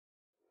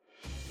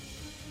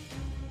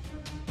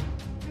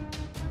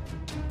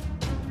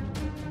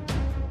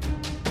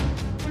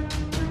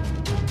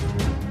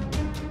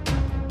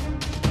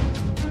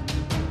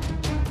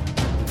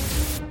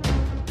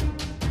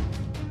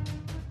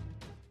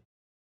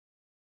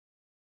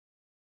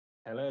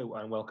Hello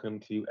and welcome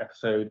to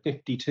episode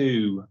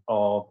 52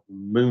 of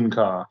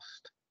Mooncast.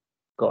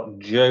 Got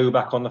Joe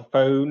back on the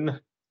phone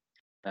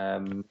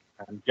and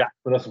Jack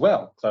with us as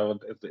well. So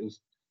it was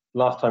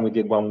last time we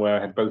did one where I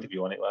had both of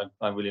you on it.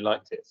 I really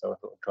liked it, so I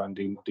thought I'd try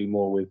and do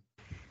more with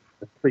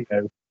the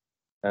trio.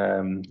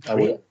 Oh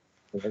yeah,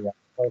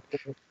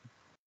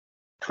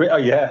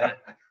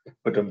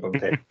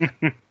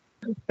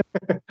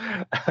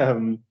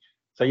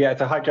 so yeah,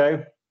 so hi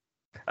Joe.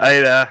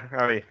 Hey there,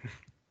 how are you?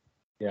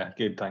 Yeah,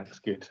 good, thanks.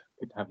 Good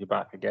to have you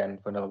back again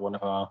for another one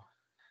of our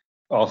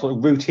sort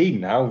of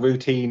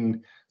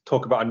routine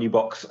talk about a new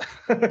box.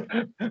 Yeah,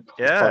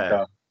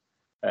 podcast.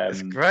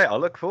 it's great. I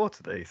look forward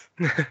to these.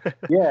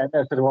 Yeah,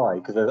 no, so do I,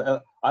 because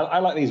I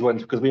like these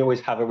ones because we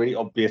always have a really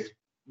obvious.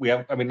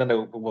 I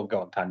know we'll go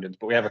on tangents,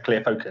 but we have a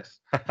clear focus.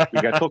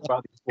 We're going to talk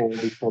about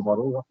these four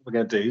models. That's what we're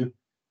going to do.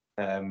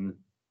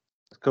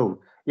 It's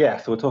cool. Yeah,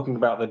 so we're talking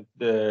about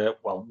the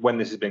when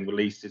this is being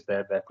released, is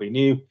they're pretty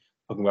new.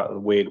 Talking about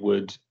the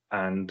Wyrdwood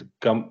and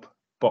Gump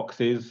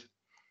boxes,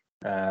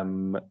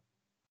 or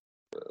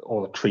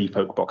the tree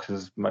folk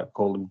boxes, might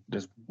call them.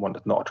 There's one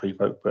that's not a tree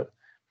folk, but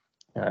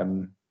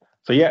so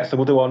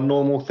we'll do our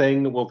normal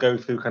thing. We'll go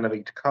through kind of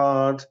each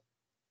card,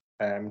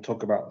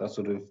 talk about the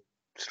sort of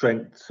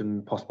strengths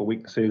and possible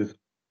weaknesses.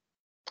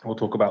 We'll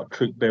talk about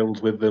troop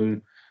builds with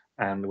them,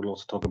 and we'll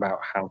also talk about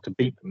how to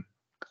beat them.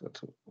 We'll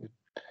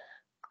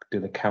do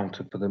the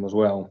counter for them as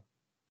well.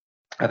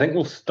 I think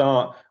we'll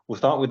start with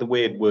the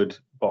Wyrdwood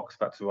box. If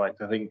that's right.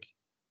 I think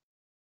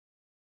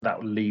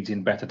that leads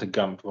in better to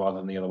Gump rather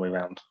than the other way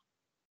around.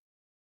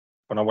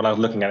 When I was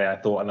looking at it, I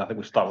thought, and I think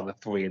we'll start with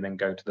the 3 and then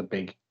go to the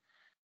big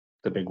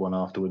one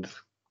afterwards.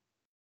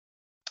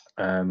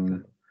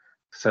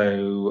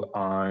 So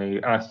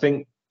I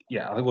think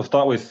we'll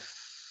start with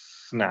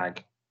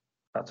Snag.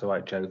 That's all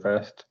right, Joe,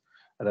 first.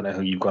 I don't know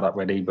who you've got up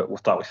ready, but we'll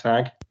start with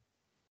Snag.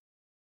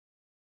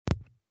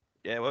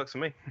 Yeah, it works for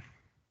me.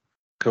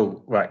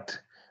 Cool, right.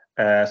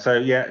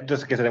 So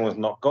just in case anyone's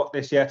not got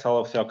this yet,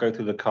 I'll go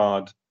through the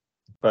card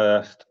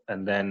first,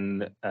 and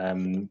then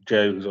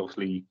Joe, who's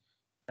obviously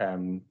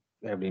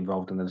heavily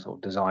involved in the sort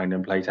of design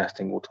and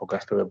playtesting, will talk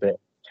us through a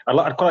bit.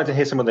 I'd quite like to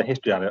hear some of the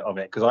history of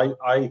it, because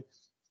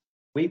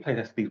we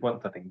playtested these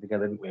once, I think,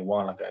 together, didn't we, a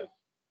while ago?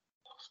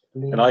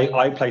 And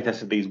I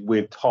playtested these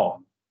with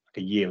Tom like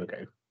a year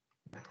ago.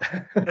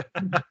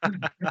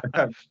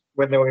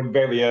 When they were in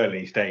very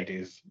early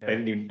stages. Yeah. They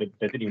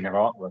didn't even have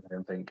artwork, I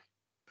don't think.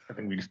 I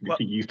think we just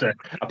used a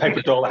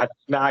paper doll that had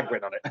Snag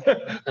written on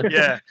it.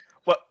 Yeah.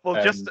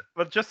 Well,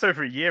 just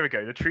over a year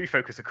ago, the tree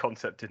focuser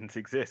concept didn't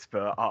exist,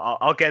 but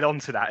I'll get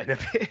onto that in a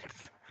bit.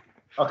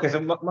 Okay, so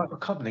a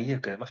couple of years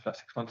ago, it must be like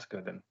 6 months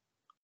ago then.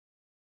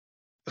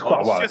 It's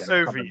quite a while just ago.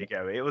 Over a year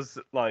ago. It was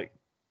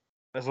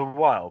a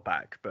while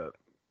back, but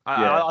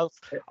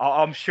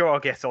I'm sure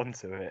I'll get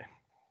onto it.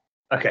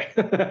 Okay.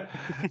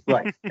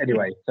 Right.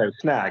 Anyway, so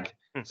Snag.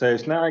 So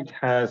Snag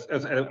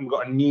we've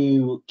got a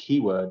new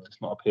keyword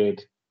that's not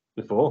appeared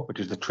before, which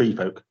is the tree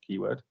folk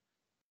keyword.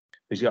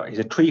 He's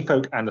a tree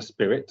folk and a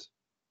spirit.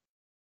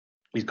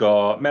 He's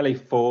got melee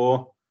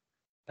 4,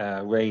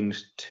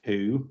 range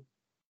 2.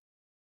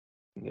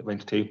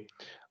 Range 2.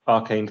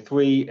 Arcane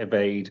 3,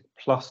 evade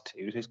 +2. So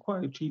it's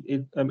quite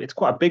it's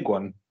quite a big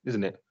one,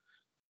 isn't it?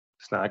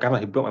 Snag. I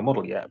haven't built my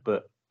model yet,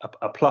 but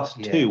a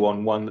 +2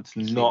 on one that's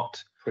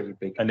not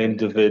an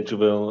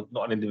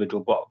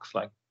individual box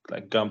like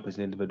Gump is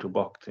an individual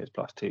box. It's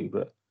 +2,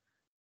 but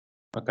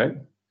okay,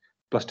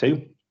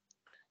 +2,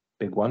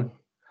 big one.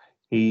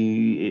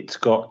 It's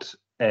got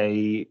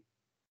I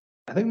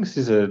think this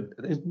is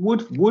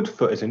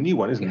Woodfoot is a new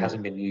one, isn't it? It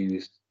hasn't been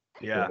used.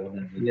 Yeah.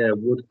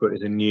 Woodfoot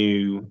is a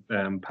new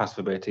passive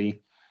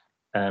ability.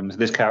 So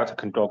this character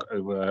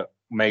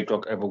may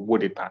jog over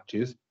wooded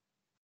patches,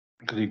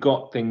 because you've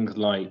got things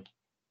like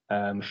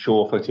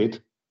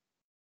sure-footed.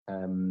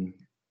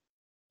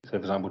 So, for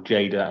example,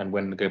 Jada and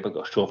Wendigo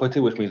got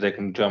sure-footed, which means they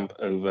can jump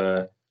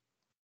over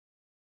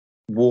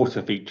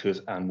water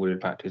features and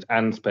wooded patches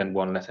and spend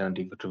 1 less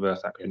energy for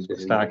traverse actions. The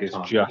Snag is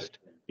just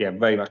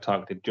very much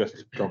targeted, just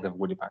to jog over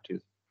wooded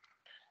patches.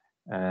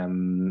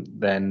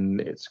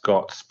 Then it's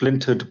got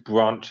splintered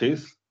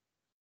branches.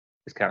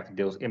 This character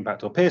deals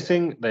impact or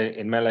piercing. They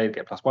in melee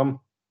get +1.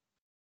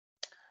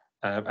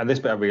 And this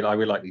bit I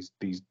really like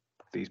these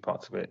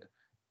parts of it.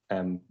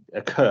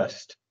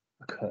 Accursed.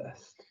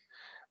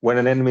 When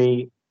an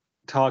enemy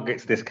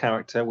targets this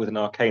character with an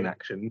arcane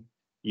action,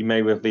 you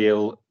may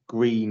reveal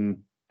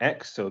green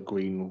X, so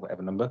green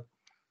whatever number,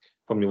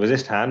 from your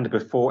resist hand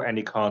before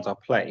any cards are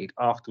played.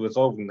 After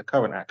resolving the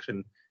current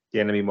action,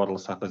 the enemy model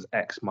suffers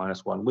X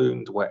 -1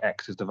 wound, where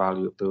X is the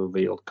value of the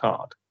revealed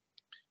card.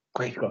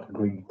 Great, you got a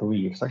green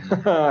 3. It's like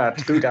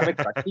 2 damage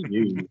back to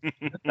you,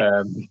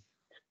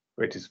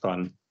 which is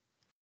fun.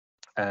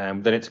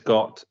 Then it's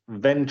got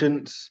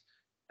Vengeance.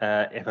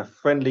 If a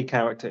friendly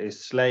character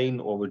is slain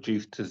or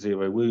reduced to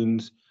 0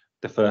 wounds,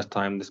 the first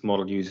time this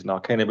model uses an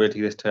arcane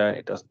ability this turn,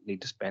 it doesn't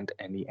need to spend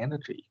any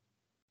energy.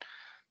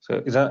 So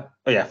is that...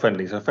 Oh yeah,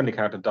 friendly. So a friendly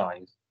character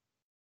dies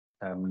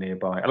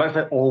nearby. I like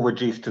that, all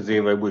reduced to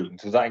 0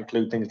 wounds. Does that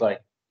include things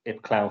like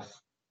if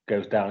Klaus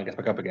goes down and gets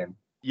back up again.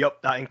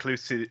 Yep, that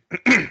includes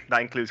that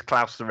includes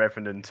Klaus the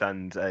Revenant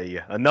and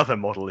another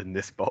model in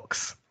this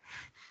box.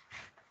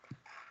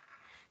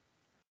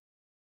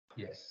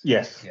 Yes.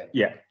 Yeah.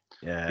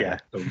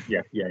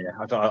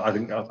 So, I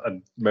think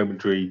a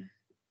momentary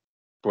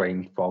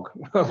brain fog.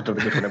 I don't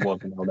think which one it was.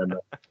 I don't remember.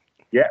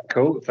 Yeah,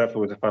 cool. So that's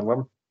always a fun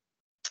one.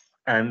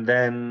 And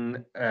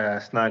then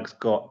Snag's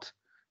got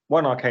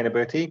one arcane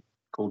ability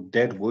called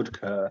Deadwood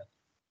Curse.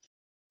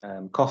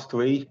 Cost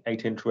 3,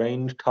 8-inch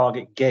range.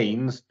 Target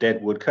gains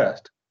Deadwood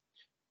Cursed.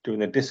 During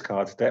the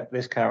discard step,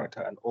 this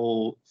character and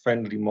all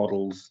friendly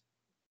models,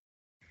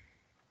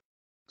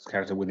 this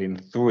character within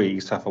 3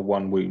 suffer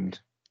 1 wound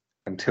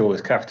until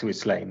this character is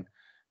slain.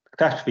 The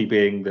catastrophe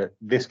being that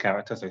this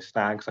character, so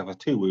Snag, suffers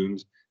 2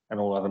 wounds, and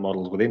all other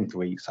models within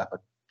 3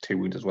 suffer 2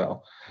 wounds as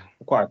well.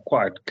 Quite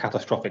a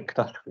catastrophic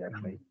catastrophe,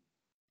 actually.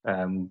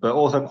 But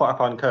also quite a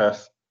fun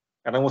curse.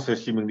 And I'm also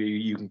assuming that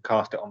you can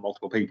cast it on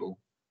multiple people.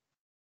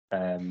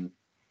 So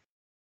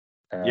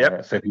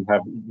if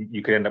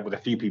you could end up with a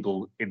few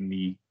people in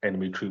the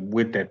enemy troop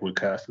with Deadwood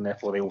Curse, and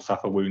therefore they all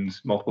suffer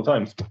wounds multiple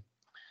times.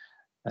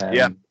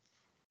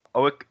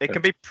 It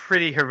can be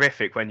pretty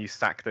horrific when you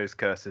stack those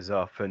curses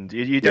up, and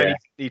you don't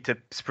need to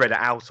spread it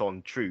out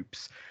on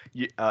troops,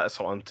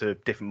 onto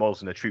different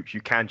models in the troops.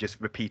 You can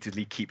just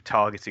repeatedly keep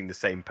targeting the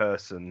same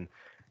person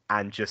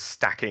and just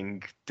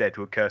stacking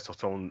Deadwood Curse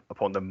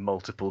upon them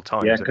multiple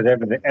times. Yeah, because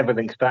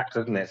everything stacks,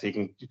 doesn't it? So you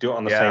can do it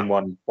on the same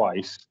one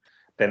twice.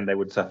 Then they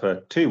would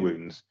suffer 2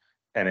 wounds,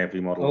 and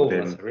every model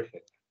within. That's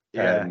horrific.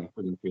 Within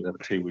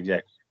 2 wounds.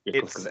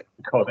 Because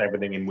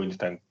everything in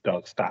Windstone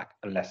does stack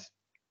unless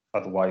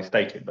otherwise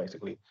stated,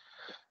 basically.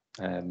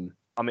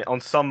 I mean,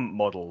 on some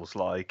models,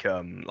 like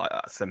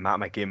say Matt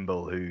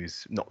McGimble,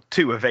 who's not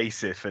too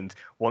evasive and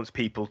wants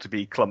people to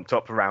be clumped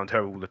up around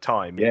her all the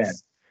time.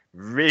 It's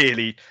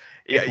really.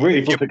 It's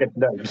really difficult to get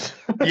gnomes.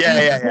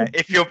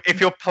 If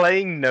you're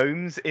playing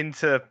gnomes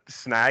into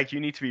Snag, you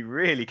need to be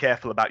really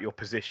careful about your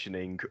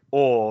positioning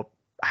or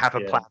have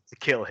a plan to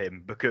kill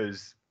him,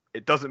 because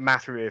it doesn't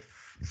matter if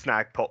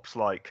Snag pops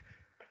like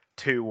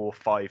 2 or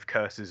 5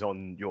 curses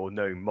on your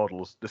gnome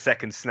models. The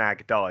second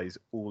Snag dies,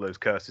 all those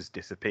curses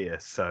disappear.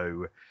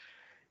 So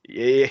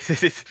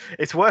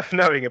it's worth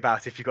knowing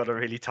about if you've got a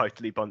really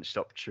tightly bunched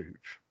up troop.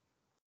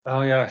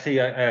 Oh yeah, I see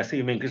what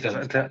you mean.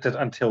 Because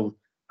until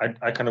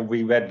I kind of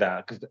reread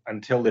that, because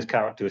until this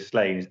character is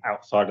slain, is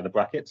outside of the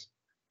brackets.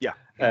 Yeah.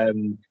 I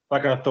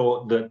kind of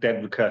thought that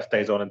Deadwood Curse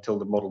stays on until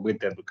the model with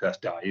Deadwood Curse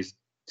dies.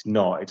 It's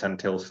not. It's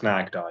until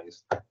Snag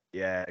dies.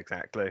 Yeah,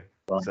 exactly.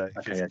 Right. So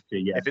if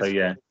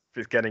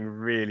it's getting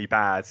really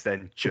bad,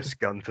 then just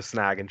gun for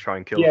Snag and try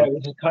and kill them. them.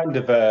 Which is kind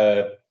of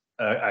a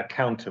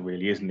counter,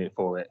 really, isn't it,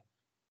 for it?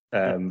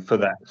 For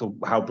that, so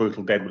how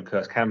brutal Deadwood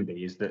Curse can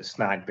be is that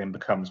Snag then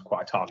becomes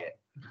quite a target.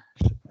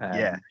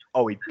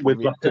 With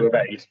lots to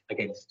evade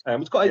against.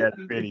 It's got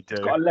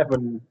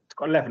 11. It's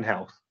got 11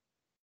 health.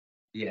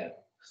 Yeah.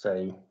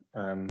 So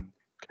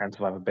can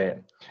survive a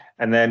bit,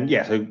 and then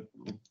so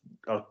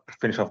I'll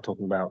finish off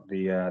talking about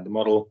the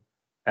model.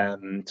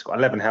 It's got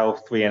 11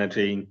 health, 3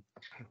 energy.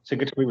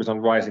 Signature move is on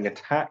rising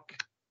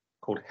attack,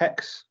 called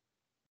Hex.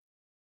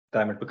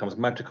 Damage becomes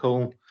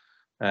magical.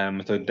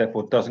 So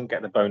therefore doesn't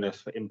get the bonus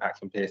for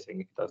impact and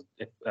piercing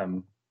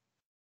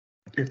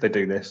if they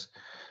do this.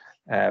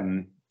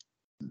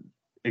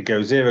 It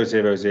goes 0,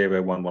 0,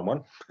 0, 1, 1,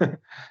 1.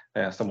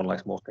 Someone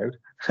likes Morse code.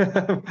 So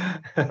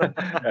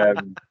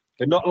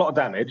not a lot of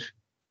damage.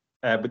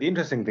 But the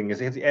interesting thing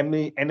is if the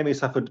enemy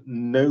suffered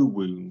no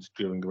wounds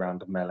during the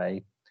round of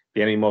melee,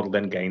 the enemy model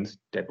then gains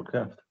Deadwood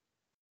Cursed.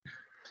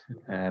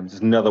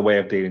 There's another way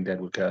of dealing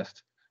Deadwood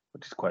Cursed,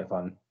 which is quite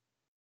fun.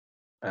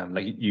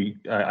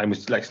 I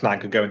was like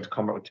Snag could go into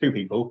combat with 2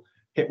 people,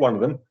 hit one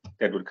of them,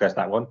 Deadwood Curse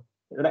that one,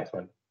 hit the next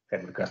one,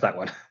 Deadwood Curse that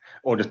one,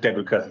 or just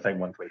Deadwood Curse the same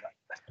one 3 times.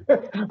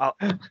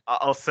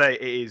 I'll say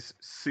it is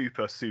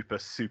super, super,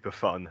 super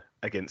fun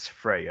against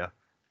Freya,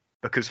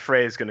 because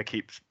Freya's going to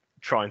keep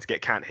trying to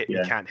get can't hit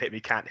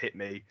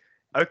me.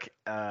 Okay,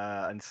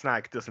 and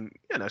Snag doesn't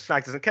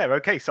care.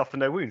 Okay, suffer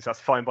no wounds. That's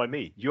fine by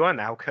me. You are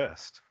now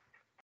cursed.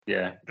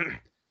 Yeah,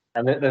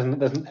 and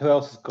there's who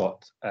else has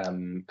got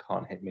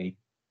can't hit me?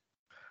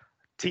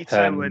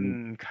 Tito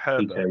and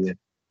Herbert, Tito,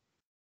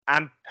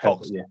 and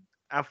Fox, Herbert,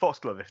 and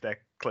Foxglove if they're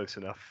close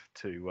enough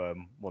to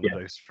one of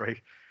those 3.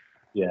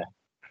 Yeah,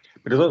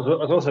 but it's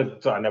also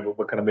so I know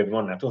we're kind of moving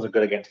on now. It's also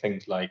good against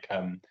things like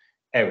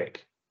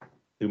Eric,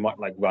 who might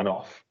like run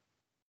off.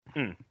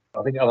 I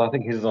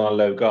think he's on a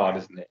low guard,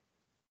 isn't it?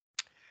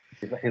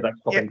 He's like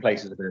swapping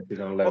places a bit. He's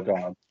on a low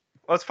guard.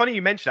 Well, it's funny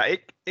you mentioned that.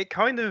 It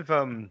kind of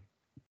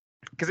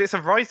because it's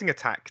a rising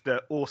attack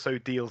that also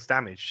deals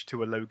damage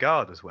to a low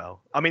guard as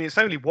well. I mean, it's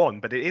only 1,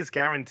 but it is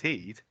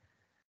guaranteed.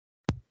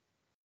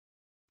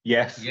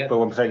 Yes, but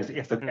what I'm saying is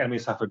if the enemy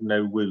suffered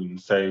no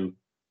wounds, so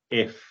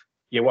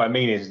what I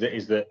mean is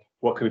that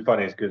what could be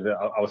funny is because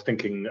I was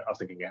thinking,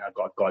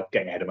 I've got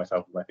getting ahead of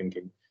myself with my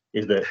thinking,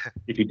 is that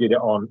if you did it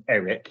on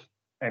Eric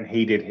and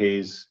he did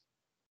his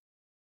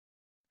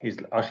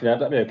actually,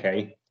 that'd be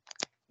okay.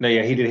 No,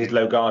 yeah, he did his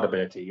low guard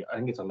ability. I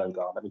think it's a low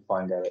guard. Let me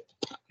find out.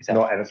 It's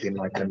not anything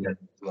like a...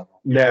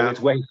 No, it's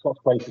where he swaps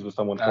places with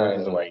someone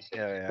choices away.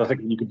 Yeah. So I was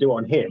thinking you could do it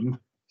on him.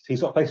 So he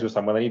swaps places with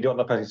someone, then you do it on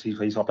the person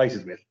he swaps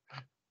places with.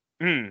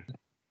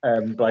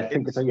 But I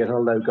think it's a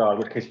low guard,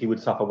 in which case he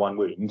would suffer 1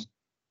 wound.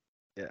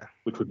 Yeah.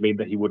 Which would mean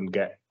that he wouldn't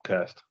get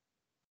cursed.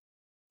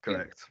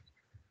 Correct.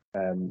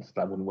 So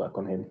that wouldn't work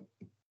on him.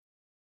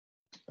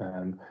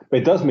 But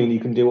it does mean you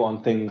can do it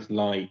on things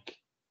like...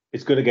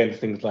 It's good against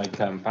things like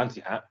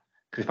Fancy Hat,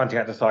 because Fancy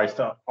Hat decides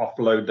to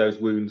offload those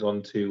wounds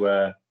onto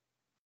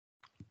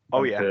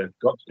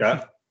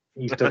Gotcha.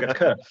 He still gets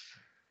cursed.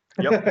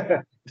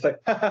 Yep. It's like,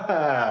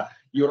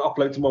 you want to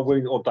upload some more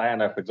wounds, or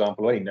Diana, for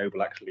example, or any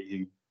noble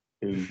actually,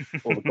 who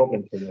or the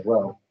Goblin King as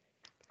well.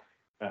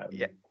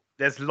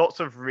 There's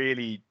lots of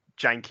really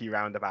janky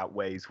roundabout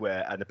ways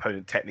where an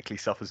opponent technically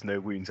suffers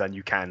no wounds and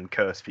you can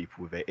curse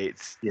people with it.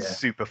 It's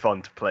super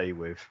fun to play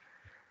with.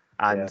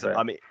 And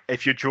I mean,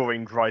 if you're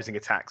drawing rising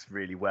attacks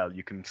really well,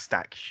 you can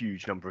stack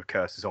huge number of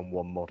curses on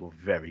one model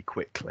very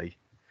quickly.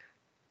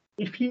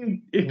 If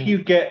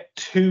you get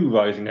 2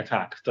 rising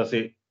attacks, does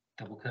it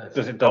double curse?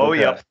 Does it double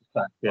curse?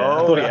 Yep. Yeah.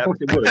 I thought it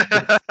would.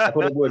 I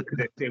thought it would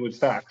because it would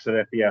stack. So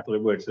I thought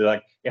it would. So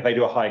like, if they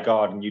do a high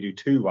guard and you do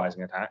 2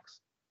 rising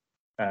attacks,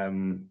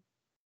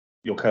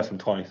 you'll curse them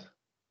twice.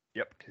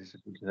 Yep. Which is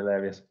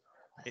hilarious.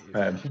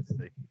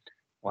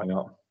 Why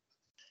not?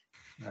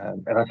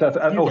 And I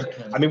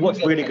mean,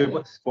 what's really good?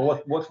 What's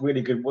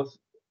really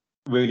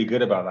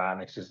good about that?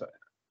 And it's just I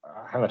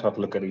haven't tried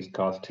to look at these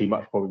cards too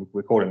much before we're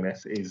recording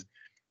this. Is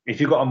if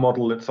you've got a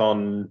model that's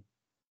on,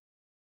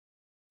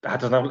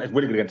 it's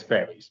really good against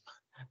fairies.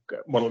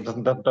 Model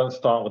doesn't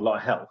start with a lot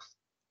of health,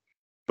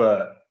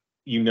 but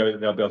you know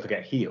that they'll be able to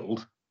get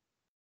healed.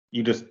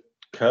 You just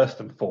curse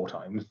them 4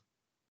 times.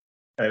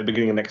 At the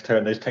beginning of the next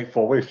turn, they just take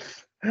 4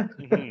 wounds,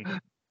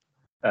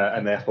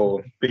 and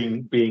therefore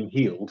being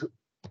healed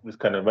was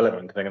kind of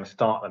relevant because they're going to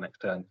start the next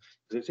turn.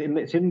 It's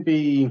during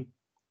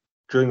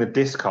the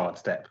discard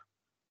step,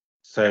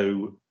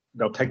 so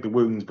they'll take the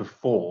wounds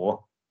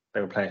before they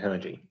replenish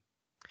energy.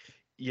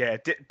 Yeah,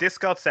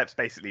 discard step's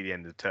basically the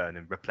end of the turn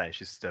and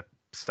replenishes the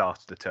start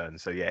of the turn.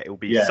 So it will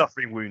be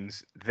suffering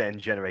wounds, then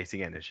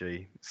generating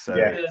energy. So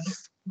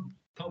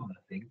common,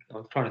 I think.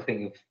 I'm trying to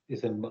think of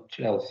is there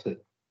much else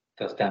that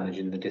does damage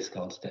in the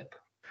discard step?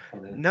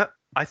 No,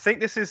 I think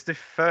this is the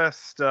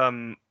first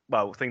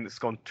thing that's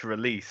gone to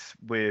release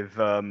with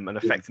an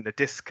effect in the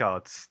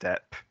discard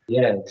step.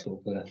 Yeah, it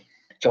sort of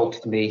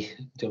jolted me,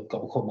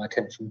 caught my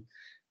attention.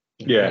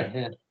 Yeah,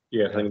 I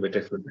think a bit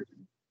different.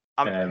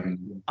 I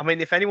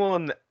mean, if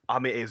anyone,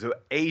 it was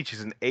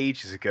ages and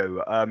ages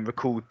ago,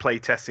 recalled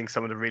playtesting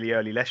some of the really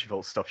early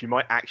Leshavult stuff, you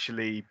might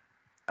actually,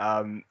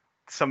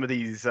 some of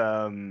these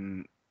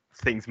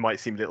things might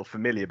seem a little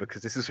familiar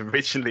because this is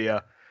originally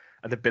an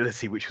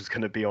ability which was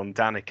going to be on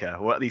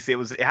Danica, or at least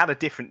it had a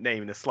different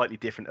name and a slightly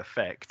different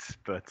effect,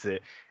 but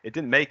it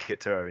didn't make it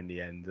to her in the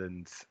end,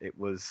 and it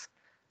was.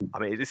 I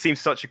mean, it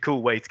seems such a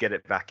cool way to get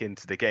it back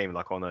into the game,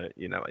 like on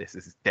this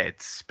is dead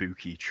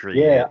spooky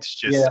tree. Yeah, it's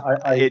just,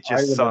 I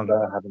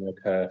remember having a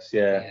curse.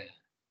 Yeah,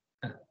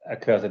 a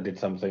curse that did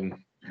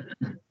something.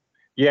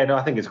 Yeah, no,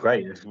 I think it's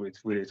great. It's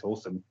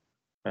awesome.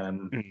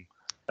 And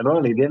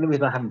honestly, the only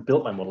reason I haven't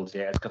built my models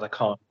yet is because I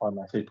can't find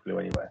my super glue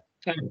anywhere.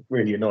 It's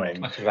really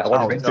annoying. I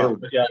want to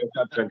build,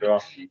 I'm trying to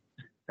ask you.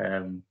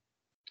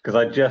 Because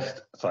I'll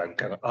get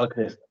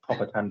this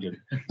proper tangent.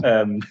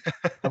 I've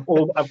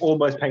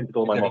almost painted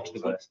all my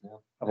models.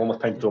 I've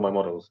almost painted all my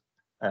models.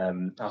 I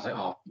was like,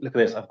 oh, look at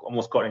this! I've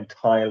almost got an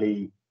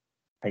entirely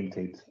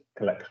painted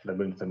collection of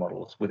Moonstone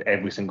models with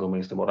every single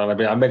Moonstone model.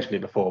 And I mentioned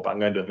it before, but I'm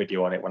going to do a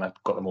video on it when I've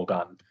got them all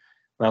done. And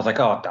I was like,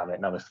 oh, damn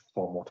it! Now there's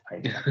 4 more to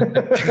paint.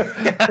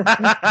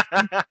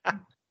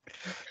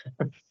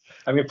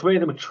 I mean, 3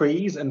 of them are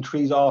trees, and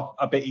trees are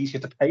a bit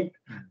easier to paint.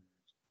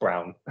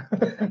 Brown,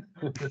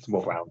 it's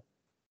more brown.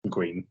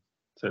 Green,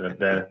 so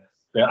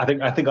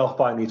I think I'll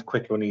find these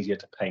quicker and easier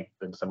to paint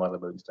than some other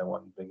Moonstone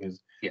ones because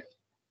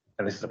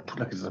and this is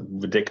a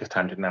ridiculous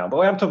tangent now, but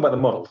I'm talking about the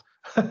models.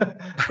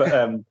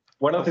 But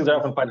one of the things I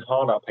often find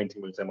hard about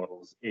painting Moonstone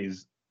models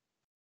is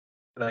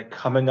like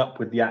coming up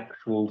with the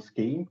actual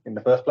scheme in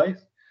the first place,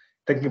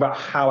 thinking about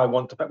how I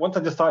want to. Once I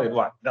decided,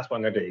 right, that's what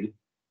I'm going to do,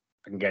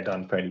 I can get it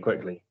done fairly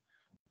quickly.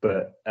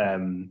 But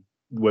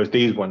whereas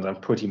these ones, I'm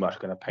pretty much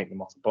going to paint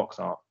them off the box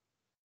art,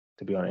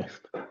 to be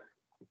honest.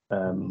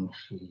 I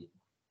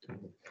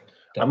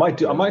might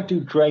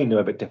do Drainer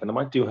a bit different. I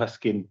might do her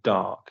skin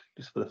dark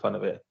just for the fun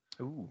of it.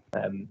 Ooh.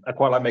 I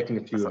quite like making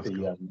a few of the.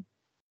 Cool.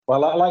 I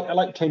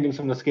like changing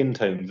some of the skin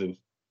tones of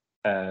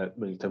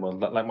Moonstone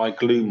models. Like my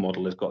Gloom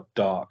model has got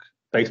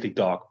basically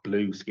dark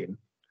blue skin,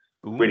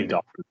 really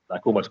dark,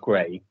 like almost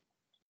grey.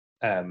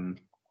 And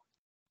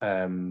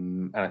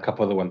a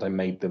couple other ones I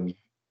made them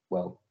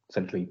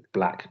essentially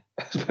black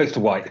as opposed to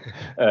white.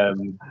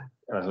 And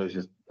so it's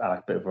just I like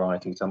a bit of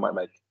variety, so I might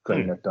make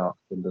Drainer dark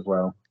skinned as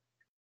well.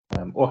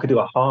 Or I could do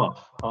a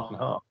half and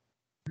half.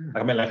 I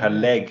can make like her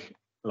leg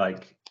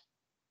like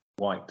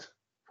white,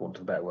 for want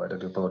of a better word. I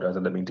do apologise.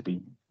 I don't mean to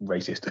be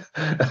racist.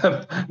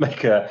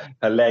 Make her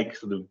leg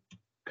sort of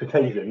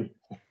Caucasian,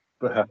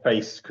 but her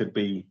face could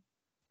be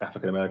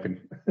African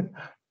American.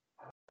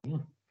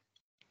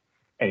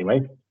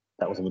 Anyway,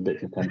 that was a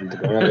ridiculous tangent to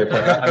go.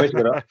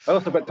 I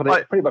also bet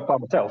pretty much by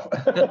myself.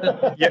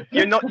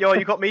 You're not.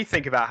 You got me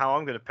thinking about how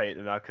I'm going to paint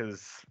it now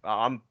because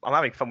I'm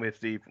having fun with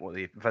the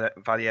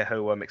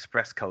Vallejo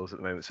Express colours at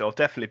the moment. So I'll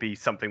definitely be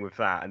something with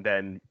that, and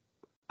then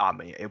I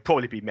mean it'll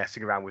probably be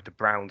messing around with the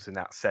browns in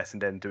that set,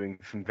 and then doing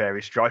some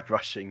various dry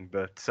brushing.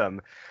 But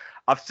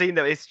I've seen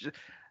that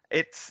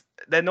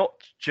they're not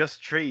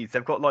just trees.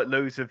 They've got like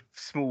loads of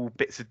small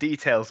bits of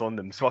details on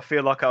them. So I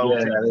feel like I'll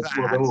do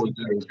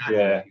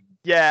that.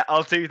 Yeah,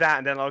 I'll do that,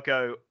 and then I'll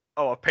go,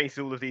 oh, I've painted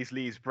all of these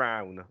leaves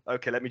brown.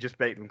 Okay, let me just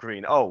make them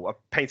green. Oh, I've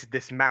painted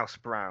this mouse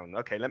brown.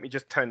 Okay, let me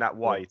just turn that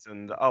white.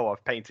 And oh,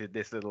 I've painted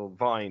this little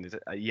vine.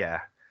 I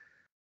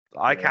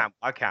can't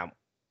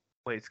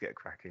wait to get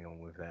cracking on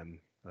with them.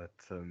 But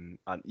and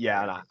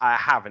I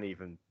haven't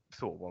even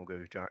thought what I'm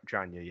going to do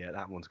Janya yet.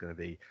 That one's going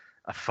to be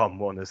a fun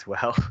one as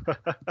well.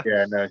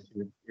 Yeah,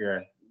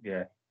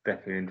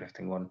 definitely an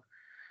interesting one.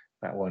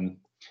 That one.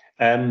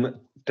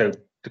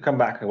 To come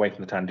back away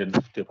from the tangents,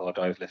 do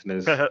apologise,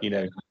 listeners.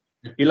 You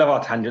love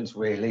our tangents,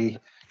 really.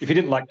 If you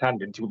didn't like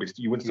tangents, you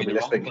wouldn't still be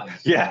listening.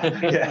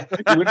 Yeah.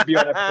 You wouldn't be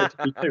on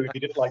episode 2 if you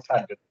didn't like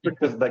tangents,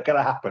 because they're going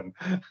to happen.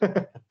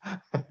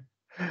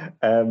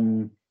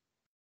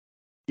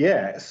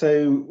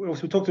 So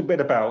we talked a bit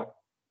about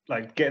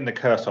like getting the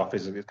curse off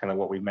is kind of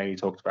what we mainly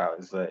talked about.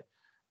 Is that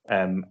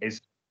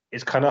it's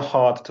kind of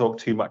hard to talk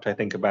too much, I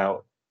think,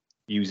 about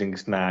using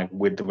snag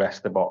with the rest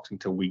of the box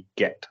until we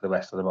get to the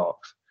rest of the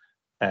box.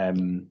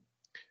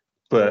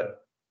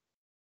 But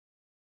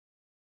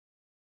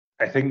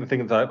I think the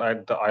thing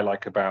that I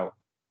like about,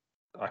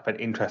 I find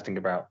interesting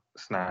about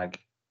snag,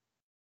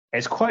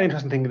 it's quite an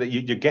interesting thing that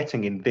you're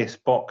getting in this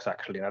box,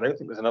 actually, and I don't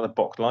think there's another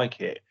box like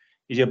it,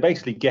 is you're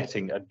basically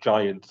getting a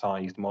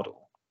giant-sized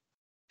model.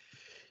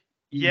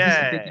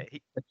 Yeah.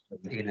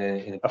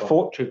 In a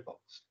troupe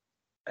box.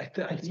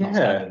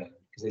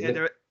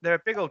 They're a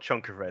big old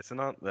chunk of resin,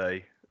 aren't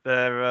they?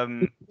 They're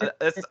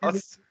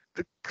the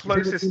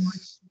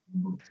closest.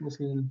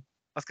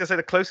 I was gonna say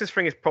the closest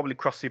thing is probably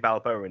Crossy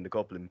Balboa in the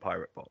Goblin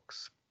Pirate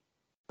box.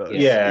 But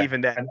even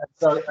then,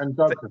 and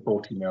Doug's a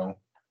 40 mil.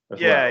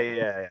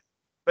 Yeah.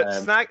 But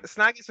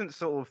Snag isn't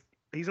sort of.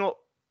 He's not.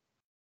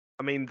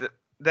 I mean,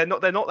 they're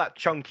not that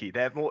chunky.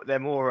 They're more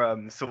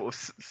sort of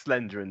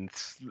slender and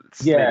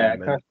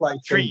slim and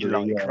like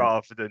tree-like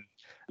rather than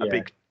a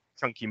big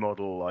chunky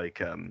model like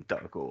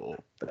Doug or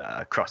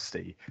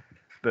Krusty.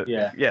 But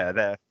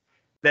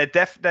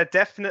they're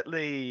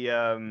definitely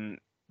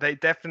they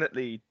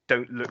definitely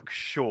don't look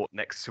short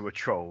next to a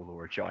troll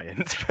or a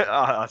giant.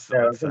 I'd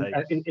say.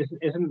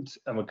 Isn't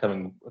and we'll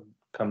come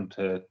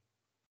to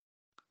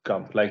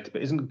Gump later,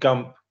 but isn't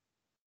Gump?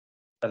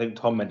 I think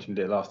Tom mentioned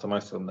it last time I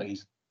saw him that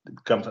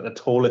Gump's like the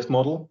tallest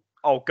model.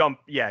 Oh, Gump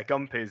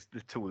is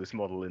the tallest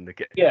model in the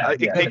game.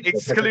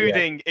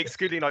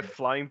 Excluding like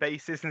flying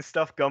bases and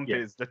stuff. Gump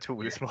is the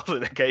tallest model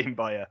in the game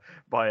by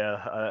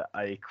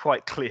a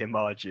quite clear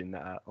margin.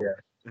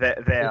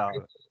 They are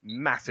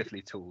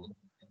massively tall.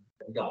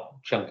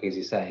 Not chunky, as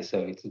you say, so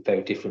it's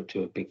very different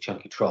to a big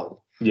chunky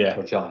troll or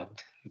a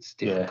giant. It's a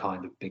different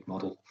kind of big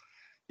model.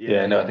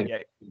 I think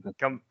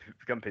Gump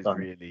is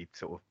really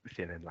sort of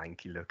thin and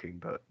lanky looking,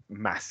 but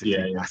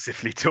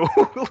massively tall.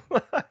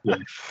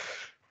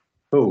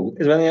 Cool.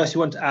 Is there anything else you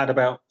want to add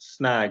about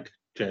Snag,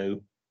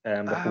 Joe?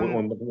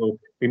 Before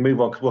we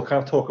move on, because we'll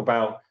kind of talk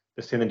about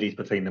the synergies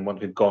between them once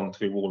we've gone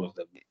through all of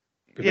them.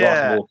 Because there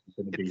are some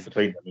synergies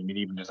between them. I mean,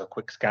 even just a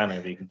quick scan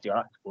over, you can see,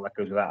 that's cool, that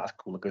goes with that, that's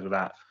cool, that goes with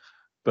that.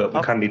 But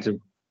we kind of need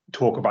to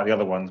talk about the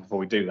other ones before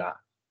we do that.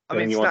 I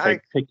mean, you want to say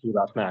particularly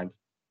about Snag?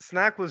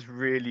 Snag was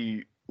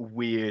really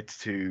weird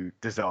to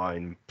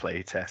design,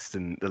 play test,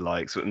 and the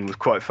likes, and was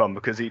quite fun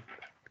because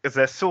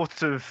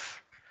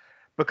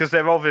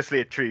they're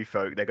obviously a tree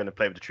folk. They're going to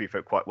play with the tree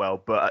folk quite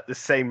well, but at the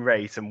same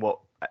rate, and what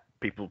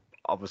people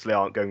obviously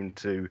aren't going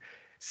to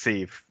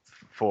see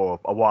for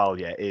a while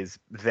yet is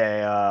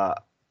they're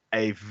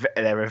a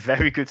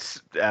very good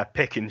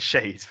pick and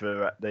shade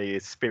for the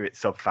Spirit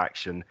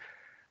sub-faction,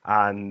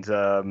 and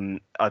their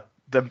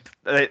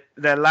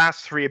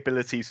last 3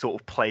 abilities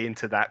sort of play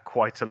into that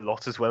quite a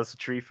lot as well as the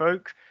tree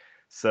folk.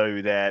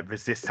 So their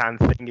resist hand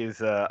thing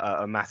is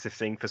a massive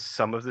thing for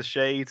some of the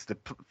shades. The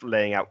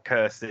laying out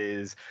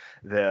curses,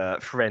 the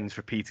friends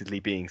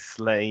repeatedly being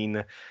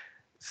slain.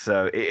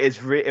 So it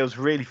was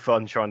really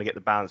fun trying to get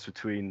the balance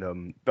between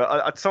them.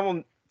 But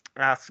someone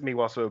asked me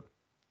whilst we were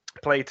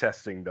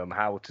playtesting them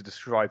how to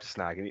describe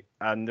Snag,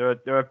 and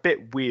they're a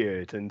bit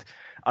weird. And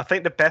I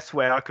think the best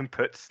way I can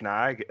put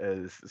Snag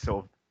as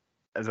sort of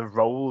as a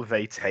role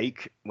they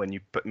take when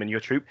you put them in your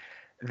troop,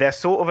 they're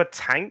sort of a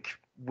tank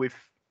with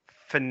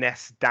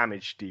finesse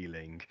damage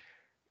dealing,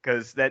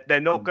 because they're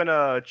not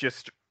gonna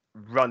just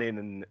run in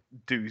and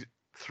do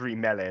 3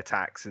 melee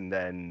attacks and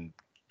then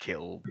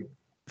kill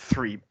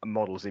 3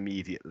 models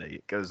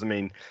immediately. Because I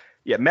mean,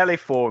 melee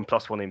 4 and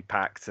 +1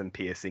 impact and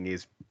piercing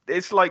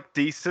it's like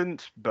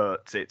decent,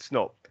 but it's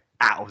not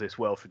out of this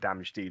world for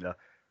damage dealer.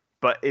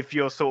 But if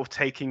you're sort of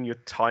taking your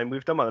time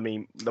with them, I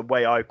mean, the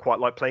way I quite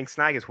like playing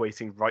Snag is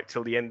waiting right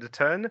till the end of the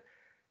turn.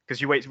 Because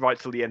you wait right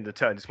till the end of the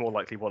turn, it's more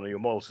likely one of your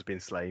models has been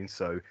slain,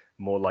 so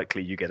more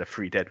likely you get a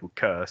free Deadwood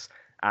curse.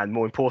 And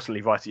more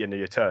importantly, right at the end of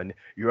your turn,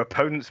 your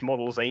opponent's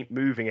models ain't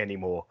moving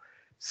anymore.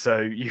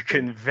 So you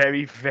can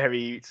very,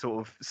 very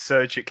sort of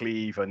surgically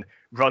even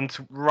run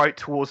right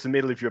towards the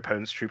middle of your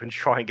opponent's troop and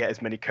try and get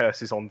as many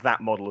curses on that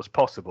model as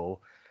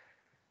possible.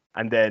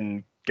 And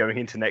then going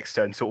into next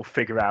turn, sort of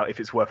figure out if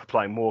it's worth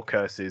applying more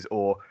curses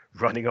or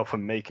running off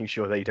and making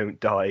sure they don't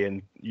die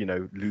and,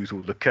 lose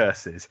all the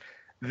curses.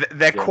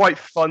 They're quite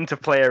fun to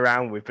play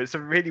around with, but it's a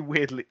really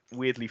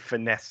weirdly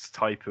finesse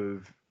type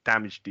of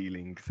damage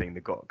dealing thing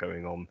they've got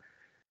going on,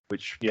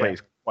 which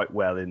plays quite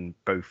well in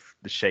both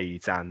the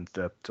Shades and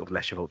the sort of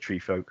Leshavult tree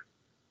folk.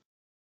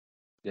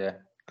 Yeah,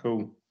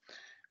 cool.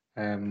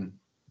 I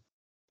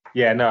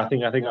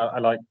think I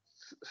like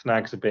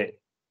Snag's a bit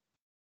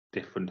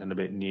different and a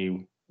bit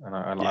new, and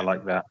I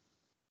like that.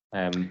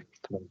 A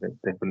bit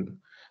different.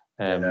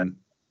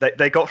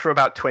 They got through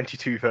about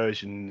 22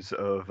 versions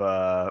of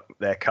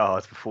their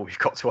cards before we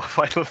got to our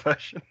final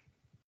version.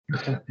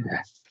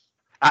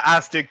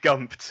 As did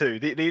Gump too.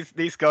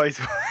 These guys,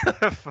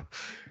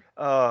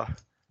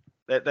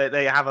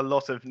 they have a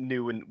lot of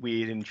new and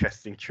weird,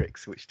 interesting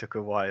tricks, which took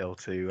a while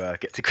to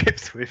get to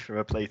grips with from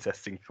a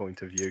playtesting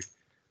point of view.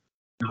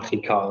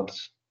 Naughty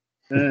cards.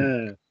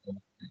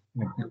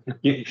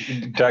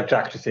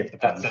 Jack just see if the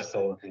fans. That's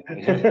all.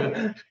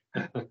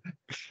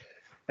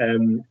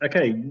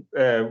 Okay,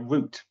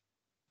 Root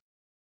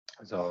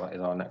is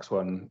our next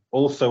one.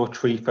 Also a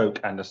tree folk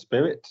and a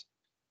spirit.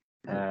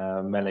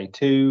 Melee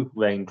 2,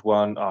 range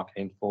 1,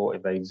 arcane 4,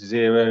 evade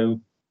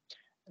 0.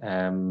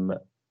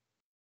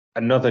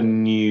 Another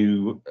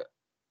new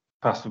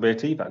passive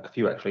ability, like a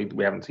few actually that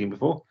we haven't seen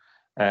before.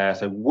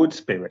 So Wood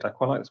Spirit, I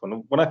quite like this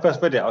one. When I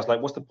first read it, I was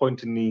like, what's the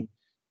point in the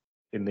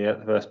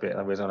first bit? And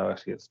I realized, no,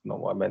 actually, it's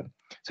not what I meant.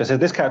 So it says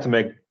this character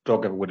may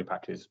dog over wooded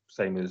patches,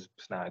 same as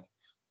Snag.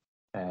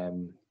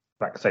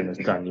 Like same as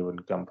Daniel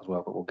and Gump as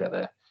well, but we'll get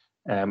there.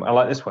 I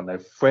like this one though.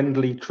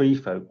 Friendly tree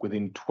folk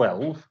within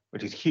 12,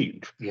 which is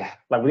huge. Yeah.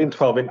 Like within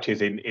 12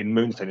 inches in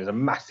Moonstone is a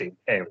massive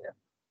area.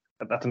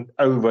 That's an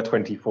over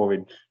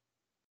 24-inch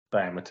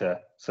diameter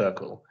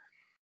circle.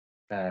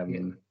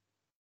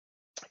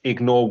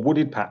 Ignore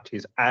wooded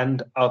patches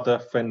and other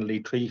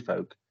friendly tree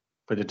folk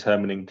for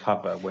determining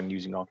cover when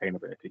using arcane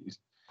abilities.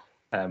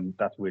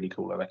 That's really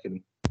cool, I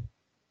reckon.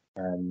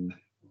 And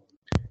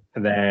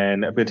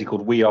then ability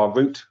called We Are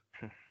Root.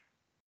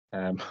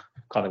 Can't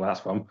think where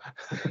that's from.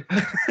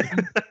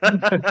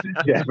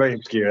 Yeah, very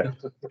obscure.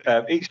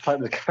 Each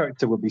time the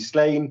character will be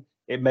slain,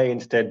 it may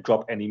instead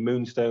drop any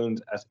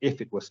moonstones as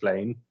if it were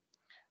slain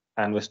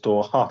and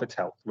restore half its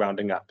health,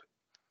 rounding up.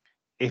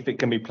 If it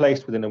can be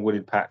placed within a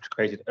wooded patch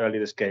created early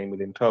this game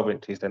within 12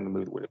 inches, then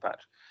remove the wooded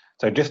patch.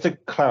 So just to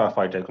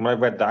clarify, Jake, when I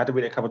read that, I had to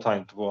read it a couple of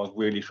times before I was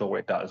really sure what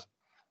it does.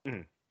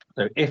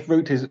 So if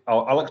root is,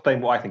 I'll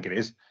explain what I think it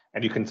is,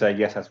 and you can say,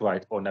 yes, that's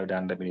right, or no,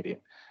 Dan, don't be an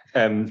idiot.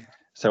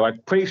 So I'm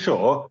pretty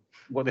sure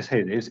what this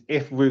here is,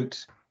 if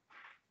root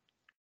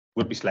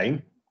would be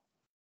slain,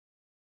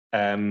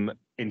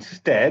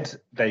 instead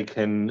they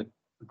can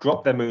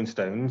drop their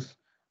moonstones,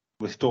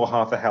 restore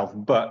half their health,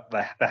 but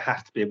there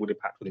has to be a wooded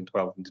patch within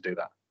 12 of them to do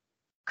that.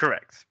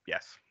 Correct,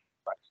 yes.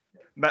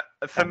 But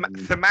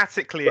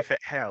thematically, if it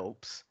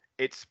helps,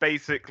 it's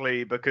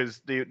basically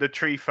because the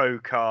tree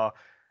folk are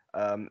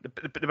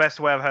the best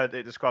way I've heard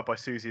it described by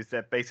Susie is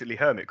they're basically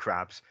hermit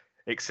crabs,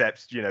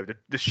 except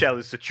the shell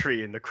is the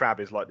tree and the crab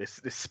is like this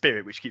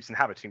spirit which keeps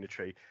inhabiting the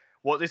tree.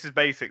 What this is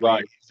basically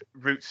is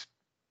roots,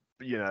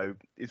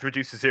 is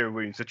reduced to 0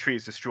 wounds. The tree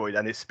is destroyed,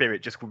 and its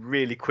spirit just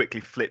really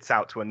quickly flits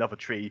out to another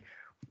tree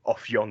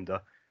off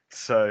yonder.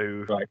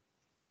 So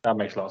that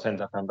makes a lot of sense.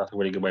 I found that's a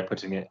really good way of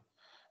putting it.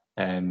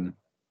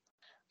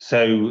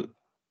 So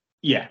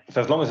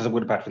as long as there's a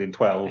wooded patch within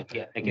 12,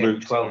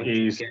 root 12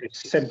 is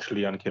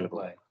essentially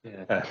unkillable.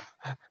 As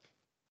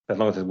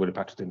long as there's a wooded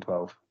patch within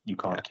 12, you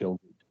can't kill.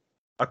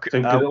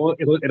 Okay. So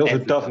it also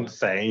doesn't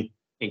say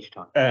each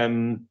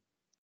time.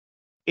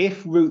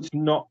 If root's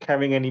not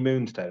carrying any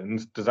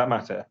moonstones, does that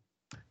matter?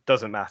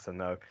 Doesn't matter,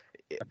 no.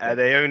 Okay.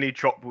 They only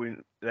drop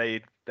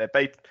they're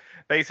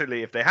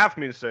basically, if they have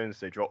moonstones,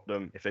 they drop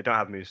them. If they don't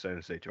have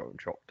moonstones, they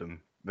drop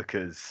them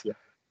because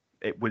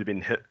it would have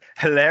been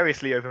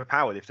hilariously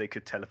overpowered if they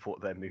could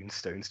teleport their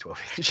moonstones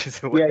 12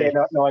 inches away.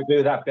 No, I agree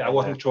with that bit. I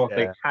wasn't sure if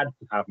they had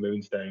to have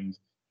moonstones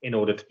in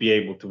order to be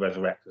able to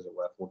resurrect, as it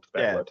were.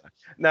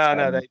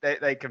 No,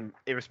 they can,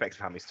 irrespective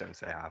of how many stones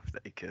they have,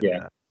 they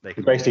can. They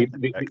can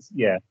basically,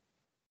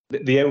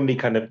 the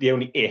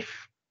only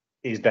if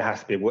is there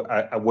has to be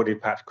a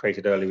wooded patch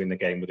created earlier in the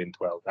game within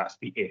 12. That's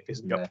the if,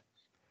 isn't there?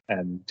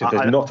 So if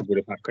there's not a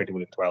wooded patch created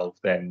within 12,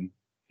 then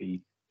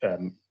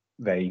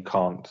they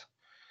can't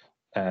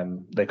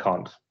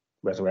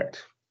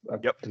resurrect.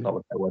 Not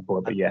what that word for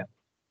it, but yeah.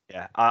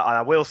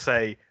 I will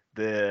say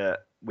the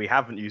we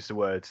haven't used the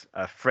word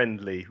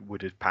friendly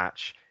wooded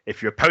patch.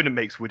 If your opponent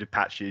makes wooded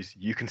patches,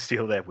 you can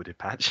steal their wooded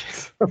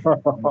patches.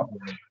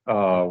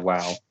 Oh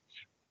wow.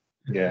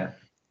 Yeah.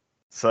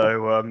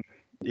 So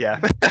yeah.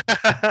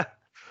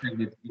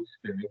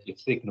 It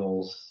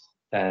signals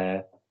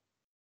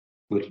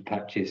wooded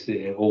patches,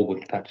 all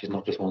wooded patches,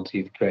 not just ones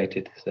you've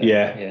created. So,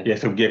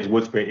 So because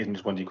wood spirit isn't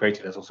just ones you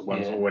created, there's also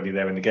ones already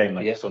there in the game,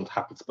 like if someone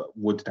happens to put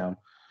wood down.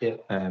 Yeah.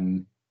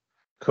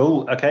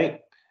 Cool.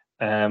 Okay.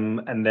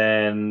 And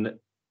then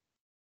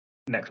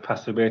next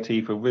passive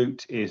ability for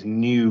Root is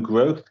New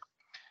Growth.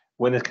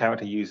 When this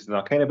character uses an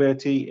arcane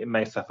ability, it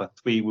may suffer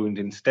 3 wounds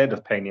instead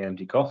of paying the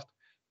energy cost.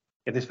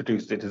 If this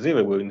reduces it to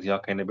 0 wounds, the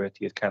arcane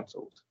ability is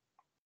cancelled.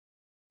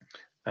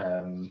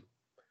 That's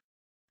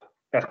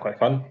quite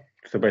fun.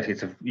 So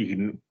basically, you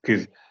can,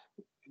 because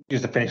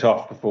just to finish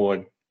off before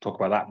I talk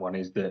about that one,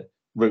 is that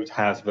Root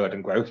has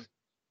Verdant Growth,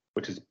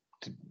 which is,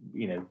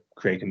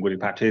 creating wooded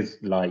patches.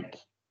 Like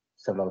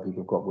several other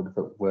people have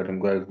got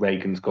Verdant Growth.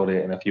 Reagan's got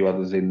it, and a few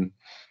others in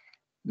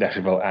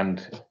Leshavult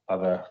and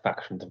other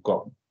factions have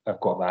got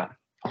that.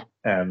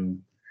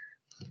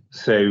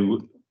 So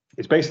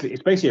it's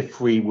basically a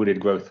free wooded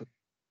growth,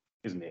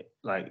 isn't it?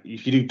 Like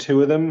if you do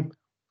 2 of them,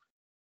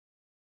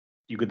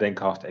 you could then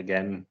cast it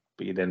again,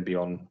 but you'd then be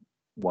on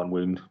 1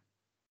 wound.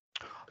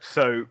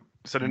 So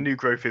the new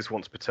growth is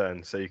once per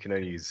turn, so you can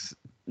only use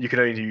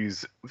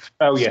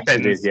Oh yes,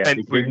 it is. Yeah,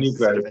 spend wounds new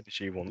growth.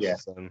 energy once. Yeah.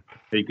 So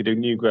you could do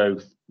new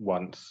growth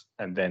once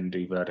and then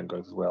do verdant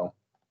growth as well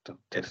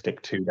to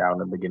stick 2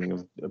 down at the beginning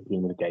of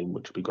the game,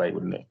 which would be great,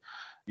 wouldn't it?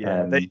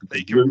 Yeah, they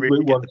can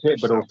really want it,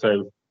 but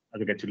also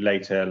as I get to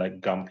later, like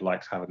Gump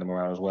likes having them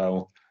around as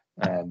well,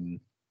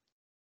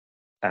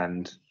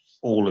 and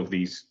all of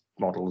these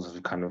models, as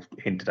kind of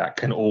hinted at,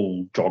 can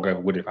all jog over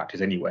wooded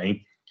patches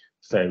anyway.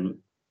 So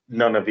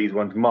none of these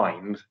ones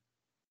mind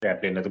there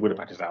being the wooded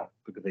patches out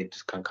because they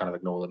just can kind of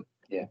ignore them.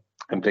 Yeah,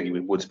 and particularly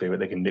with Wood Spirit,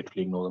 they can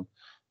literally ignore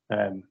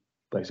them.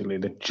 Basically,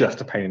 they're just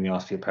a pain in the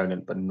ass for your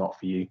opponent, but not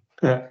for you.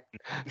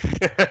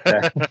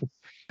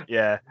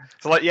 Yeah.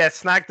 So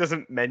Snag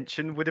doesn't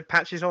mention wooded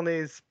patches on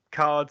his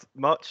card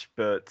much,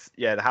 but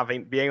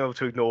being able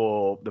to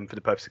ignore them for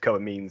the purpose of cover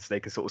means they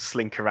can sort of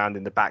slink around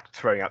in the back,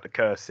 throwing out the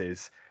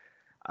curses,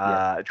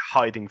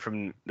 hiding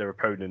from their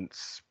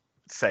opponents.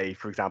 Say,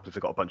 for example, if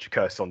they've got a bunch of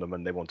curses on them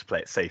and they want to play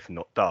it safe and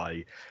not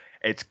die,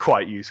 it's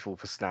quite useful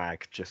for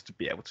Snag just to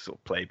be able to sort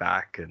of play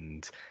back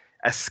and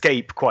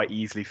escape quite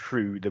easily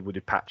through the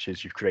wooded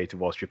patches you've created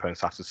whilst your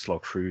opponents have to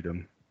slog through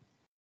them.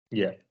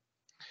 Yeah.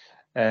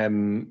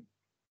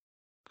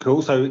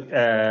 Cool. So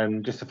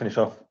just to finish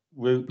off,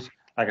 Root,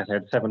 like I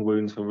said, 7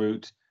 wounds for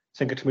Root.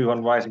 Sinker to move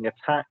on rising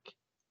attack,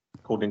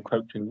 called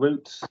Encroaching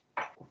Roots.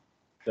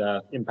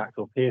 Impact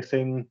or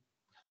piercing.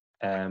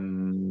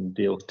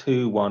 Deals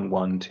 2, 1,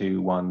 1,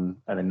 2, 1,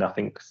 and then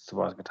nothing.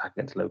 Rising attack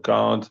against low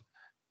guard.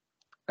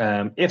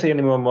 If the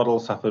enemy model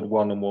suffered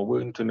 1 or more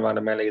wounds during the round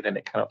of melee, then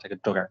it cannot take a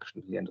dog action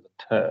at the end of the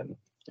turn.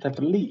 Which I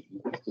believe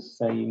is the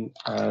same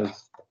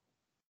as.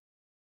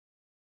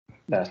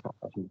 No, it's not.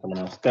 That's someone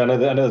else. I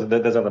know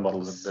there's other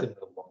models. There's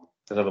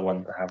other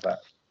ones that have that.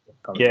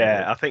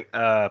 Yeah, I think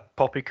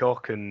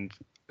Poppycock and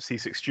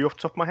C6 Stew off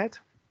the top of my head.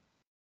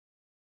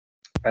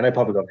 I know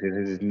Poppycock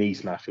is his knee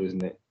smasher,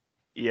 isn't it?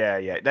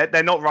 Yeah.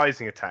 They're not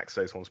rising attacks,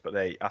 those ones, but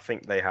I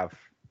think they have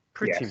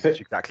pretty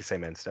much exactly the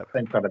same end step.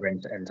 Same kind of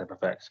end step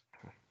effect.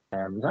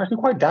 It's actually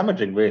quite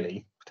damaging,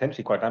 really.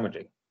 Potentially quite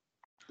damaging.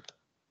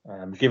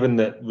 Given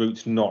that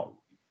Root's not,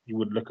 you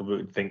would look at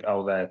Root and think,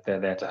 oh, they're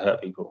there to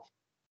hurt people.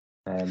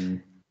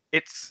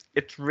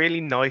 It's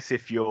really nice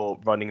if you're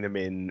running them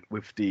in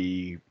with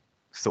the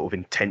sort of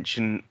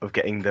intention of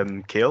getting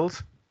them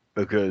killed,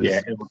 because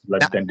it will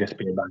then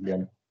disappear back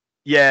again.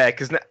 Yeah,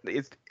 because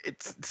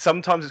it's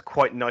sometimes it's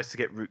quite nice to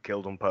get Root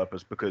killed on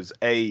purpose because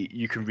A,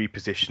 you can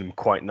reposition them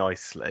quite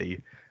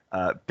nicely.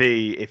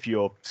 B, if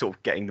you're sort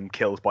of getting them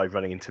killed by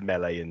running into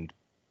melee and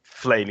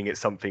flailing at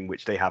something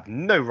which they have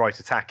no right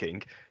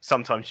attacking,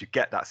 sometimes you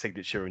get that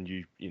signature and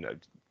you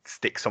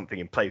stick something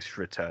in place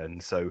for a turn.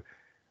 So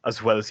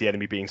as well as the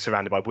enemy being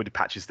surrounded by wooded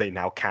patches, they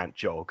now can't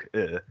jog.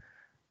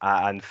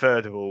 And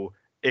furthermore,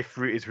 if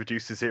Root is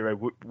reduced to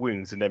 0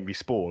 wounds and then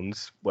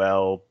respawns,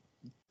 well,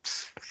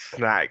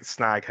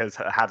 Snag has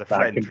had a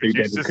friend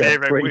reduced to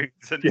 0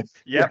 wounds. And,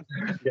 yeah.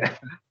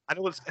 And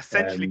it was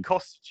essentially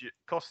cost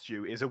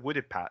you is a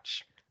wooded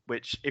patch,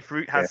 which if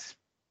Root has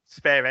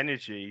spare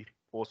energy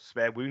or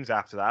spare wounds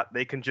after that,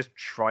 they can just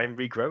try and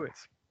regrow it.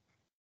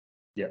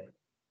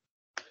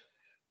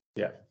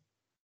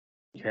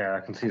 Yeah, I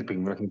can see it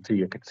being looking to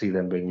you. I can see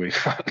them being really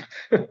fun.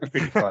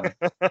 Really fun.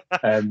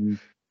 I'm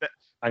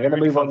going to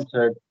move on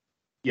to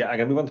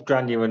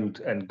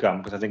Dranya and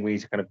Gump because I think we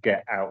need to kind of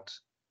get out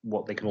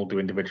what they can all do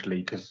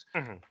individually because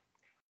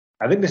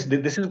I think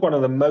this is one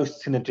of the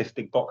most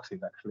synergistic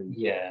boxes actually.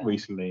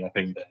 Recently, I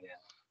think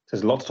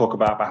there's a lot to talk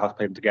about how to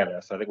play them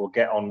together. So I think we'll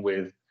get on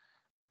with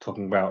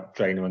talking about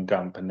Dranya and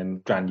Gump, and then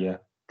Dranya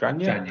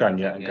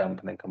and Gump,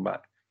 and then come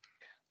back.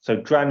 So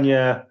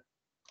Dranya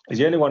is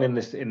the only one in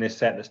this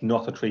set that's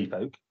not a tree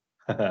folk.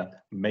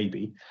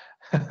 Maybe.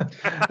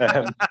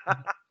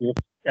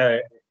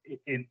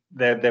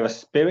 They're a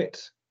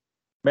spirit,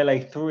 melee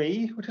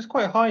 3, which is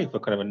quite high for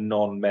kind of a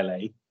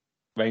non-melee.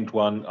 Range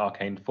 1,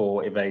 arcane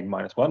 4, evade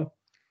 -1.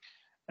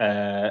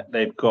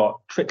 They've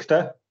got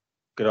trickster,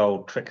 good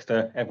old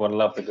trickster. Everyone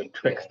loves a good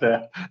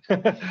trickster,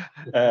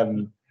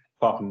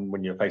 apart from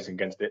when you're facing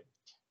against it.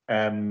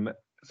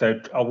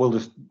 So I will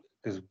just,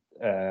 because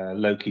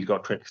Loki's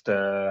got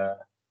trickster,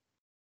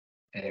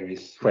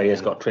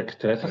 Freya's got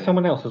trickster. Is there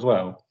someone else as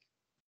well?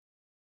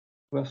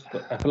 I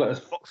feel like there's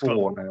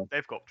four now.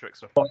 They've got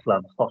trickster.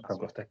 Foxglove got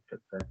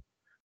trickster.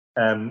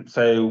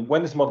 So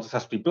when this model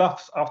successfully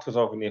bluffs, after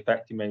resolving the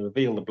effect, you may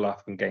reveal the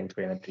bluff and gain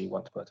 3 energy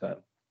once per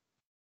turn.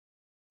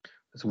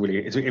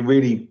 It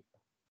really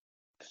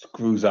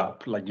screws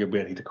up like your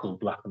ability to call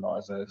bluff or not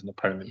as an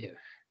opponent. Yeah.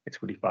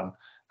 It's really fun.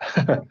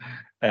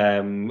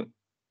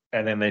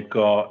 And then they've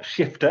got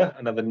Shifter,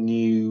 another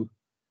new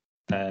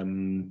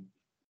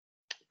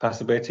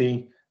passive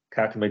ability.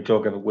 Character may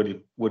jog over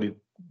wooded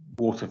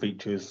water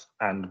features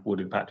and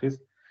wooded patches.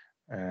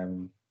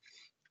 And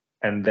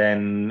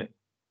then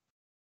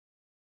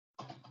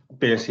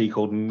ability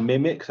called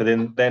Mimic. So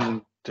then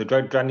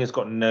Dranya's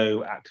got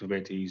no active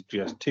abilities,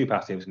 just 2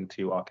 passives and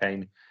 2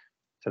 arcane.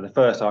 So the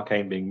first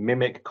arcane being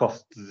Mimic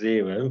costs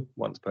 0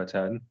 once per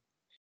turn.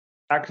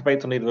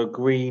 Activates on either a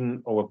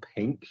green or a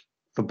pink.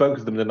 For both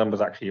of them, the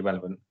number's actually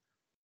irrelevant.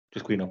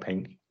 Just green or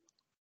pink.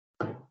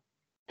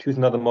 Choose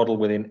another model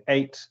within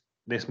 8.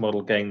 This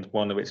model gains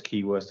 1 of its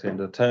keywords to the end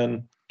of the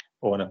turn.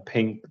 Or on a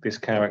pink, this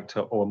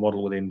character or a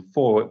model within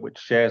 4, which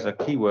shares a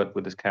keyword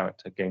with this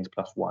character, gains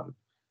 +1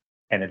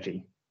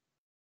 energy.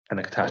 And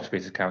the catastrophe,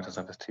 this character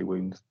suffers 2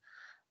 wounds.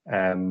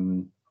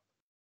 And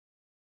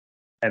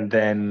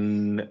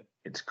then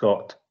it's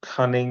got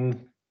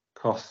Cunning,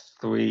 costs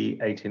 3,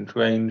 8-inch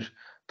range.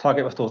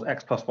 Target restores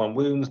X +1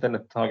 wounds, then the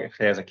target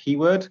shares a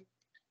keyword.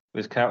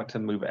 With this character,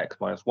 move X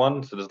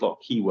 -1. So there's a lot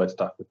of keyword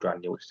stuff with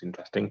Dranya, which is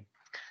interesting.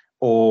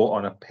 Or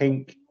on a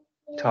pink,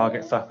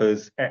 target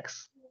suffers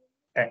X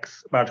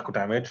magical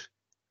damage.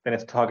 Then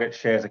its target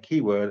shares a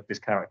keyword. This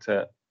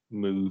character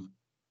move.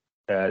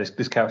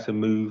 This character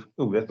move.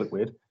 Oh, that's a bit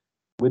weird.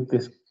 With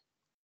this,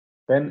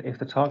 then if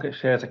the target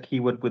shares a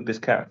keyword with this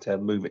character,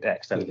 move it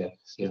X.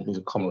 There's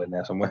a comma in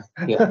there somewhere.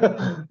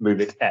 Yeah.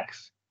 Move it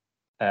X.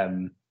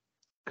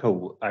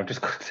 Cool. I've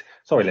just got.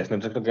 Sorry, listeners.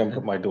 I'm just going to go and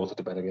put my daughter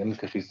to bed again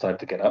because she's decided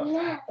to get up.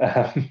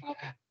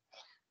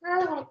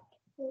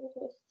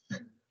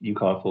 You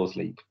can't fall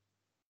asleep.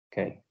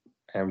 Okay.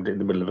 I'm in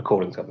the middle of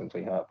recording something,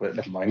 sweetheart, but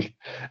never mind.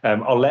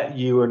 I'll let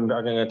you, and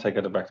I'm going to take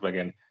her back to bed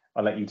again.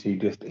 I'll let you two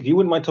just, if you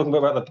wouldn't mind talking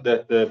about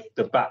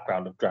the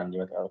background of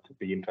Dranya, that could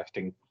be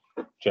interesting,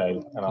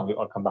 Joe, and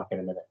I'll come back in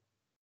a minute.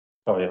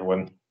 Sorry,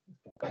 everyone.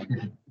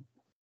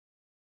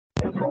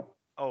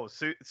 Oh,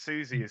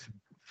 Susie is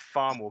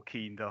far more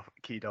keyed up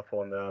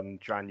on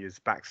Dranya's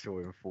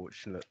backstory,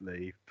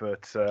 unfortunately.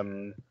 But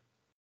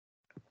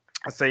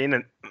I say in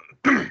an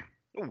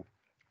ooh,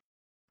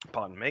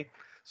 pardon me.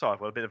 Sorry, I've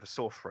got a bit of a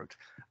sore throat.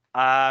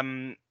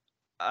 But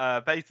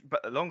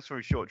long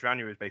story short,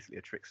 Dranya is basically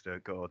a trickster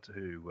god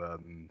who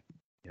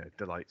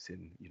delights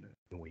in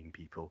annoying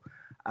people.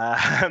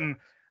 And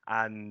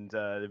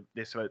the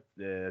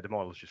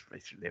model is just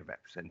basically a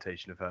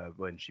representation of her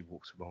when she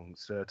walks along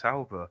Sir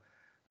Talbot.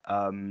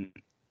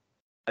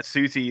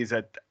 Susie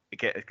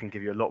can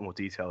give you a lot more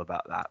detail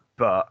about that,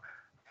 but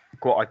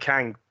what I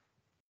can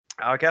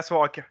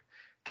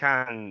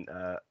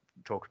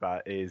talk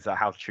about is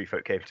how the tree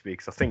folk came to be,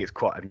 because I think it's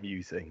quite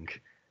amusing.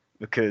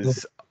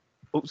 Because,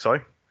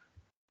 sorry.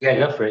 Yeah,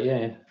 go for it.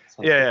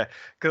 Yeah.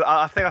 Because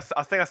I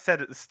think I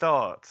said at the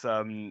start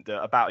that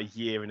about a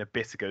year and a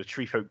bit ago, the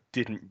tree folk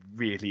didn't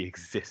really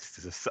exist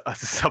as a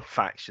sub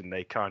faction.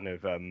 They kind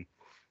of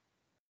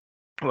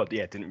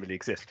didn't really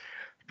exist.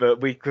 But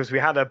because we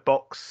had a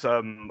box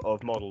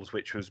of models,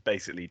 which was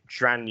basically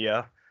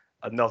Dranya,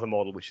 another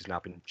model which has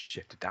now been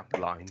shifted down the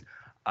line,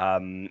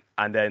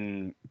 and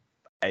then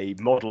a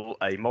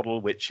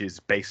model which is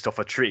based off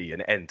a tree,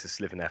 an N to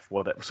Sliveneth,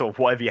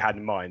 whatever you had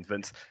in mind.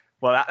 But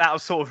that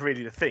was sort of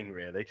really the thing,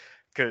 really,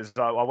 because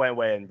I went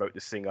away and wrote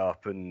this thing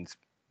up, and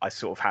I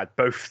sort of had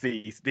both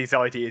these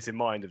ideas in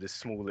mind of this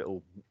small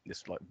little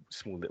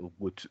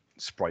wood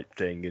sprite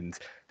thing and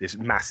this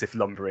massive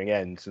lumbering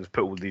end, and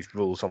put all these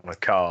rules on a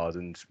card,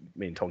 and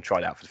me and Tom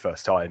tried it out for the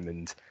first time,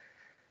 and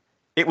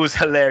it was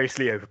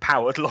hilariously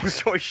overpowered, long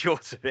story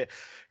short of it,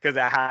 because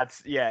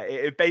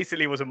it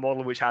basically was a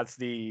model which has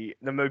the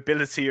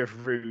mobility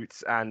of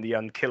Root and the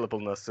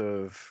unkillableness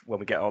of,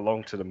 when we get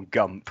along to them,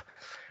 Gump.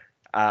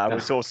 We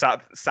sort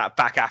of sat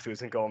back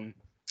afterwards and gone,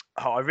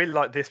 oh, I really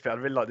like this bit, I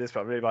really like this bit,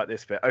 I really like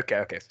this bit.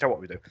 Okay, so tell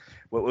what we do.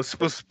 We'll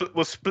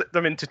split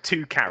them into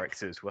 2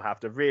 characters. We'll have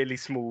the really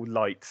small,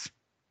 light,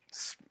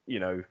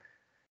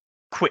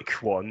 quick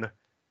one,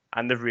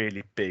 and the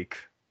really big,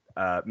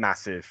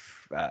 massive,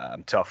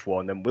 tough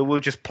one. And we'll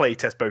just play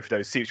test both of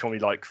those, see which one we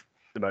like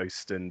the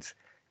most, and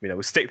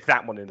we'll stick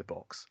that one in the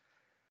box.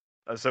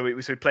 So we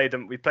played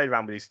them. We played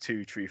around with these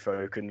 2 tree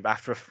folk, and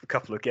after a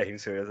couple of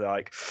games, we were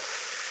like,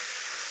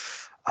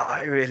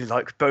 I really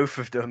like both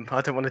of them.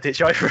 I don't want to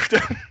ditch either of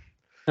them.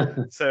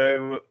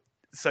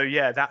 So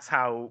yeah, that's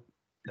how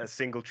a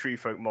single tree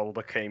folk model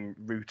became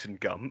Root and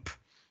Gump.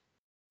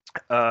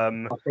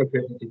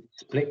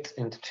 Split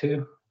into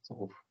two,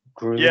 sort of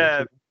grew.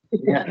 Yeah,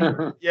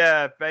 Into...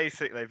 yeah,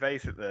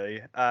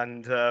 basically,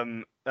 and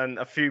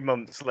a few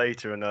months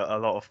later, and a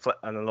lot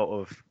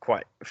of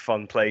quite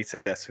fun play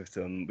tests with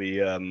them. We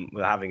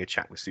were having a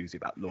chat with Susie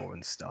about lore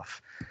and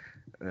stuff,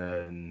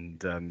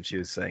 and she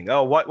was saying,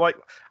 "Oh, why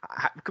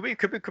could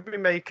we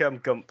make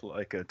Gump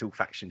like a dual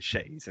faction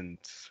shades and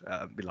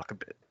be like a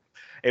bit."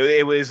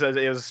 It was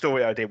a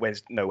story idea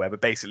went nowhere,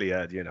 but basically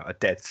a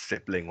dead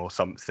sibling or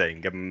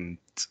something.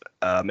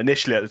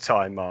 Initially at the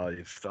time,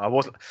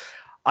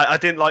 I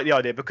didn't like the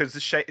idea because the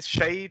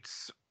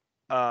shades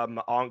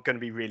aren't going to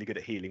be really good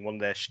at healing. One of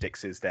their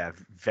shticks is they're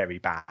very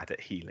bad at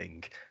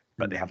healing,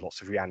 but they have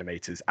lots of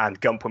reanimators. And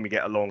Gump, when we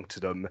get along to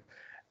them,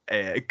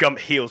 Gump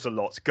heals a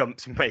lot.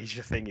 Gump's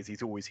major thing is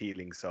he's always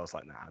healing. So I was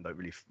like, nah, I'm not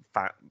really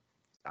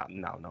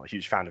no, not a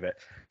huge fan of it.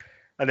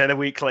 And then a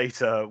week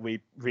later, we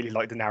really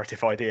liked the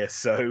narrative idea.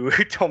 So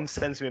Tom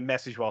sends me a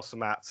message whilst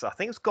I'm at, I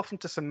think it was Gotham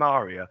to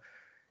Samaria.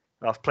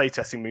 I was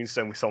playtesting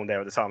Moonstone with someone there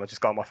at the time. I just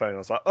got on my phone and I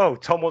was like, oh,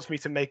 Tom wants me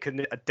to make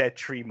a dead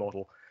tree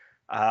model.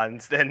 And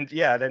then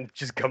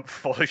just Gump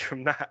followed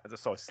from that.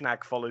 Sorry,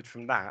 Snag followed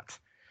from that.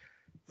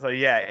 So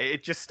yeah,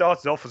 it just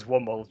started off as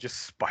one model,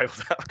 just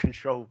spiraled out of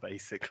control,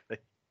 basically.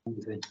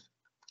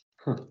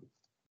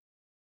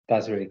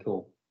 That's really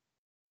cool.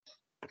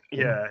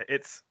 Yeah,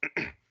 it's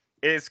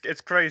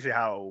crazy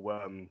how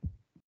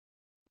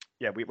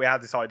we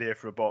had this idea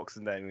for a box,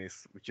 and then we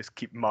just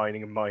keep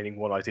mining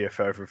one idea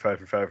further and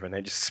further and further, and then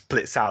it just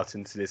splits out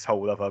into this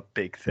whole other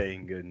big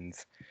thing. And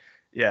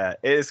yeah,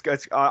 it's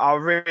good. I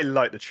really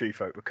like the Tree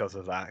Folk because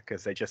of that,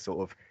 because they just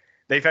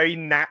they very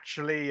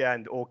naturally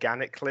and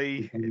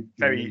organically,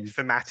 very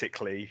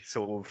thematically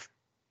sort of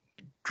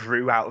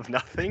grew out of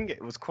nothing.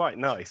 It was quite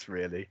nice,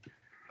 really.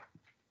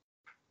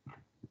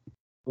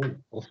 Oh,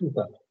 awesome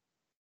stuff.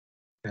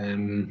 I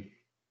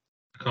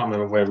can't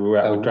remember where we were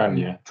at with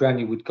Dranya.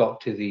 Dranya would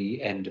got to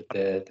the end of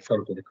the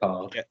front of the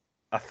card. Yeah,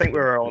 I think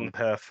we're on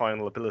her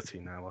final ability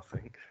now. I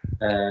think.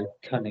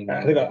 Cunning.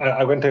 I think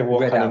I went over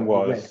what cunning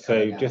was. So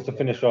cunning just to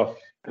finish off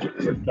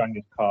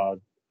Dranya's card,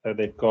 so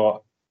they've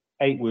got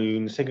 8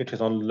 wounds,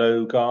 signatures on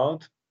low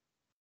guard.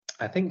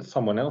 I think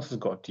someone else has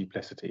got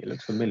duplicity. It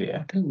looks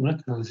familiar. I don't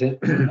recognise it.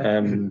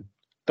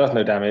 Does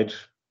no damage.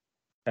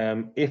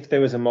 If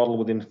there is a model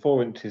within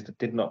 4 inches that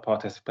did not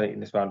participate in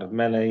this round of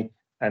melee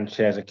and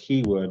shares a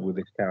keyword with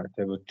this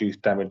character, reduce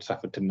damage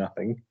suffered to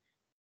nothing.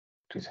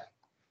 Which is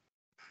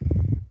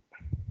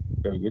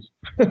very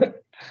good.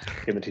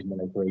 Given she's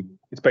melee 3.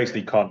 It's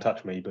basically can't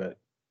touch me, but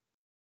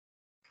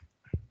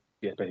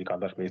yeah, it's basically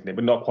can't touch me, isn't it?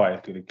 But not quite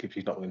as good if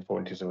she's not within 4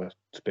 inches of a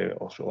spirit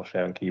or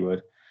sharing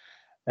keyword.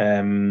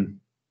 And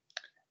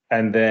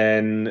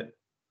then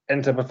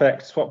ends up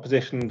effect, swap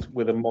positions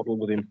with a model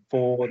within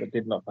 4 that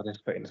did not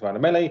participate in this round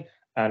of melee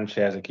and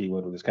shares a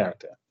keyword with this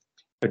character.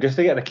 But just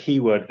to get the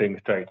keyword thing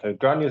straight, so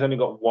Dranya's only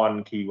got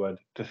 1 keyword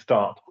to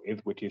start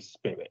with, which is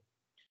spirit.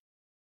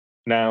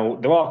 Now,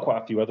 there are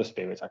quite a few other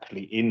spirits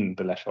actually in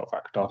the Leshavult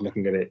faction. I was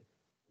looking at it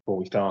before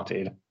we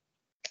started.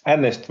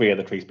 And there's 3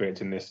 other tree spirits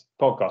in this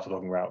podcast we're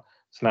talking about.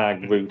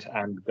 Snag, Root,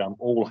 and Gump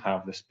all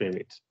have the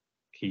spirit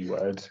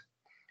keyword.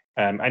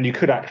 And you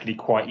could actually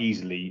quite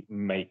easily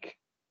make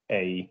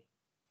a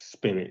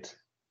spirit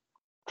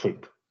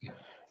troupe.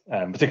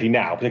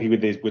 Particularly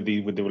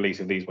with the release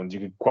of these ones, you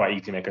could quite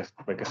easily make a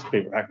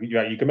spirit.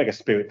 You can make a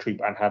spirit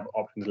troupe and have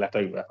options left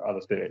over for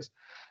other spirits.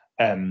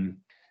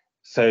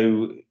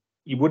 So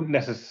you wouldn't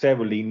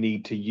necessarily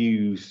need to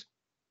use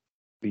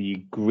the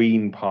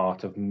green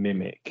part of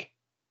Mimic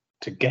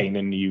to gain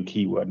a new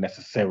keyword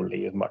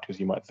necessarily as much as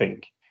you might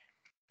think,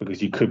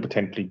 because you could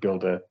potentially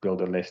build a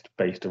list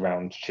based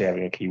around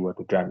sharing a keyword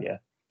with Dranya.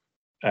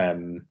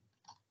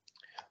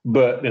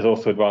 But there's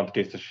also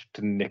advantages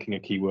to nicking a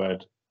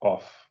keyword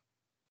off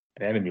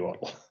an enemy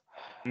model.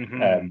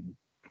 Mm-hmm.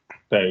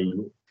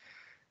 So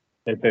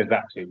there's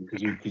that too,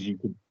 because you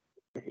could,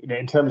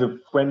 in terms of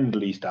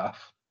friendly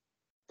stuff,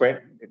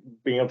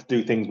 being able to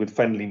do things with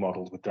friendly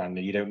models with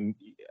Dranya, you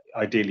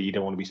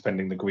don't want to be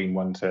spending the green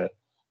one to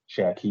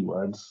share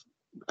keywords,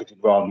 because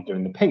you'd rather be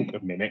doing the pink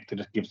of Mimic to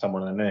just give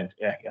someone an energy,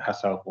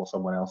 herself or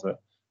someone else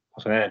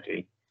an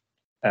energy.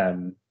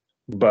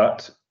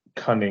 But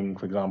Cunning,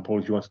 for example,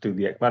 if you want to do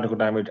the X magical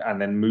damage and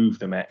then move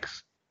them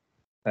X,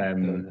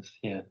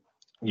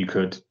 you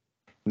could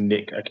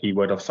nick a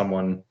keyword off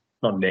someone,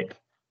 not nick,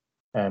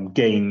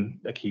 gain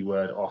a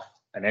keyword off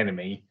an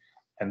enemy,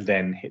 and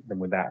then hit them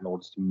with that in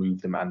order to move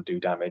them and do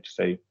damage.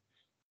 So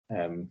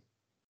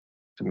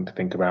something to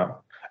think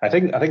about. I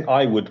think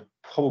I would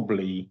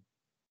probably,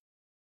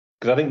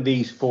 because I think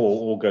these 4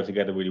 all go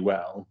together really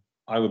well,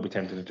 I would be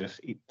tempted to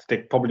just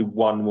stick probably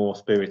 1 more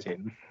spirit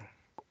in,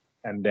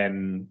 and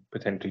then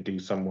potentially do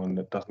someone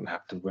that doesn't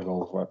have to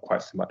revolve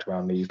quite so much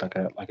around these, like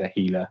a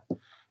healer.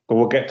 But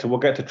we'll get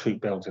to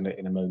troop builds in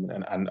a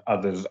moment, and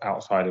others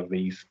outside of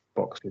these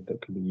boxes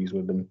that can be used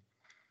with them.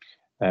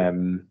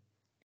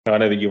 Now, I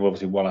know that you've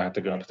obviously, while I had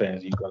to go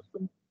upstairs, you guys have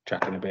been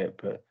chatting a bit,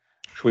 but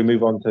should we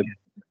move on to...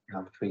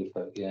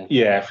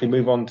 Yeah, if we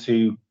move on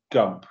to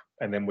Gump,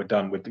 and then we're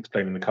done with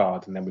explaining the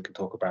cards, and then we can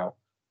talk about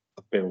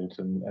builds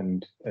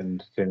and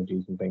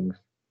synergies and things.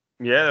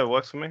 Yeah, that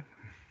works for me.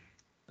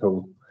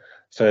 Cool.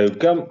 So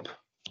Gump's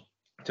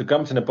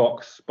in a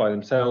box by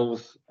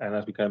themselves, and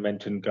as we kind of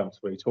mentioned, Gump's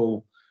very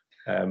tall.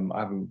 I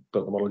haven't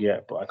built the model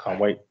yet, but I can't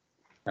wait.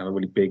 I have a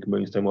really big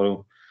Moonstone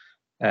model.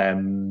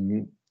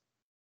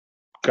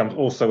 Gump's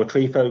also a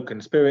tree folk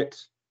and spirit.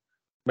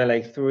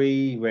 Melee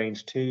 3,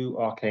 range 2,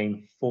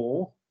 arcane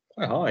 4.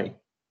 Quite high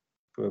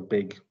for a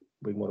big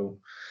model.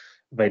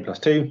 Evade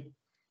 +2.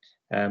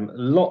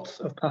 Lots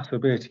of passive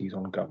abilities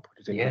on Gump,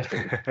 which is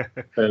interesting.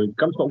 So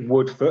Gump's got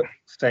Woodfoot,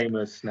 same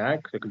as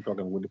Snag, so it can jog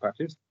over woody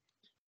patches.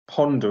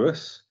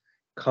 Ponderous,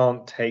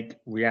 can't take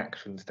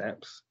reaction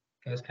steps.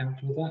 First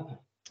character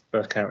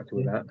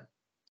with that.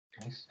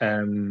 Nice.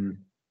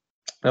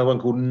 Another one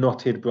called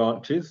Knotted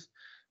Branches,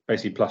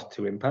 basically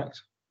 +2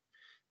 impact.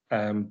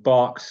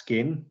 Bark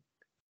Skin,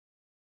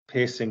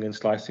 piercing and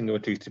slicing are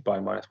reduced by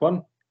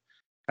 -1.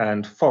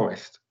 And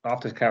Forest,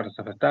 after the character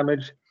suffers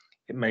damage,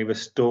 it may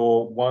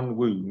restore 1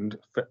 wound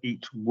for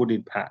each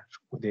wooded patch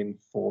within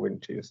 4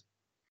 inches.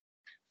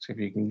 So if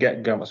you can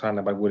get Gump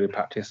surrounded by wooded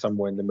patches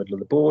somewhere in the middle of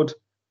the board,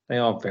 they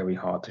are very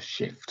hard to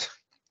shift.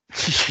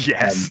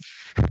 Yes.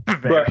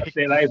 But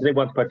they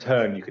once per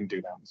turn you can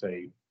do that. So,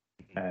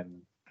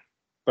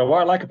 but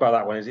what I like about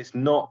that one is it's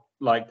not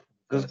like,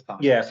 because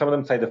some of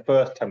them say the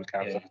first time the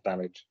character suffers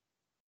damage.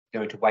 You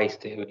don't need to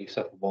waste it when you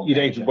suffer 1. You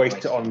don't need to waste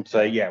it on,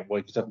 say, if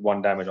you suffer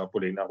 1 damage, oh,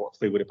 brilliant, I've got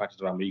 3 wooded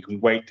patches around me. You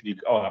can wait till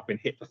I've been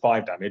hit for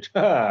 5 damage.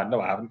 No,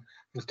 I haven't.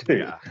 It's 2.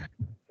 Yeah.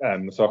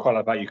 So I quite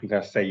like that. You can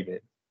kind of save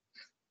it.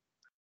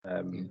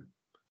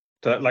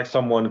 So like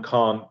someone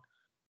can't,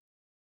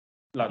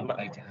 with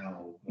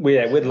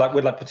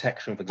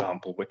protection, for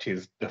example, which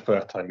is the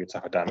first time you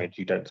suffer damage,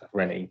 you don't suffer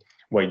any,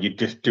 where you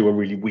just do a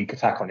really weak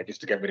attack on it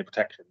just to get rid of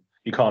protection.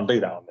 You can't do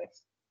that on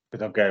this.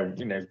 Because I'll go,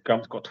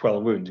 Gump's got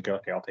 12 wounds. You go,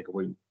 okay, I'll take a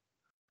wound.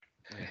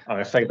 I'm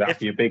going to save that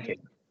for your big hit.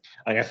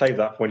 I'm going to save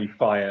that for when you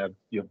fire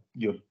your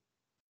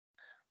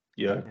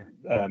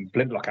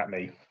flintlock at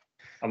me.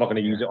 I'm not going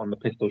to use it on the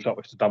pistol shot,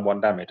 which has done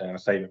 1 damage. I'm going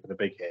to save it for the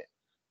big hit.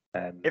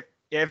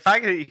 In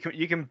fact, it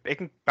can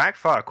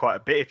backfire quite a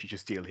bit if you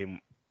just deal him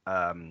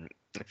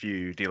if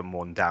you deal them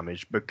 1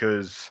 damage,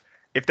 because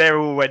if they're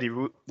already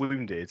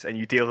wounded and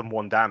you deal them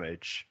 1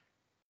 damage,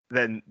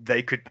 then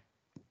they could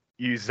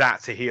use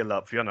that to heal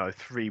up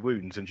 3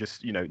 wounds and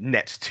just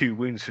net 2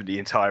 wounds for the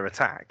entire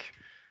attack.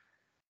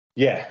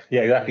 Yeah,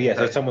 exactly. Yeah,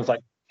 so someone's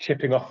like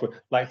chipping off with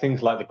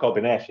things like the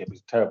Goblin airship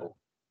is terrible.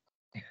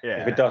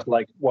 Yeah, if it does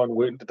 1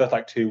 wound, it does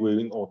 2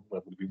 wounds, or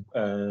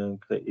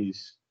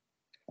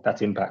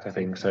that's impact, I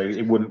think. So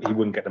he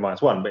wouldn't get the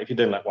 -1. But if you're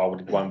doing I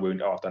did 1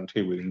 wound, I've done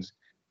 2 wounds.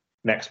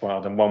 Next one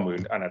I've done 1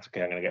 wound, and that's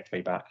okay. I'm going to get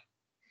 3 back.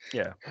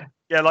 Yeah.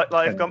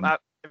 If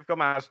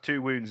Gump has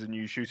 2 wounds and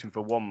you shoot him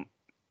for 1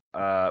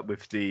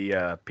 with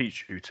the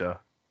peach shooter,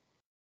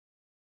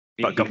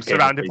 but Gump's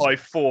surrounded by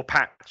 4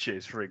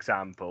 patches, for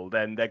example,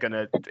 then you're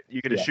gonna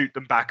shoot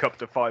them back up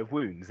to 5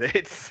 wounds.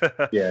 It's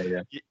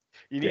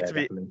You need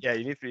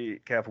to be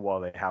careful while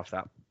they have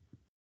that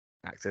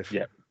active.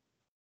 Yeah,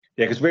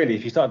 because really,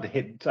 if you start to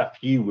hit a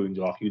few wounds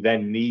off, you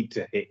then need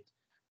to hit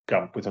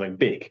Gump with something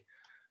big.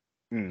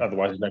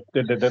 Otherwise,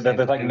 there's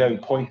no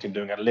point in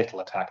doing a little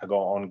attack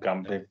on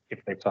Gump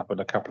if they've suffered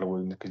a couple of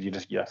wounds, because you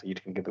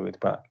can get the wounds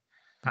back.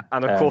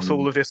 And of course,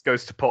 all of this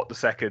goes to pot the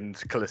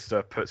second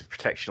Callista puts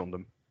protection on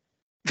them.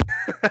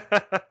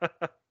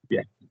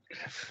 Yeah.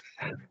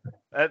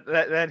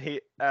 Then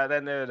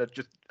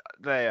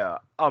they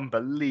are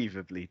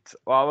unbelievably.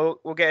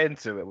 We'll get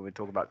into it when we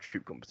talk about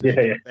troop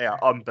composition. Yeah. They are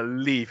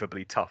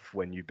unbelievably tough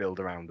when you build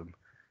around them.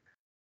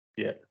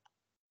 Yeah.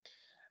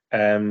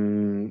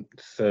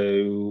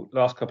 So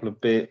last couple of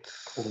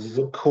bits.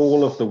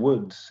 Call of the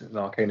Woods, an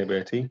arcane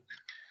ability.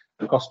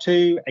 Cost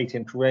 2,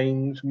 8-inch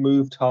range.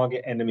 Move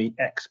target enemy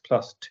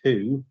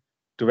X+2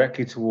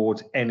 directly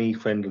towards any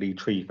friendly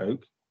tree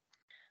folk.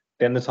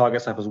 Then the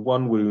target suffers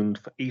 1 wound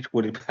for each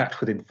wooded patch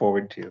within 4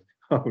 inches.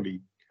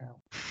 Holy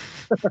cow!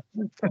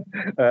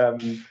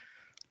 And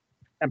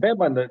bear in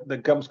mind that the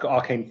Gump's got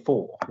arcane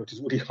 4, which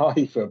is really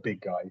high for a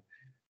big guy.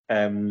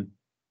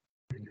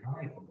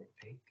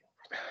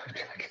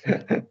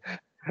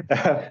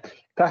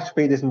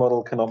 Catastrophe, this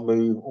model cannot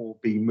move or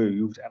be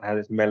moved and has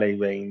its melee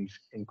range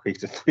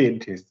increased to 3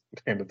 inches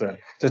at the end of the turn.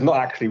 So it's not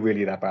actually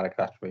really that bad a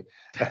catastrophe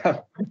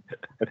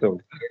at all.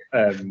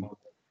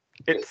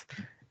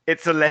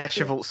 It's a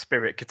Leshavult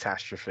spirit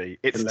catastrophe.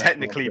 It's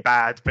technically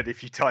bad, but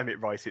if you time it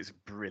right, it's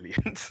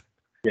brilliant.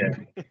 Yeah,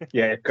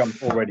 it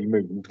comes already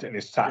moved and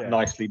it's sat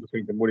nicely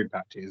between the wooded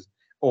patches,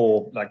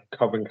 or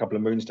covering a couple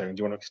of moonstones.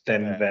 You want to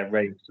extend their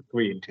range to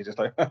 3 inches. It's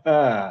you're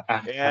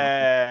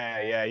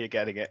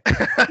getting it.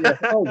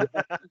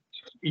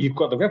 You've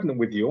got the Revenant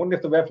with you. I wonder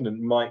if the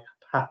Revenant might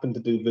happen to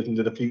do Visions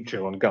of the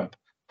Future on Gump.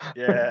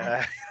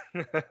 Yeah.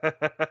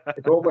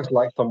 It's almost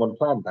like someone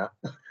planned that.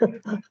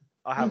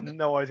 I have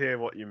no idea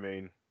what you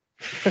mean.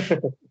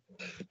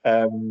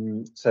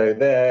 So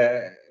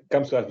their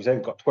Gump's, as we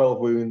said, got 12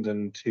 wounds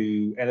and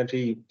 2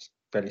 energy.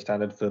 Fairly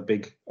standard for a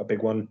big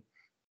one.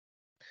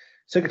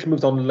 Signature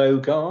moves on low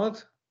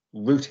guard,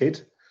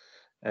 rooted.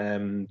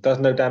 Does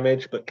no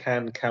damage, but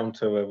can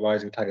counter a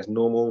rising attack as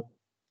normal.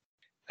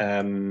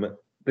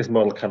 This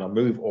model cannot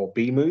move or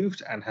be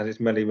moved, and has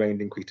its melee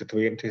range increased to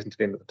 3 inches until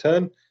the end of the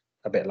turn.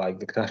 A bit like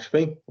the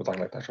catastrophe, or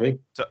something like catastrophe.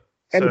 So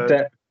I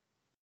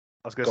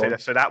was going to say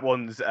that. So that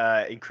one's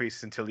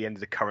increased until the end of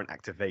the current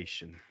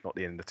activation, not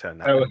the end of the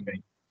turn. Okay.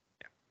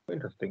 Yeah.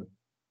 Interesting.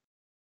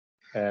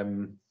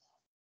 End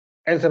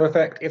of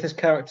effect. If this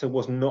character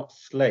was not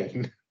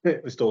slain,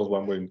 it restores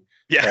 1 wound.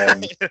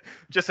 Yeah,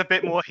 just a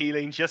bit more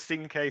healing, just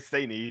in case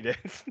they need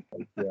it.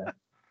 Yeah.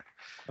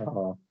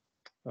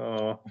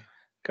 Oh,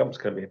 Gump's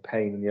going to be a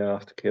pain in the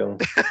ass to kill.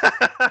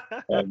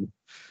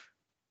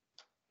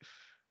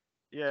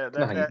 Yeah.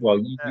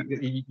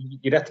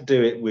 You'd have to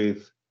do it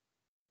with.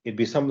 It'd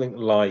be something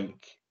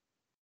like.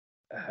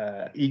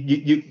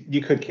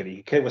 You could kill it. You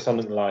could kill it with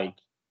something like.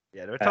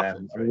 Yeah, they're tough.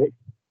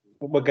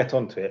 We'll get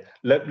onto it.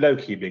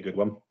 Loki would be a good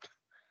one.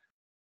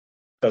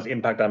 Does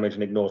impact damage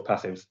and ignores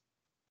passives.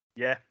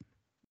 Yeah.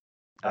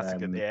 That's a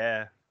good.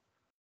 Yeah.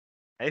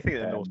 Anything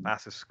that ignores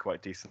passives is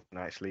quite decent,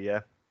 actually.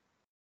 Yeah.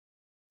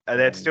 And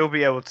they'd still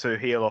be able to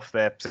heal off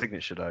their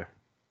signature though.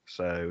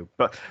 So,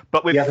 but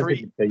with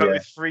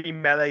with 3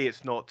 melee,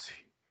 it's not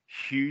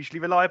hugely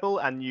reliable,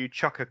 and you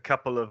chuck a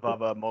couple of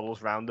other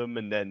models around them,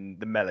 and then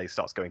the melee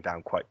starts going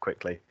down quite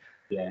quickly.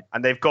 Yeah.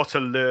 And they've got a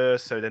lure,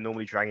 so they're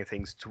normally dragging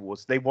things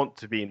towards. They want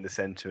to be in the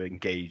center,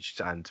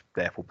 engaged, and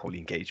therefore probably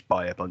engaged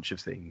by a bunch of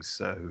things.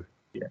 So.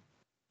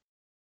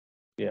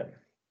 Yeah.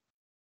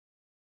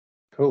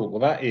 Cool.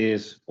 Well, that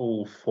is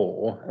all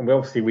 4, and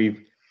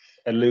we've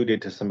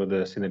alluded to some of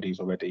the synergies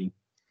already,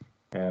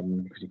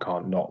 because you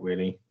can't not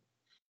really.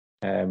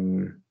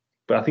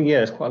 But I think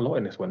there's quite a lot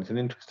in this one.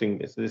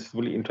 It's this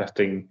really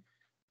interesting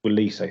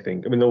release. I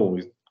think. I mean, they're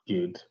always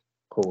good,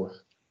 of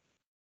course,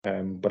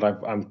 but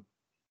I'm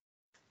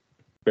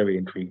very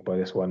intrigued by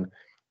this one,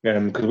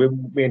 because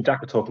me and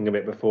Jack were talking a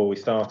bit before we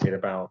started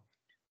about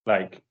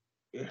like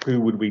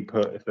who would we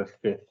put as the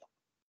 5th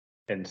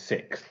and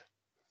 6th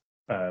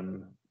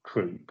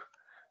troupe.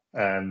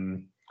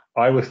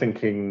 I was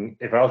thinking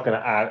if I was going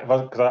to add,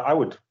 because I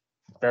would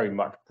very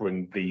much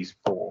bring these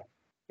 4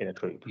 in a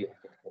troupe.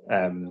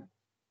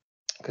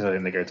 Because I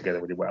think they go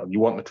together really well. You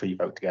want the tree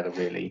folk together,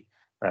 really.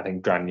 I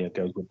think Dranya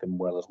goes with them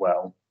well as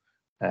well.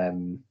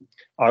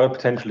 I would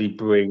potentially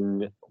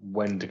bring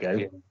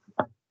Wendigo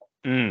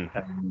as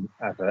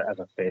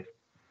a 5th.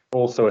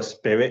 Also a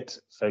spirit,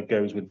 so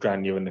goes with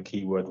Dranya and the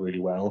keyword really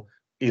well.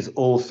 Is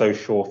also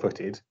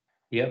sure-footed.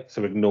 Yep.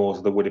 So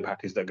ignores the woody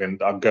patches that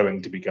are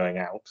going to be going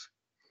out.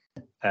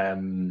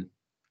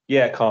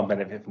 Can't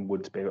benefit from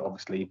wood spirit,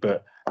 obviously,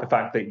 but the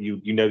fact that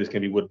you know there's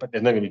going to be wood, but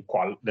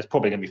there's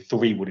probably going to be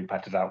 3 wooded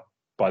patches out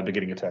by the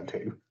beginning of turn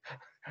 2.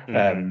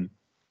 And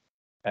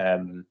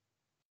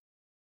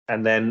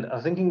then I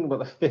was thinking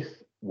about the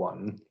 6th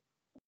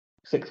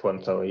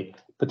one, sorry,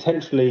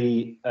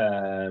 potentially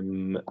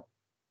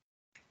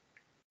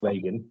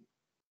Reagan.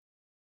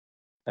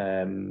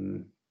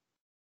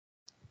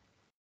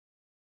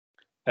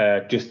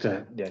 Just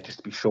to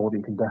be sure that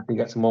you can definitely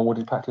get some more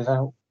wooded patches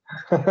out.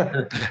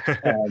 But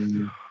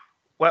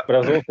I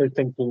was also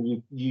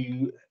thinking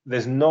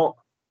there's not.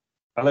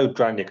 I know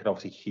Dranya can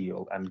obviously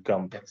heal, and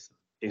Gump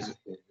it's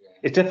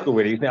difficult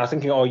really. I was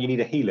thinking, you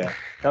need a healer.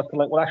 That's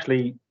like, well,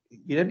 actually,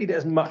 you don't need it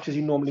as much as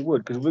you normally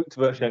would, because roots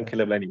are virtually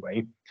unkillable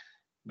anyway,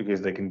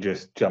 because they can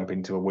just jump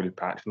into a wooded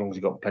patch as long as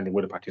you've got plenty of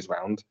wooded patches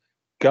around.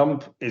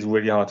 Gump is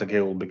really hard to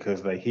kill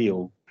because they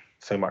heal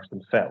so much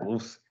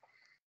themselves.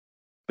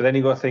 But then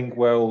you've got to think,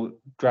 well,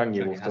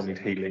 Dranya will still need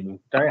healing.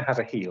 Dranya has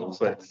a heal,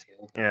 but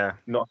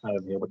not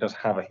has a heal, but does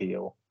have a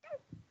heal.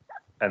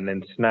 And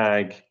then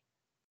Snag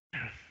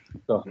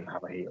doesn't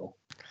have a heal.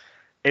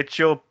 It's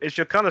your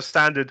kind of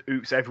standard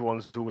oops,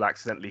 everyone's all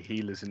accidentally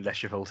healers in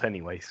Leshavult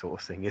anyway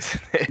sort of thing,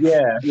 isn't it?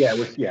 Exactly.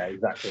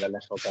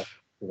 Leshavult does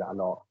that a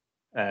lot.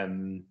 I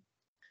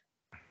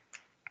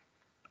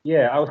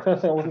was kind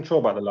of thinking, I wasn't sure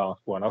about the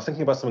last one. I was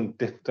thinking about something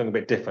a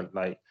bit different,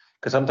 like,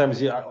 because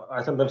sometimes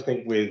I sometimes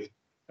think with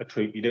a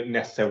troupe you don't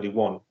necessarily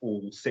want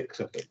all 6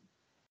 of them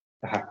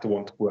to have to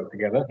want to work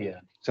together. Yeah.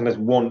 Sometimes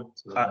want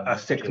a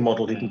 6th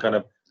model who can kind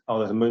of,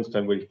 there's a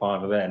moonstone really far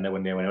over there,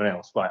 nowhere near anyone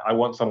else. Right, I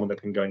want someone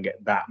that can go and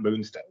get that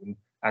moonstone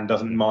and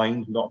doesn't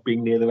mind not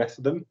being near the rest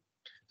of them.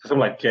 So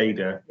someone like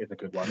Jada is a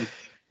good one.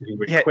 He's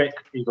really quick.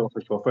 He's also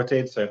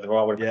sure-footed, so if there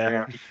are he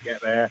can get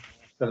there.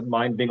 Doesn't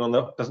mind being on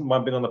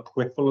the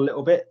peripheral a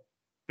little bit.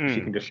 She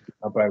can just shoot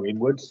her bow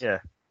inwards. Yeah.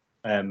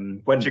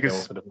 Wendigo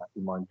also doesn't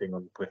actually mind being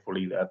on the peripheral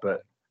either,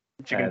 but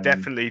she can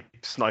definitely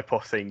snipe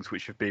off things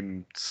which have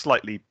been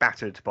slightly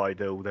battered by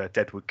the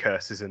Deadwood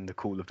curses and the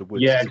Call of the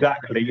Woods. Yeah,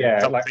 exactly.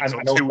 Yeah,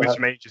 and also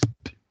may just.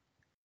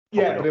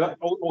 But it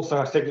also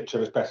her signature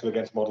is better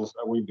against models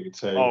that we did.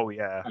 So.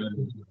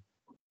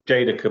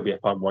 Jada could be a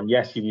fun one.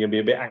 Yes, you're going to be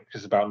a bit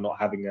anxious about not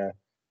having a,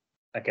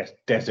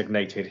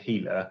 designated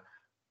healer,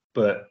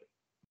 but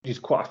is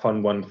quite a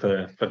fun one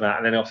for that.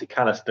 And then obviously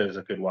Callister is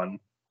a good one.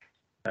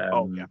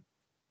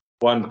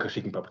 One, because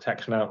she can put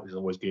protection out, which is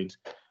always good.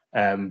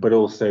 But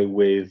also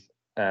with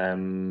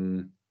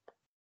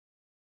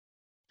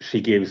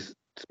she gives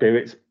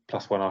spirits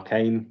 +1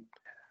 arcane.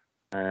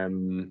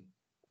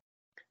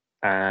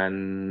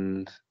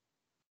 And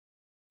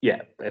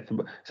yeah,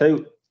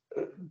 so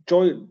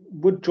Joy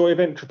of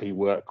Entropy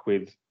work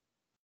with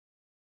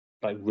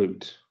like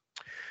Root?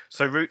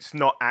 So Root's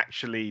not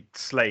actually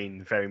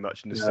slain very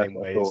much in the same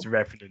way as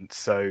Revenant,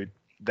 so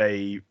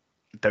they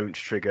don't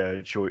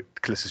trigger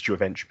Callista's Joy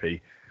of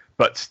Entropy,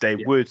 but they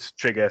would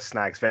trigger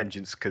Snag's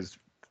Vengeance, because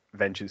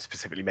Vengeance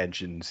specifically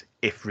mentions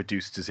if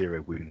reduced to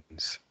 0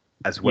 wounds,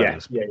 as well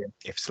as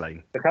if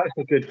slain. The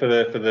character's good for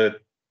the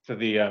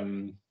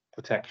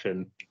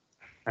protection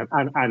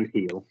and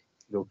heal.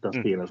 It does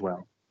heal as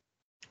well.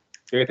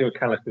 The only thing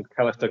with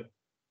Callister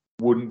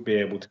wouldn't be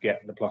able to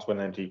get the +1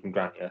 energy from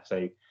Grania,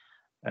 so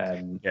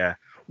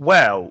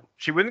well,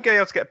 she wouldn't be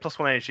able to get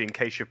 +1 energy in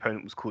case your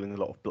opponent was calling a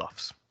lot of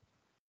bluffs,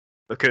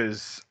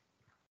 because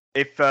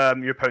if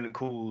your opponent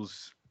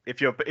calls, if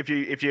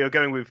you're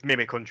going with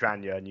Mimic on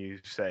Dranya and you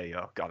say,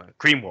 oh god,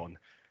 green one,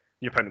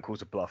 your opponent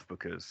calls a bluff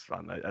because I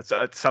don't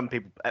know. Some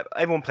people,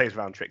 everyone plays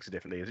around tricks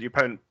differently. As your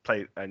opponent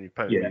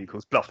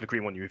calls bluff and a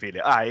green one, you reveal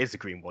it. It is a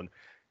green one,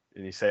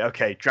 and you say,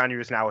 okay, Dranya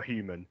is now a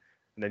human,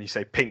 and then you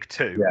say pink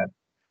 2. Yeah.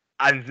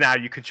 And now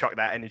you can chuck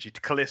that energy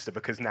to Callista,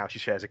 because now she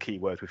shares a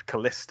keyword with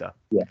Callista.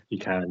 Yeah, you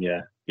can.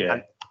 Yeah.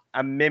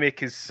 And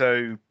Mimic is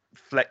so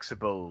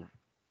flexible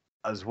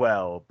as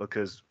well,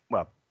 because,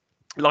 well,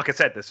 like I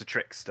said, there's a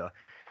trickster.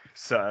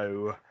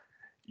 So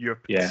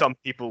some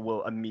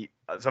people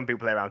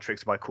play around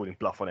tricks by calling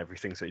bluff on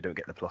everything, so you don't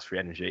get the +3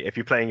 energy. If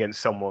you're playing against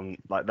someone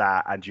like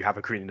that and you have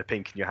a green and a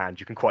pink in your hand,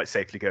 you can quite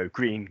safely go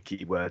green,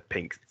 keyword,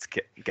 pink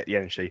to get the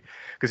energy.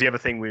 Because the other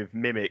thing with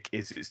Mimic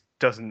is it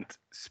doesn't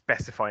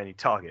specify any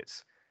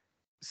targets,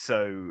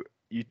 so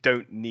you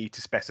don't need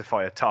to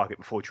specify a target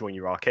before drawing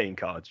your arcane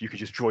cards. You can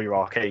just draw your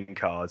arcane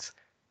cards,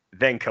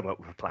 then come up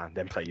with a plan,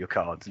 then play your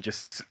cards, and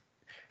just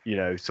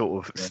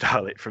sort of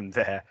style it from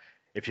there.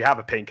 If you have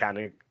a pink and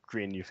a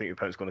green, you think your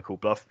opponent's going to call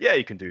bluff,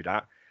 you can do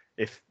that.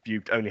 If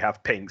you only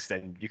have pinks,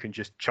 then you can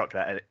just chuck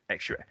that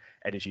extra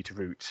energy to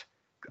Root.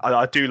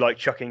 I do like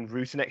chucking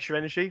Root and extra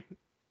energy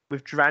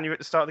with Dranya at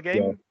the start of the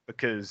game,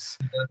 because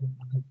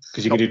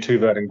you can do 2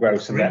 Verdant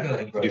Gross and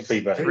then do 3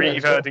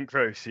 Verdant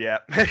Gross.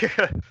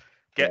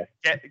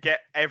 Get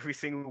every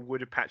single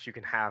wooded patch you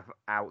can have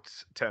out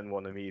turn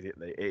 1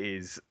 immediately. It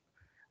is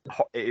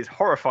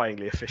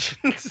horrifyingly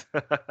efficient.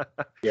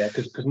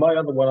 Because my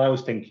other one I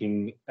was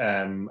thinking,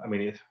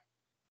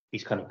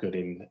 he's kind of good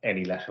in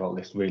any Leshavult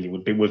list really,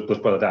 was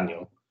Brother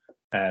Daniel.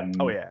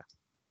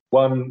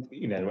 One,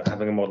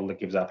 having a model that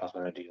gives out +1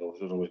 energy is always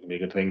going to be a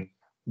good thing.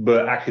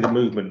 But actually the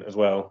movement as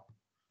well.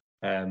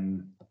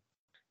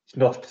 It's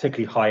not a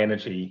particularly high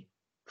energy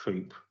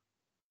troupe.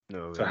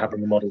 So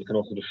having a model that can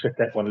also just shift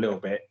everyone a little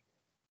bit.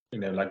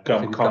 Like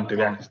Gump can't do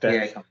the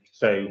steps.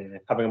 So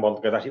having a model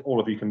that goes, actually all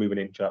of you can move an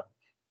inch up.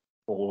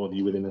 All of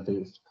you within a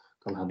thing.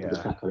 Can't have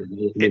the track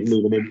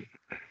moving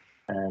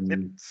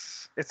in.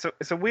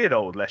 It's a weird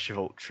old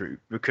Leshavult troupe,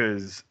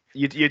 because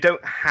you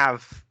don't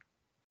have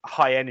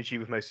high energy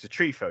with most of the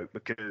tree folk,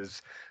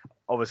 because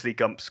obviously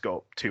Gump's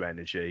got 2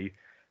 energy,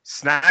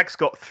 Snag's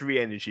got 3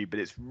 energy, but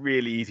it's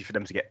really easy for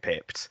them to get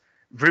pipped.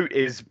 Root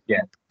is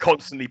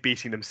constantly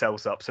beating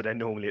themselves up, so they're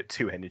normally at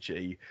 2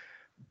 energy.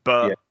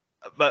 But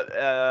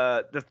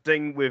the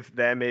thing with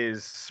them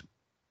is,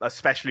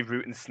 especially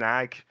Root and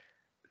Snag,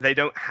 they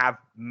don't have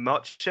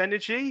much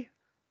energy,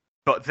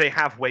 but they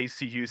have ways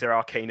to use their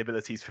arcane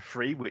abilities for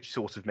free, which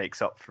sort of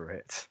makes up for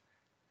it.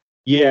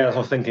 Yeah, that's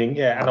what I was thinking.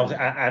 Yeah,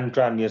 and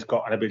Dranya's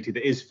got an ability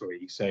that is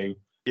free, so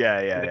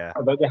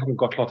although they haven't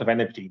got a lot of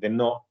energy, they're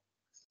not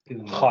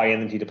high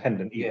energy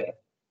dependent either.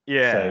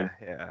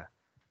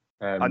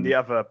 And the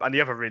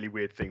other really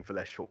weird thing for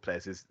Leshavult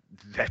players is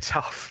they're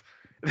tough.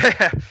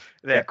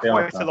 They're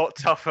quite a lot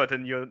tougher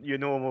than your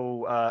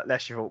normal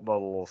Leshavult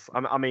models.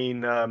 I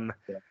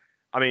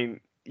mean,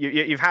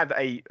 you've had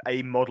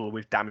a model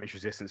with damage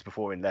resistance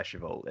before in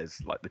Leshavult. There's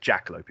like the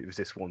Jackalope, it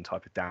resists 1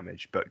 type of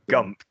damage, but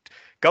Gump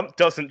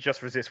doesn't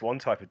just resist 1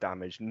 type of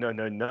damage.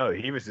 No,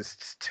 he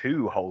resists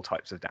 2 whole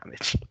types of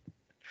damage.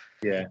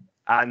 Yeah,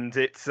 and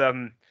it's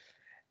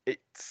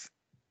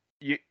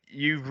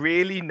you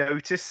really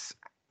notice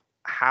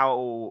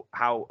how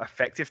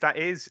effective that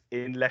is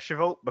in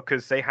Leshavult,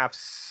 because they have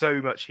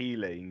so much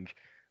healing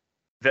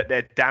that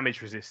their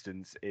damage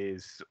resistance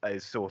is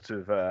sort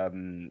of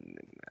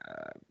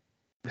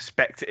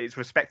it's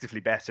respectively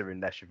better in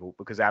Leshavult,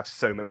 because they have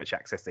so much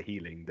access to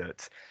healing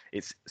that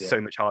it's so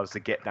much harder to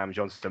get damage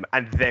onto them.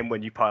 And then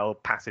when you pile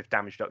passive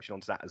damage reduction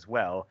onto that as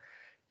well,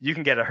 you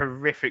can get a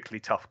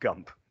horrifically tough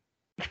Gump.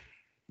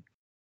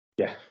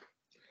 So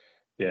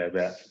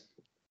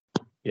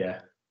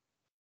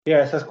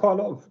there's quite a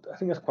lot of, I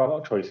think there's quite a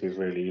lot of choices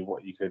really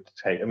what you could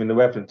take. I mean, the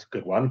Revenant's a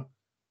good one,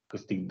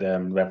 because the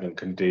Revenant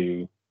can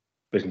do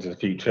Visions of the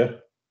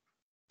Future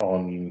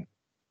on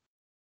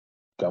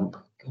Gump.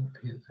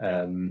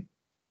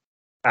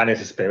 And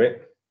it's a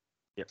spirit.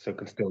 Yep. So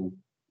can still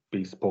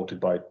be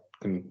supported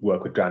can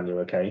work with Dranya,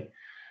 okay.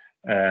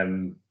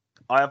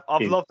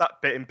 I've loved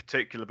that bit in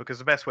particular because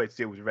the best way to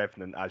deal with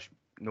Revenant as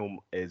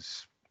normal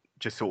is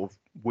just sort of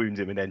wound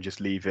him and then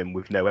just leave him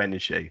with no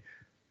energy.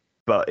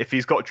 But if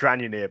he's got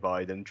Dranya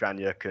nearby, then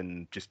Dranya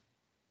can just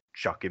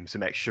chuck him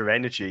some extra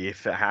energy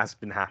if it has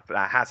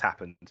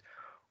happened,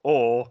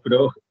 or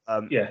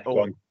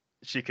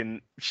she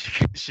can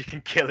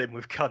kill him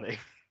with cunning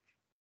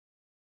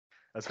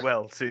as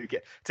well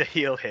to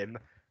heal him,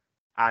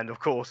 and of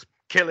course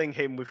killing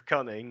him with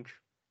cunning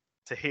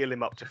to heal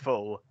him up to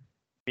full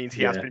means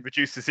he has been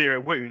reduced to 0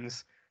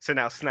 wounds. So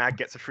now Snag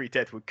gets a free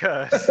Deadwood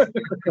curse.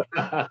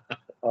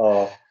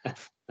 Oh,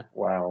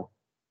 wow.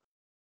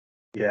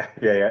 Yeah,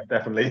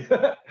 definitely.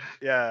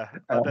 Yeah,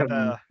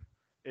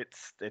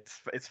 it's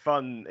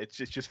fun. It's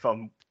just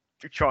fun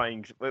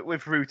trying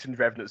with Root and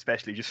Revenant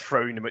especially, just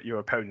throwing them at your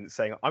opponent,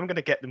 saying, "I'm going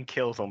to get them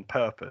kills on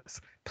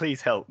purpose.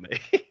 Please help me."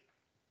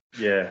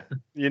 Yeah.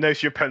 You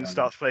notice your opponent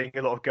starts playing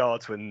a lot of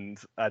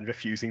Guardswind and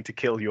refusing to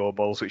kill your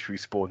balls, which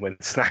respawn when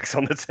Snag's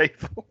on the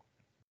table.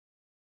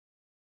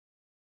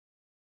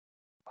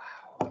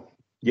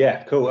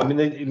 Yeah, cool. I mean,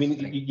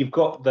 you've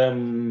got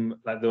them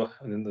like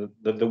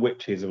the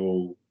witches are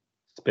all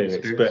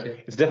spirits, but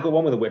it's a difficult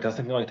one with the witch. I was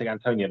thinking I take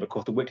Antonia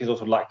because the witches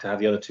also like to have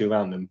the other two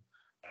around them.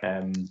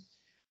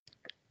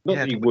 Not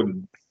that you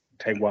wouldn't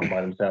take one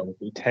by themselves,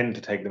 but you tend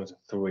to take them as a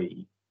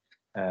 3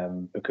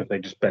 because they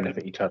just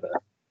benefit each other.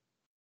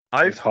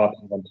 It's hard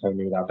to have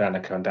Antonia without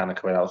Danica and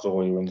Danica without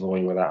Zoya and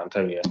Zoya without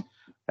Antonia.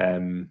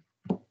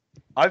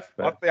 I've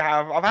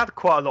had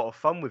quite a lot of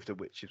fun with the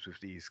witches with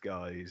these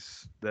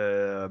guys.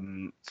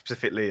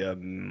 Specifically,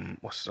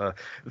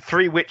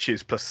 3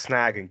 witches plus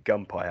Snag and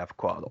Gump. I have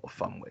quite a lot of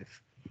fun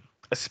with,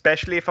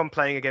 especially if I'm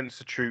playing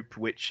against a troupe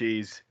which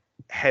is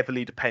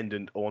heavily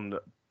dependent on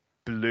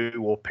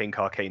blue or pink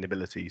arcane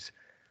abilities,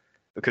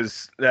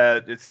 because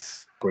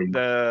it's green.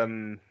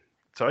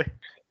 Sorry,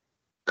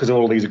 because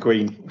all these are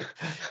green.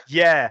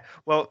 Yeah,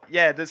 well,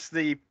 yeah.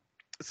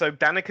 So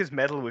Danica's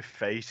Meddle with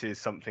Fate is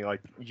something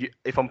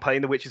if I'm playing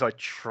the witches, I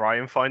try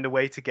and find a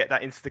way to get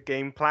that into the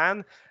game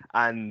plan,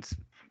 and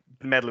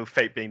Meddle with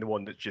Fate being the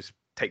one that just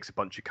takes a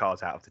bunch of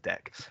cards out of the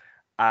deck,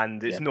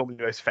 and it's normally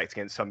most effective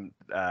against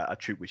a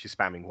troop which is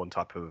spamming one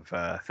type of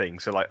thing.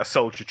 So like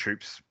soldier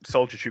troops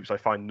I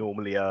find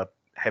normally are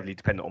heavily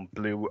dependent on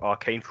blue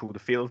arcane for all the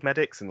field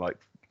medics, and like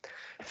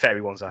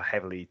fairy ones are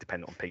heavily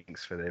dependent on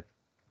pinks for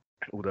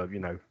all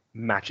the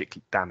magic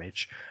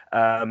damage.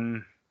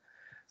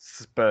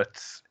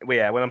 But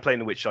yeah, when I'm playing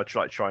the witch, I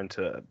trying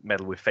to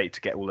meddle with fate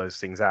to get all those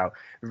things out.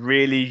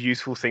 Really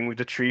useful thing with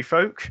the tree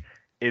folk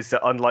is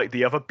that unlike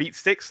the other beat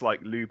sticks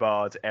like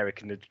Lubard,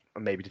 Eric, and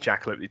maybe the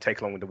Jackalope that you take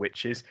along with the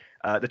witches,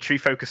 the tree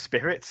folk are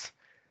spirits.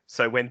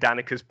 So when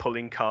Danica's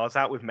pulling cards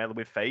out with meddle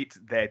with fate,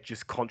 they're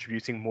just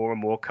contributing more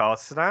and more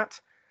cards to that.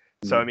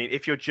 So I mean,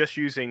 if you're just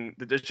using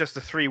there's just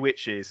the 3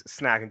 witches,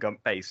 Snag and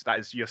Gump base, that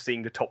is you're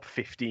seeing the top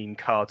 15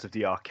 cards of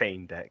the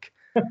arcane deck.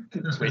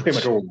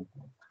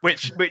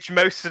 Which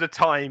most of the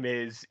time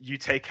is you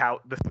take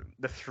out the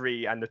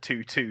 3 and the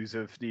 2/2s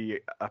of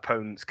the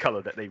opponent's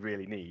color that they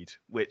really need,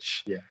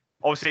 which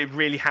obviously it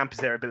really hampers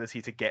their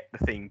ability to get the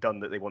thing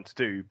done that they want to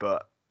do.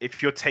 But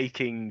if you're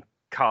taking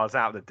cards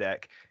out of the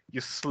deck,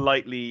 you're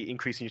slightly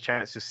increasing your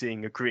chance of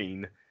seeing a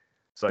green.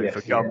 So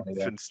for Gump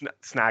and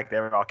Snag,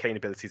 their arcane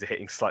abilities are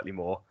hitting slightly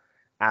more.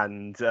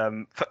 And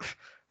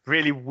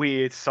really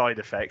weird side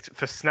effect,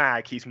 for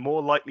Snag, he's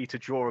more likely to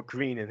draw a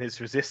green in his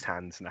resist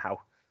hands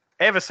now.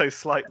 Ever so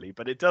slightly,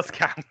 but it does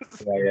count.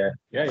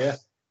 Yeah.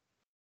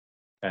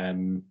 I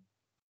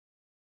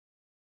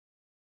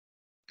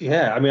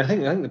mean, I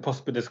think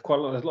there's there's a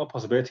lot of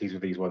possibilities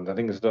with these ones. I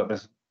think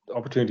there's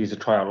opportunities to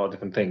try out a lot of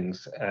different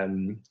things.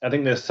 I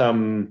think there's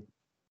some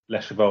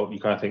Leshavult you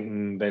kind of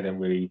think they don't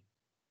really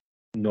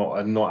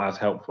not as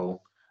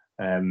helpful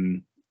as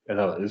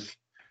others,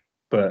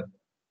 but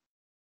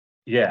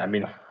yeah, I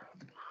mean,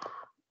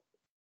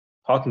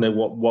 hard to know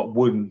what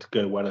wouldn't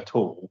go well at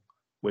all.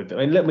 I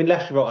mean,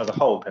 Leshavult as a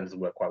whole tends to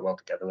work quite well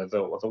together, as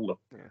all the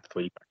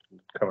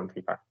current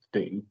 3 factions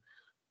do.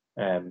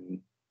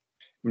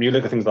 When you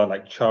look at things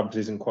like Chubbs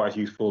isn't quite as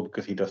useful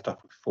because he does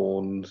stuff with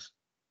fawns.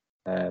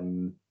 I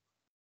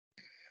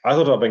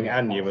thought about bringing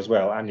Anya as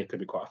well. Anya could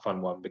be quite a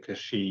fun one because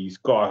she's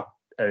got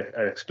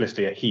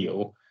explicitly a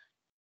heal.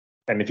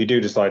 And if you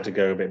do decide to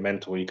go a bit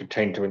mental, you could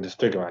change her into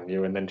Strigger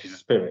Anya, and then she's a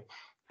spirit.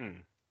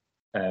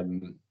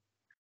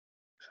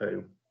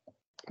 So,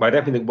 but I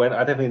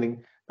definitely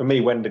think for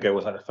me, Wendigo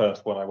was like the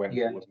first one I went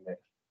for, wasn't it?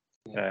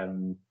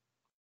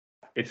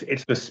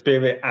 It's the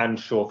spirit and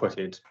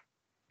sure-footed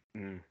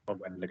on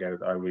Wendigo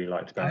that I really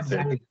liked about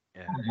it.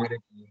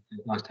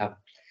 Nice to have.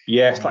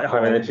 Yeah, slightly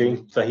higher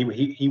energy. So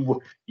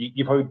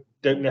you probably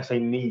don't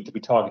necessarily need to be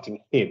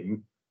targeting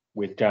him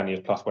with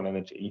Jania's +1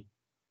 energy.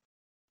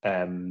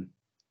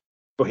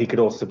 But he could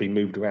also be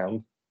moved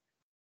around.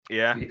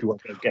 Yeah. If you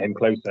want to get him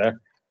closer,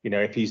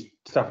 if he's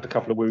suffered a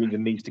couple of wounds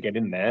and needs to get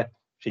in there,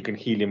 she can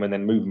heal him and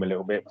then move him a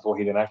little bit before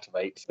he then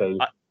activates. So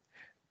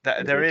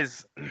There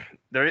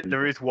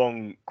is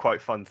one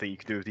quite fun thing you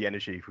can do with the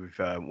energy with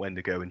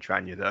Wendigo and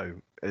Dranya though.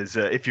 Is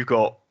if you've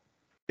got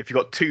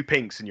 2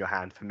 pinks in your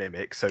hand for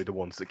mimic, so the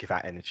ones that give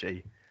out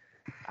energy,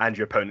 and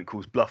your opponent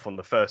calls bluff on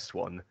the first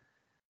one,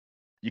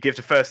 you give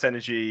the first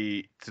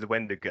energy to the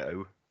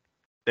Wendigo,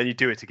 then you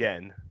do it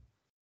again,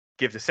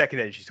 give the second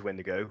energy to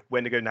Wendigo.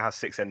 Wendigo now has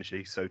 6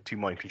 energy, so 2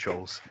 mind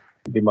controls.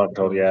 Be mind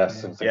control,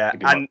 yes. Yeah,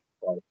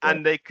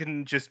 and they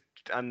can just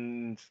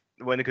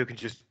Wendigo can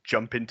just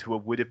jump into a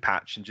wooded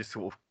patch and just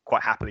sort of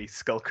quite happily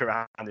skulk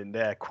around in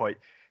there, quite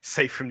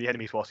safe from the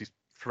enemies whilst he's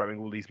throwing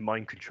all these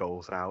mind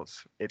controls out.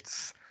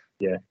 It's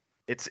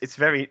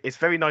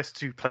very nice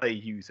to play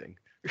using.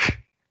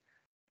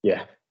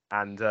 Yeah.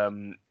 And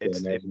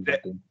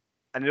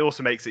and it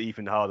also makes it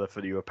even harder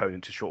for your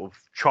opponent to sort of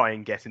try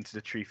and get into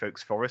the tree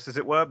folk's forest, as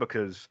it were,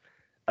 because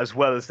as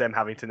well as them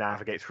having to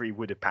navigate 3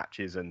 wooded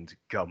patches and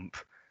Gump,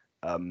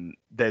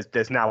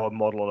 there's now a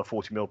model on a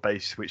 40mm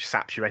base which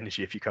saps your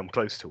energy if you come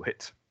close to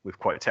it, with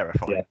quite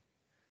terrifying. Yeah.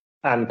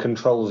 And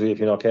controls you if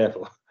you're not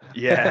careful.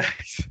 Yeah.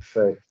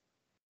 So,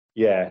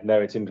 yeah,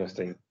 no, it's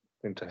interesting.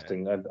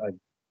 I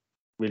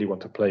really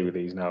want to play with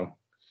these now.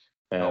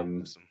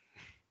 Awesome.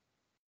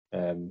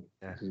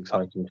 It's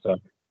exciting stuff.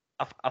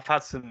 I've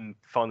had some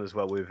fun as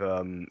well with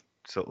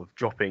sort of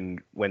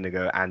dropping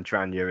Wendigo and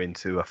Dranya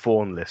into a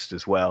fawn list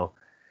as well,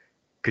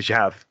 because you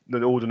have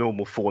all the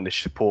normal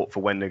fawnish support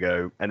for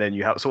Wendigo, and then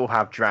you have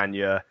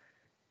Dranya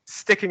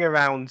sticking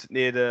around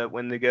near the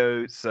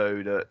Wendigo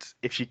so that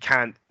if she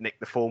can't nick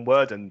the fawn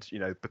word and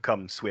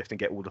become swift and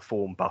get all the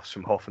fawn buffs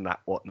from Hoff and that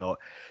whatnot,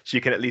 she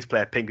can at least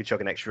play a pink and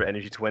chuck an extra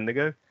energy to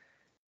Wendigo.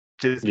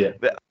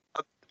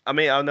 I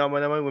mean, I know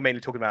we're mainly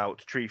talking about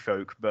tree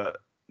folk, but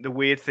the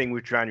weird thing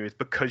with Dranya is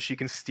because she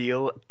can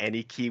steal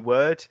any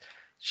keyword,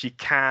 she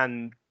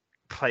can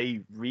play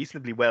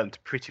reasonably well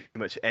into pretty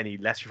much any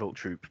Leshavult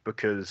troupe,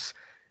 because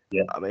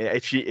I mean,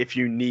 if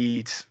you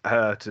need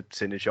her to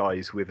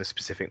synergize with a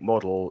specific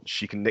model,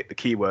 she can nick the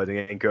keyword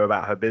and go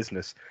about her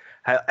business.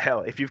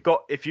 Hell, if you've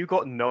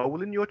got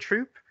Noel in your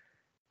troupe,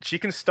 she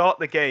can start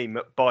the game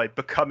by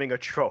becoming a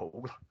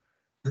troll,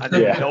 and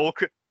then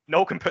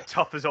Noel can put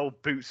tough as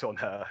old boots on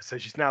her, so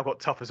she's now got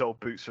tough as old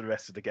boots for the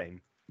rest of the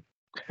game.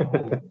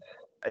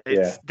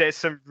 There's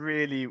some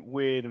really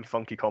weird and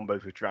funky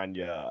combos with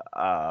Dranya,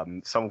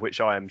 some of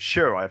which I am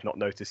sure I have not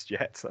noticed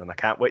yet, and I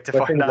can't wait to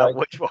find out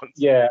which ones.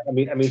 Yeah, I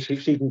mean,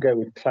 she can go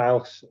with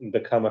Klaus and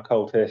become a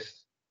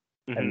cultist,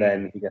 and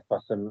then he gets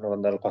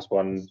another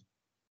 +1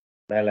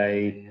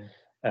 melee.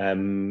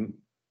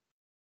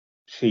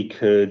 She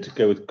could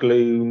go with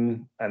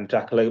Gloom and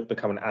Jackalope,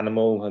 become an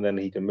animal, and then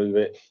he can move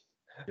it.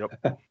 Yep.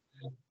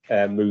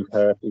 Move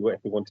her if he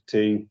wanted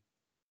to.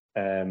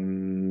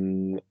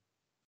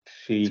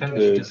 She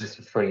does this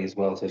for free as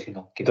well, so she's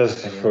not giving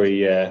does for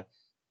free, yeah.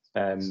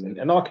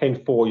 An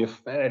Arcane 4, you're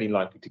fairly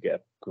likely to get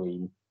a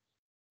green.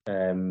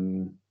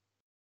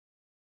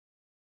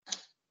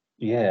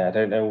 Yeah, I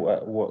don't know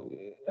what.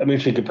 I mean,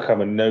 she could become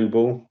a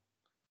noble,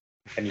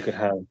 and you could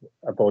have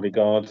a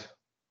bodyguard.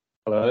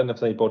 Although I don't know if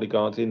there's any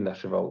bodyguards in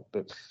Leshavult.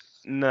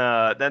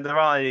 No, there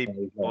aren't any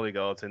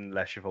bodyguards in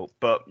Leshavult,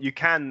 but you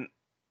can.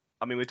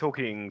 I mean, we're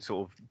talking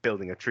sort of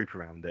building a troop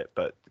around it,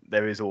 but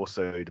there is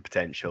also the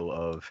potential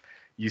of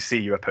you see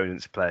your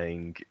opponents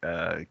playing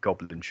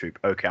Goblin troop.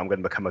 Okay, I'm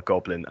going to become a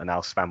Goblin, and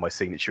I'll spam my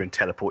signature and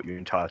teleport your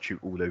entire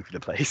troop all over the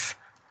place.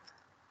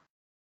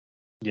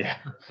 Yeah.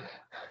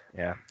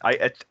 Yeah.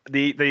 I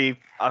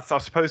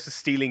suppose the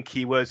stealing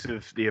keywords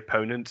of the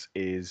opponent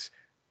is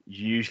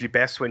usually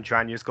best when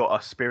Dranya's got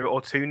a spirit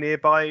or 2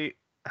 nearby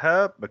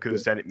her,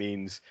 because then it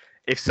means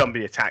if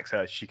somebody attacks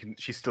her,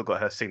 she's still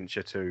got her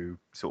signature to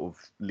sort of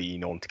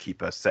lean on to keep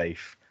her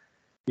safe.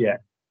 Yeah.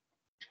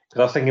 Because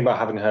I was thinking about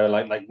having her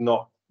like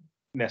not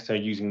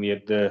necessarily using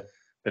the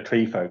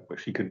tree folk, but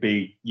she could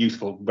be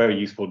useful, very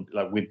useful,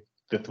 like with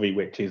the 3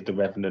 witches, the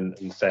Revenant,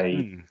 and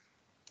say,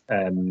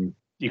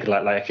 you could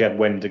like if you had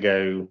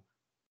Wendigo,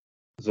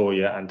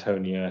 Zoya,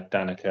 Antonia,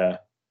 Danica,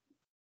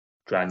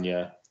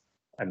 Dranya,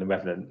 and the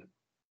Revenant.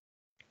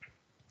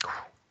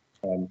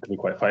 Could be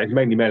quite fun. It's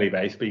mainly melee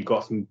based, but you've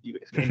got some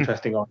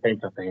interesting arcane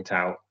stuff to hit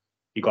out.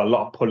 You've got a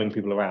lot of pulling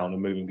people around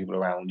and moving people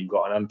around. You've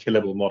got an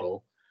unkillable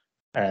model.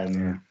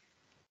 You've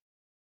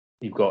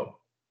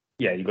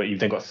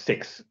then got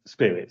 6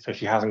 spirits, so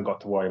she hasn't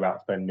got to worry about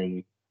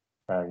spending.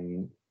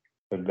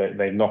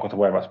 They've not got to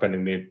worry about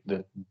spending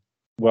the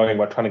worrying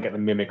about trying to get the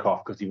mimic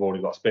off because you've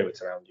already got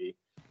spirits around you.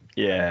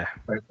 Yeah,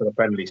 for the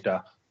friendly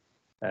stuff.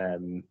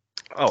 That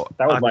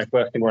was my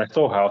first thing when I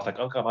saw her. I was like,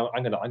 "Oh God,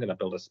 I'm gonna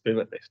build a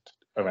spirit list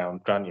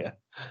around Dranya."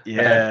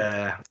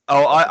 Yeah.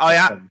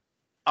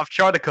 I've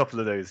tried a couple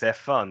of those. They're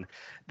fun.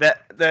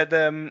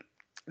 The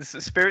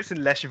spirits in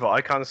Leshavult,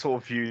 I kind of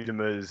sort of view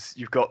them as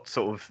you've got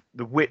sort of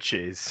the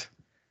witches,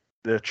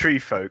 the tree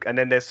folk, and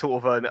then there's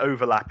sort of an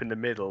overlap in the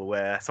middle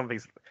where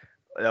something's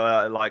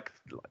like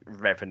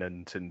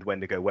Revenant and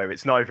Wendigo, where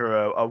it's neither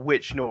a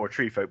witch nor a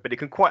tree folk, but it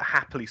can quite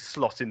happily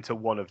slot into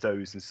one of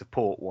those and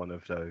support one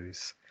of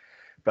those.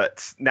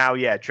 But now,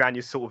 yeah,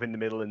 Dranya's sort of in the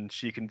middle, and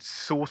she can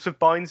sort of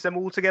bind them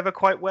all together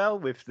quite well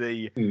with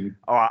the.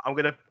 All right,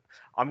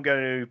 I'm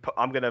going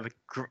to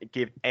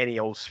give any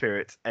old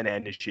spirit an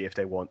energy if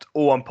they want,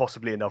 or I'm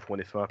possibly another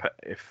one if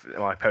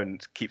my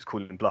opponent keeps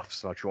calling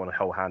bluffs and I draw on a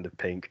whole hand of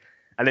pink,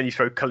 and then you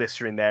throw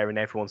Callista in there and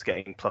everyone's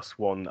getting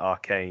 +1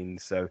 arcane.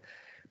 So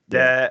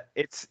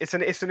it's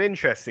an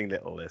interesting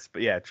little list.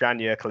 But yeah,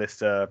 Dranya,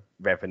 Callista,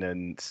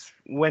 Revenant,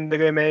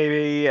 Wendigo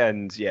maybe,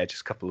 and yeah,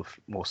 just a couple of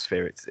more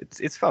spirits.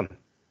 It's fun.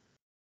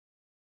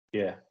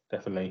 Yeah,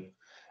 definitely.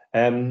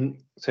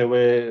 So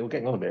we're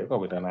getting on a bit.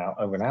 We're done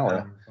over an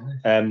hour.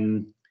 So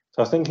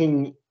I was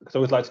thinking, because I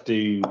always like to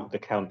do the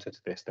counter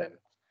to this. Then,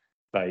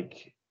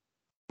 like,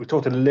 we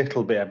talked a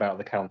little bit about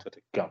the counter to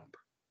Gump.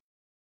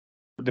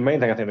 But the main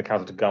thing I think the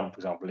counter to Gump, for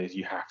example, is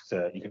you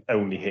can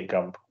only hit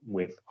Gump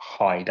with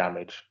high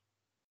damage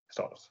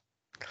stops.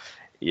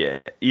 Yeah,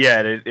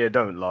 they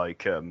don't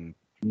like You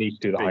need to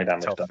do the high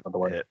damage stuff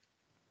otherwise. Hit.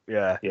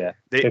 Yeah.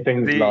 So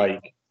things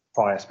like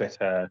Fire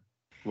Spitter,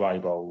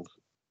 Rybold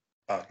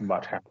are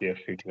much happier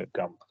shooting at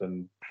Gump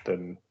than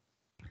the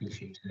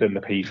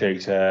Pea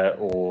Shooter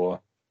or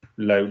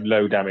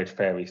low damage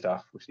fairy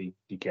stuff, which you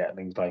get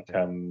things like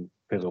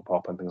Fizzle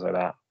Pop and things like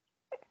that,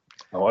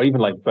 or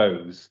even like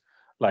bows.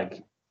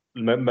 Like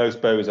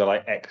most bows are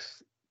like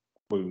X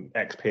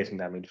piercing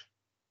damage,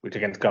 which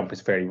against Gump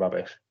is very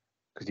rubbish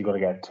because you've got to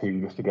get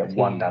 2 just to get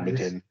 1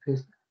 damage in.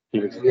 He's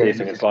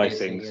piercing and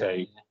slicing,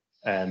 so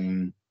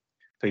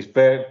he's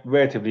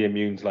relatively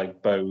immune to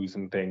like bows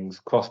and things.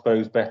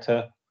 Crossbows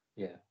better.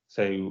 Yeah.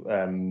 So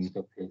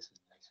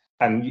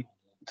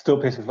still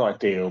piercing is not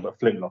ideal, but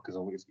Flintlock is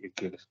always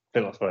good.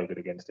 Flintlock's very good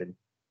against him.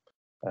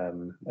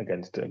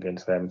 Against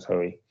them,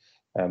 sorry.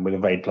 With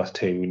evade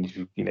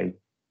 +2, and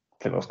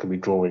Flintlock's can be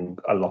drawing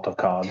a lot of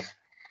cards.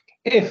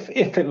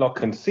 If Flintlock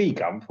can see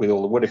Gump with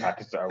all the woody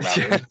patches that are around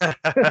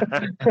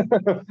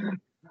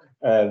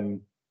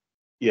him.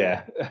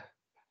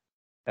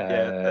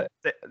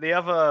 The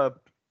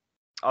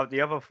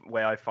other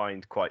way I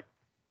find quite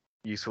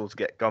useful to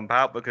get Gump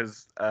out,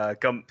 because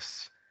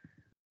Gump's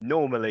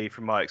normally,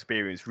 from my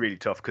experience, really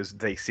tough because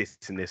they sit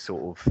in this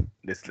little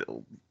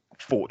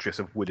fortress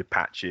of wooded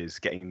patches,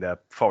 getting the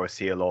forest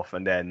heal off,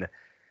 and then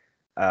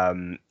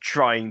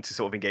trying to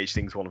sort of engage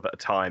things one at a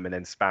time, and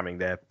then spamming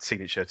their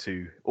signature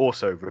to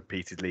also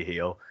repeatedly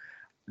heal.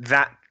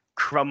 That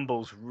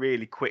crumbles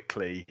really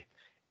quickly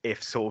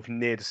if sort of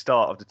near the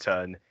start of the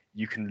turn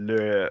you can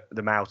lure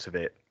them out of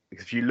it.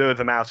 Because if you lure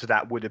them out of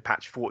that wooded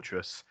patch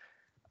fortress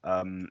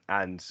and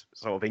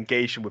sort of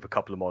engage them with a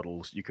couple of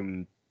models, you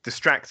can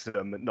distract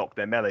them, knock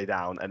their melee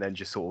down, and then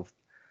just sort of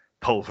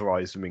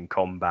pulverize them in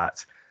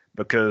combat.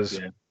 Because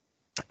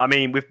I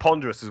mean, with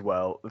Ponderous as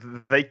well,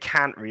 they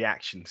can't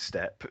reaction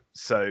step.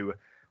 So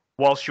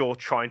whilst you're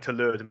trying to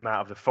lure them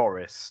out of the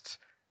forest,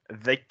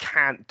 they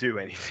can't do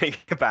anything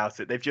about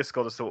it. They've just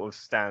got to sort of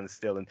stand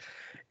still. And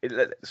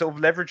sort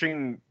of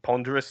leveraging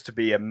Ponderous to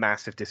be a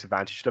massive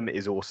disadvantage to them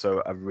is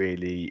also a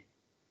really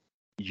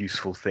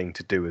useful thing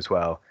to do as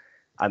well.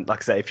 And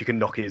like I say, if you can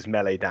knock his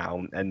melee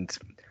down and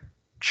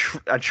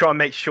try and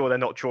make sure they're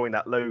not drawing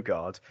that low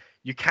guard,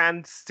 you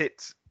can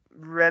sit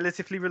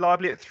relatively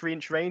reliably at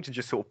 3-inch range and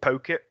just sort of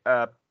poke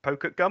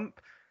at Gump,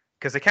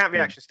 because they can't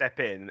reaction step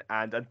in,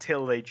 and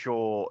until they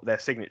draw their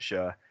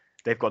signature,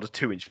 they've got a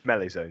 2-inch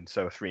melee zone,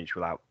 so a 3-inch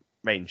will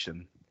outrange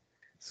them.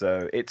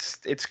 So it's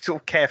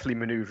sort of carefully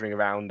maneuvering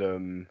around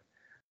them,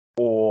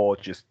 or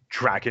just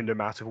dragging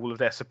them out of all of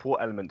their support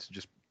elements and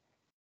just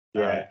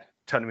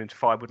turn them into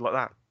firewood like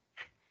that.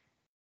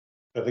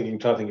 I think you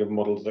try to think of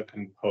models that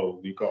can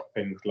pull. You've got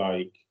things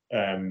like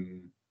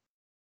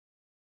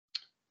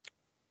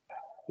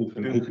who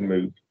can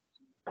move?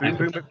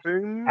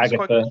 Boom.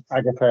 Agatha,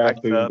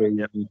 Boom.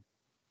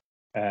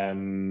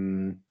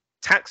 Yep.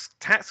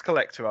 Tax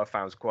Collector I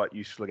found is quite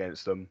useful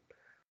against them,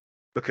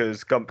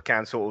 because Gump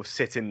can sort of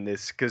sit in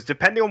this, because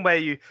depending on where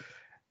you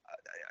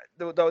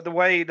the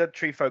way the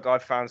tree folk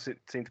I've found seem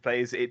to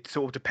play is it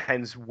sort of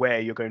depends where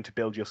you're going to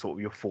build your sort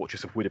of your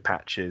fortress of wooded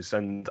patches,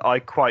 and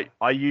I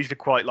usually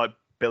quite like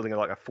building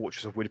like a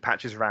fortress of wooded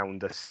patches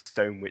around a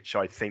stone which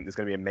I think there's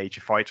going to be a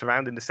major fight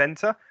around in the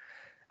center.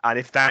 And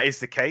if that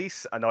is the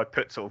case, and I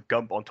put sort of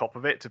Gump on top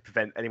of it to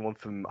prevent anyone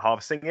from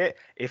harvesting it,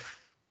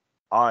 if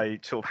I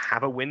sort of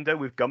have a window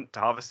with Gump to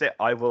harvest it,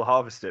 I will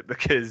harvest it,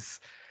 because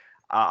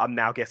I'm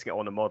now getting it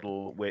on a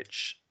model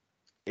which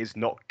is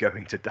not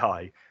going to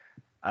die.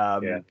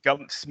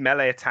 Gump's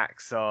melee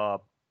attacks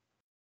are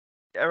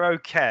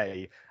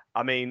okay.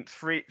 I mean,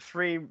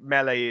 three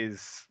melee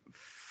is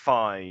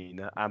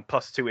fine, and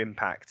 +2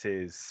 impact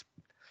is.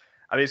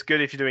 I mean, it's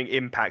good if you're doing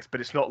impacts,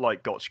 but it's not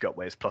like Gotcha Gut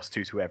where it's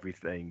 +2 to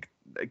everything.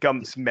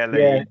 Gump's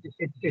melee. Yeah,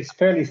 it's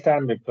fairly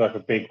standard for like a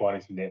big one,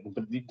 isn't it?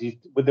 But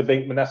with the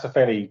big, that's a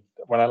fairly.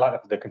 When I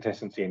like the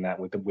consistency in that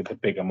with the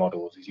bigger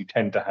models, is you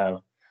tend to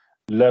have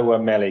less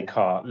melee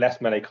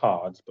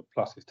cards, but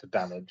pluses to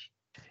damage.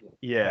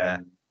 Yeah,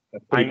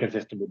 that's pretty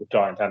consistent with the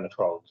giants and the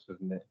trolls,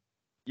 isn't it?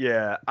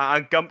 Yeah,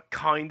 and Gump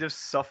kind of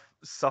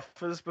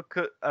suffers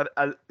because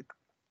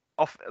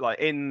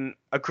in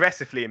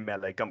aggressively in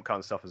melee, Gump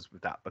can't suffers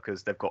with that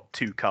because they've got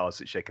 2 cards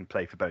which they can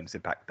play for bonus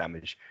impact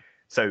damage.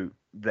 So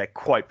they're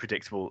quite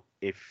predictable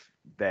if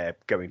they're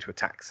going to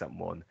attack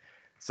someone.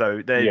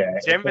 So they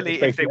generally,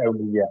 it's basically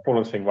only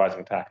fallen swing, rising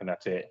attack, and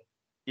that's it.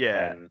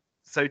 Yeah.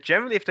 So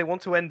generally, if they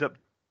want to end up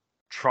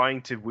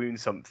trying to wound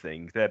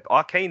something, their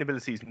arcane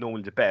ability is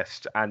normally the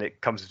best, and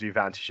it comes with the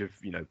advantage of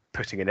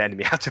putting an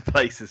enemy out of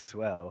place as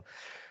well.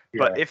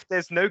 But if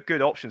there's no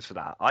good options for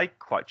that, I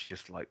quite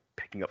just like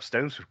picking up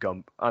stones with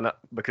Gump, and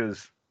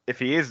because if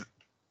he is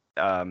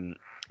in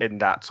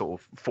that sort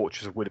of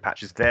fortress of wooded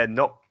patches, they're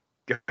not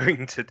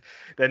going to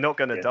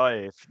die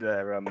if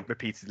they're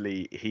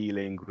repeatedly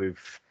healing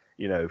with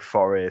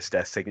forest,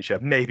 their signature.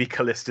 Maybe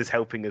Callista's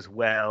helping as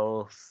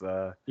well.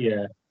 So.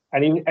 Yeah,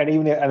 and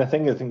the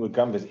thing with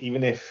Gump is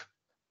even if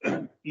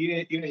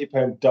your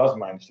opponent does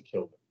manage to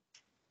kill them,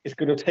 it's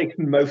going to take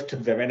most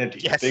of their energy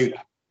to do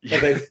that. So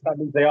that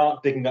means they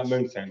aren't digging up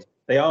moonstones.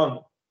 They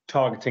aren't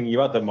targeting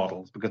your other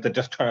models because they're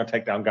just trying to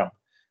take down Gump.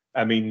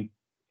 I mean,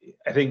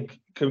 I think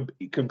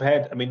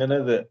compared. I mean, I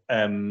know that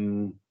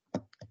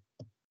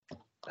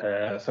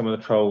some of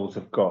the trolls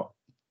have got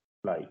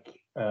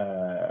like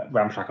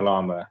ramshackle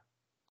armor,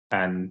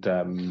 and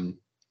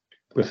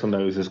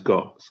Bristlenose has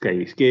got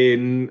scaly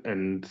skin,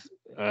 and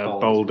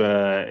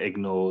Boulder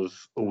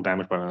ignores all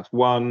damage by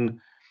 -1.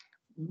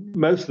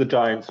 Most of the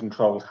giants and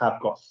trolls have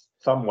got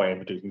some way of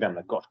reducing damage.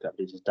 They've got to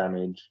reduce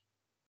damage.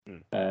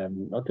 Grim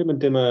and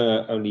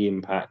Dimmer only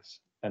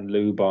impacts, and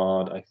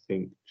Lubard I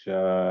think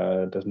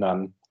does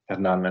none. Has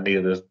none, and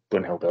neither does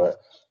Brunhild do it.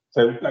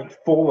 So like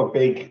for a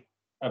big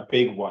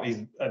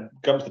one,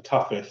 Gump's the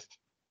toughest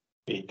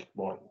big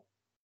one.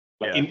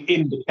 Like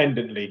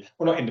independently,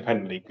 well, not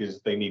independently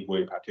because they need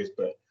wood patches,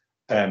 but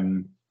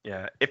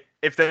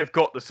if they've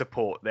got the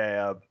support,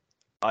 they're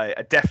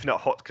a definite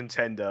hot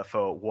contender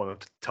for one of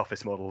the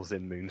toughest models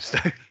in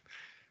Moonstone.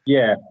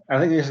 Yeah, I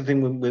think there's the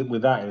thing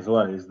with that as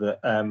well is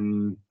that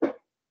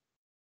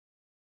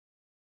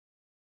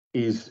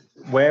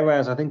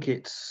whereas I think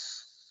it's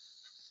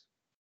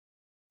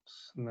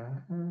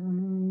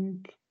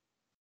Snag.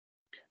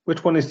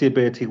 Which one is the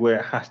ability where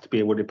it has to be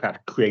a wooded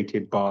patch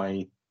created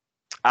by?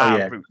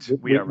 Root.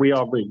 We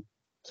are Root.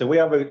 So we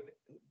are Root.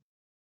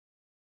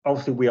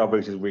 Obviously, we are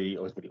Root is really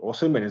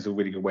awesome and is a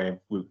really good way of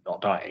Root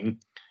not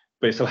dying,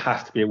 but it still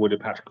has to be a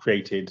wooded patch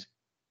created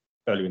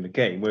earlier in the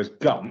game. Whereas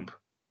Gump,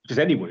 which is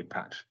any wooded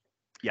patch,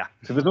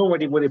 so there's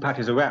already wooded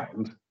patches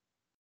around.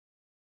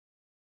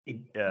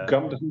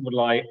 Gump doesn't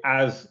rely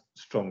as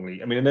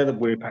strongly. I mean, I know that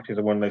wooded patches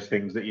are one of those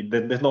things that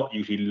there's not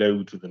usually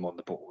loads of them on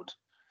the board,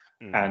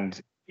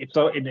 and if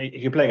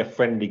you're playing a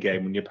friendly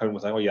game and your opponent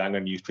was like, "Oh yeah, I'm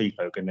going to use Tree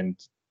Folk," and then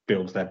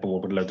builds their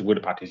board with loads of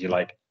wooded patches, you're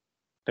like,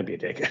 "Don't be a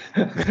dick."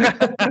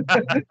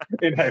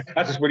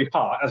 That's just really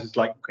hard. That's just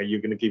like, okay,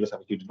 you're going to give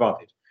yourself a huge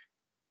advantage.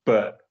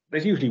 But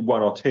there's usually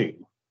 1 or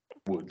 2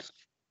 woods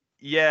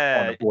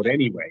on the board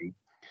anyway.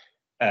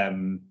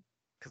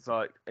 Because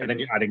and then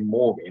you're adding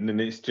more in,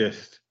 and it's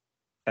just,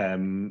 I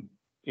mean,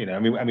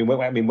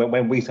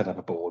 when we set up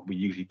a board, we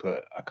usually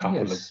put a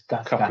couple of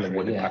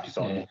wooded patches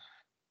on.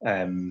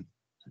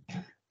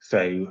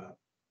 So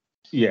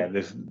yeah,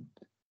 there's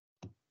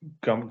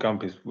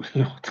Gump is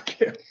really hard to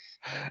kill.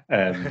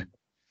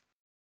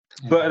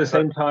 But at the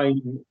same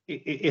time,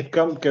 if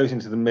Gump goes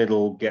into the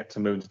middle, gets a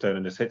Moonstone,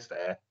 and just sits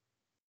there,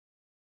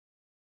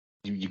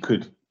 you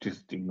could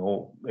just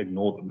ignore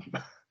them.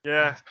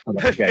 Yeah.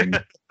 Game,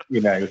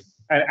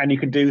 and you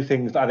can do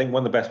things. I think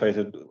one of the best ways,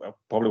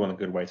 probably one of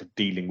the good ways of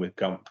dealing with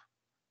Gump,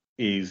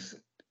 is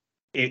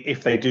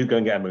if they do go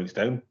and get a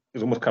Moonstone,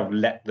 is almost kind of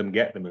let them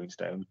get the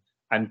Moonstone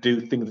and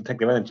do things that take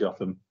their energy off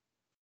them.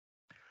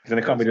 Because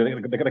they can't be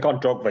doing. They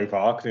can't jog very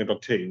far because they can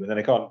jog 2, and then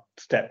they can't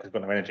step because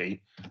they've got no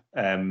energy.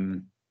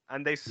 And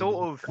they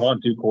sort of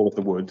can't do Call of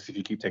the Woods if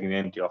you keep taking the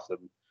energy off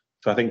them.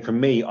 So I think for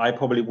me, I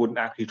probably wouldn't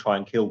actually try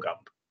and kill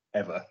Gump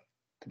ever.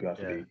 To be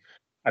honest with you,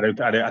 I don't.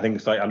 I think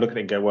it's like I look at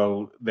it and go,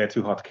 well, they're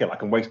too hard to kill. I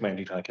can waste my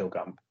energy trying to kill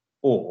Gump,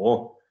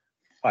 or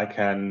I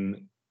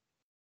can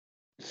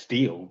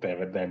steal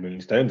their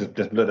Moonstones.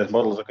 There's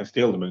models that can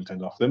steal the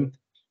Moonstones off them.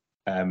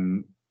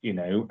 And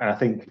I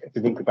think if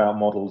you think about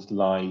models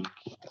like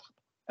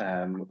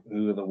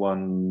who are the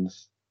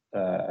ones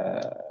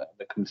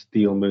that can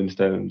steal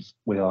Moonstones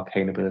with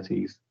arcane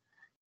abilities?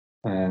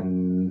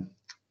 Who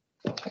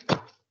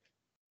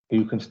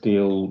can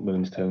steal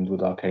Moonstones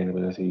with arcane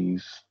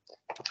abilities?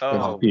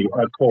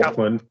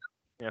 Kaufman.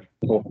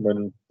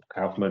 Kaufman,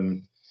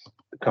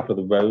 a couple of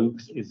the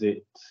rogues. Is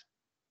it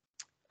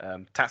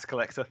Tax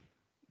Collector?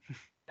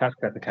 Tax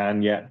Collector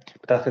can, yeah.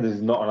 But Tax Collector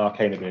is not an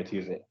arcane ability,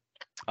 is it?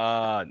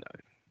 No.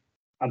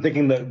 I'm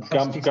thinking that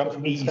Gump's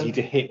easy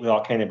to hit with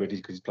arcane abilities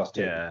because he's +2.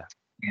 Yeah.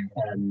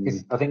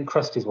 I think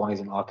Krusty's one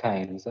isn't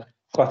arcane, is it?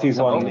 Krusty's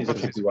one is a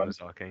tricky one.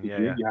 Arcane.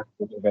 You have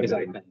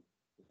to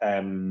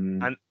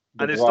and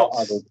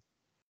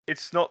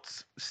it's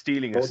not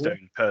stealing a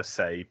stone per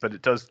se, but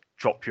it does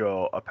drop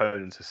your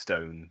opponent a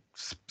stone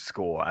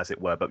score, as it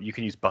were. But you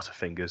can use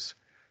Butterfingers.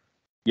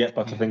 Yeah,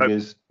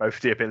 Butterfingers. Both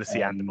the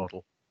ability and the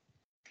model.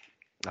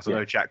 I don't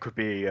know, Jack could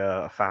be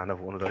a fan of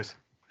one of those.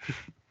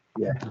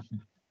 Yeah.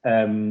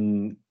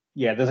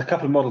 There's a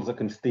couple of models that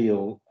can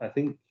steal. I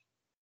think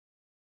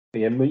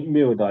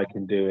Muradai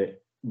can do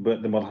it,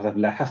 but the model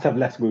has to have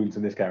less wounds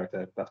than this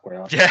character. That's quite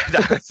hard. Yeah,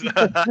 that's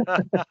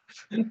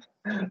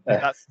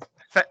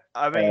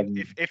I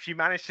mean, if you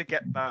manage to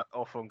get that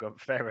off on Gump,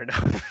 fair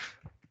enough.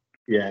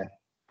 Yeah.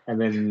 And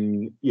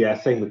then,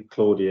 same with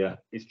Claudia.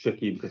 It's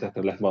tricky because they have to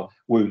have less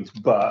wounds,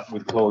 but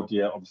with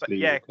Claudia,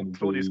 obviously,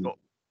 Claudia's got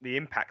the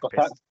impact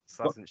pistols,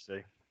 hasn't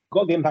she?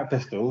 Got the impact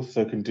pistols,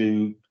 so can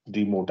do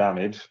more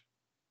damage,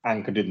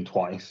 and can do them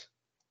twice,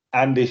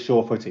 and is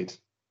sure-footed.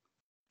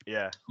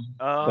 Yeah.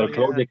 So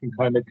Claudia can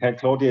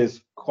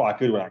Claudia's quite a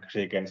good one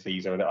actually against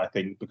Ezo, I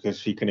think, because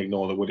she can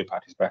ignore the wooded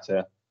patches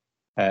better.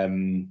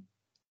 And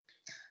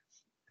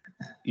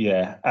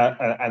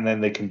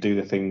then they can do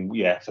the thing.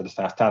 So the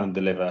stand and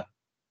deliver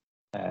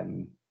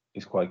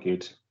is quite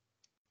good.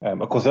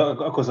 Of course,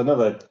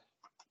 another,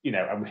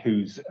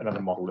 who's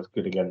another model that's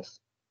good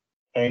against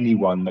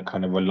anyone that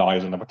kind of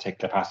relies on a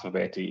particular passive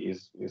ability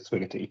is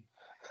Swiggerty.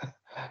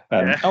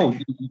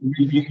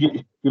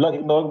 You like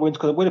ignoring wounds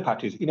because of wooded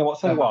patches. You know what?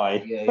 So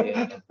why?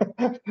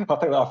 I'll take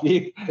that off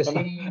you. Does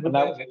he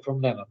remove it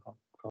from them?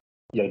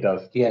 Yeah, he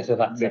does. Yeah, so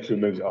that's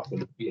literally removes it off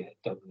them. Yeah,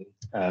 doubly.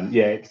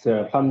 It's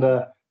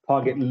plunder.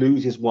 Target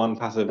loses one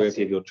passive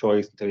ability of your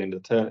choice until the end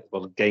of the turn.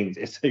 Well, gains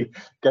it. So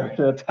go and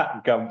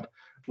attack Gump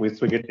with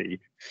Swiggerty,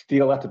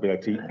 steal that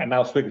ability, and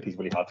now Swiggerty's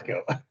really hard to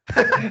kill.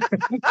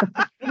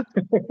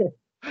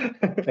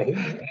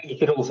 He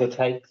could also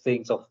take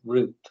things off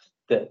root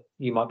that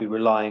you might be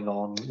relying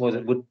on. Was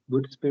it wood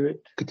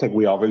spirit? Could take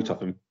We Are Root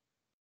off him.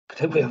 Could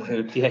take We Are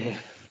Root, yeah.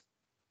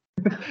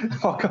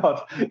 Oh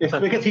God! If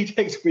Swiggerty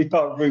takes We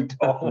Are Root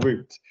off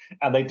Root,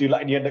 and they do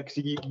like, and you end up,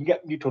 because you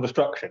get neutral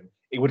destruction,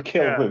 it would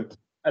kill Root,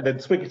 and then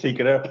Swiggerty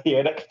can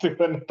appear next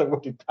to another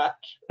wooded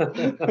patch. So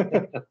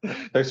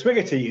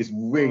Swiggerty is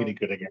really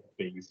good against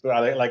these.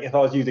 Like if I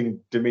was using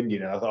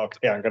Dominion, I thought,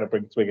 okay, I'm going to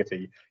bring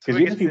Swiggerty.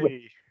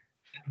 Swiggerty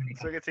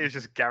is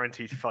just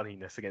guaranteed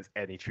funniness against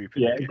any troop.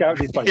 Yeah,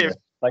 guaranteed funniness.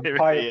 Like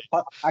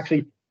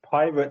actually,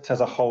 Pirates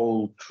as a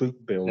whole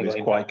troop build is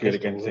quite good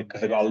against it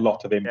because they've got a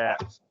lot of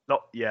impacts.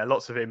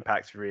 Lots of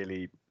impacts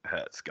really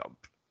hurts Gump,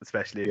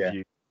 especially if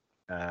you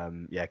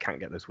can't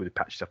get those wooded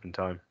patches up in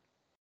time.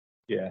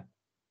 Yeah.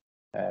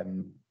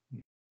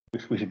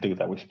 We should do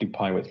that. We should do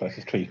Pirates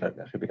versus Tree Folk.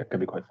 That could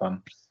be quite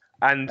fun.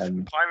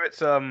 And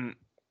Pirates and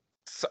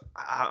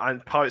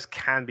Pirates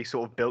can be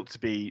sort of built to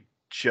be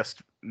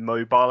just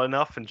mobile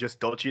enough and just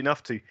dodgy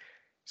enough to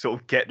sort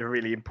of get the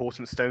really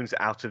important stones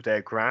out of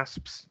their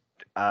grasps.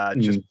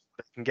 Just so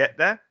they can get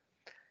there,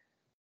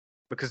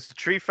 because the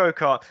tree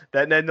folk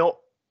they're not,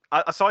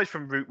 aside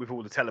from Root with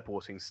all the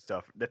teleporting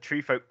stuff, the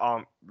tree folk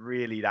aren't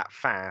really that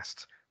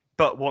fast,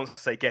 but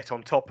once they get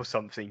on top of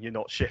something, you're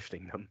not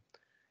shifting them.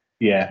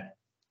 Which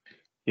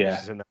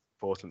is an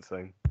important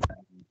thing.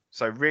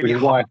 So really, which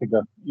is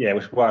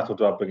why I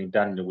thought about bringing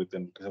Daniel with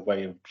them, because a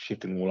way of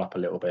shifting them all up a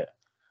little bit.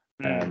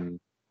 But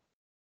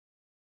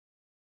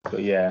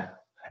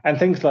and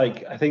things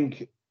like, I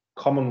think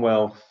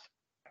Commonwealth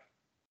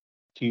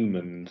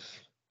humans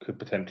could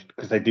potentially,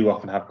 because they do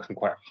often have some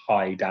quite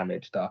high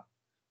damage stuff,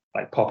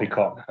 like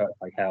Poppycock hurt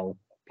like hell,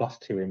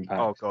 +2 impact.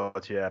 Oh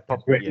God, yeah.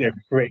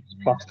 Crits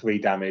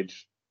 +3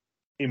 damage,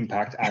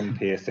 impact and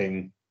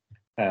piercing.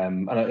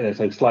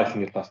 So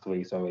slicing is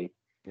 +3, sorry.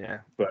 Yeah.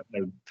 But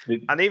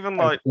and even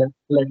like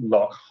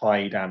Flintlock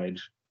high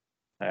damage.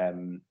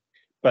 But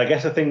I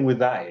guess the thing with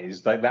that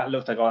is, like, that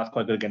looks like, that's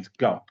quite good against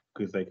Gump,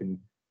 because they can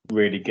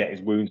really get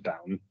his wounds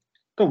down.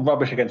 Still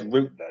rubbish against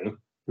Root though,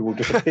 who will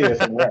just appear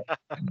somewhere.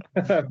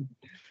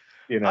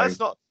 That's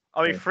not.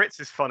 I mean, Fritz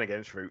is fun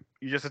against Root.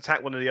 You just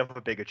attack one of the other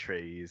bigger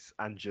trees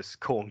and just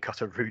corn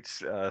cut a Root's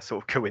sort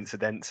of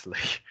coincidentally.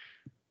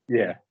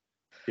 Yeah.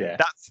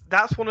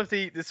 That's one of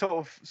the sort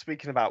of,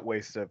 speaking about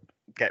ways to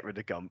get rid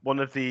of Gump, one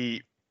of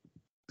the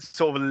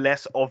sort of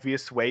less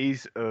obvious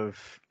ways of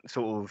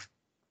sort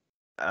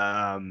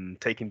of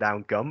taking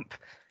down Gump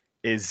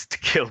is to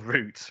kill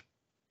Root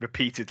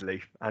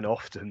repeatedly and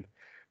often,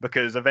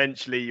 because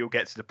eventually you'll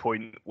get to the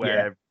point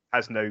where it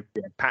has no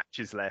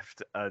patches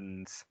left,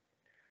 and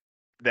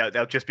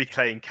they'll just be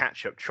playing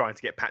catch up, trying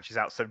to get patches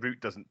out so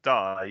Root doesn't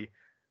die,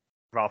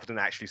 rather than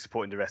actually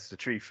supporting the rest of the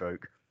tree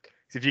folk.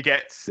 So if you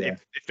get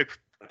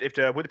if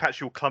the wooded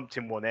patch all clumped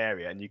in one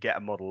area, and you get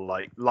a model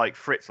like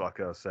Fritz, like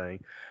I was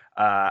saying,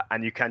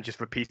 and you can just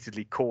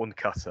repeatedly corn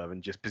cutter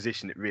and just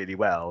position it really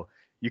well,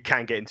 you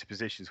can get into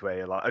positions where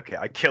you're like, okay,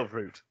 I kill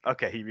Root.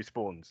 Okay, he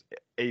respawns.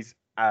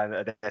 And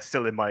they're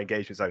still in my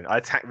engagement zone. I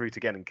attack Root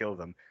again and kill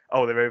them.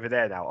 Oh, they're over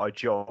there now. I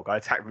jog. I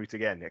attack Root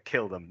again. I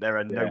kill them. There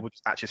are no wood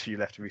patches for you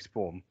left to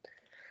respawn.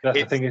 That's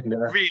the thing, isn't it?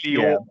 Really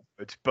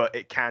awkward, but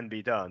it can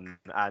be done.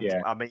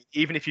 And I mean,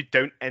 even if you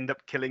don't end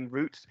up killing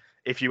Root,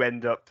 if you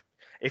end up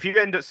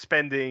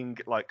spending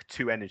like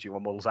 2 energy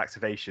on model's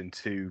activation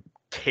to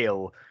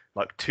kill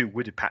like 2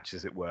 wooded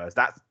patches, as it were,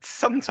 that's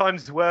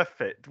sometimes worth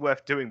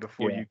doing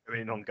before you go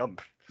in on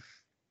Gump.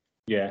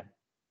 Yeah,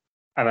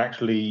 and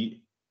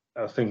actually,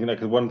 I was thinking,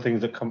 because one of the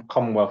things that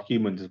Commonwealth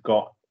humans have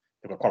got,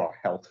 they've got quite a lot of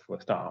health for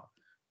a start.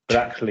 But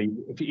actually,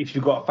 if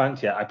you've got a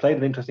fancy, I played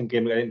an interesting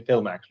game I didn't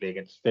film actually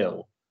against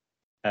Phil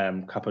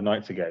a couple of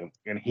nights ago,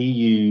 and he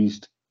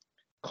used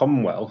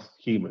Commonwealth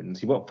humans.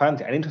 He got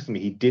fancy, and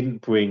interestingly, he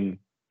didn't bring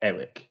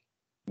Eric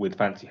with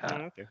fancy hat.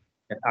 Okay.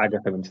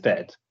 Agatha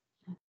instead.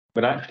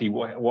 But actually,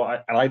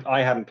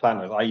 I hadn't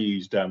planned this. I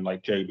used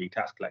like Joby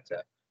Tax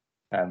Collector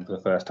for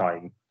the first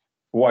time.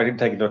 What I didn't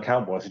take into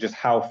account was just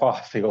how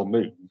fast they all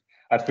move.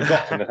 I'd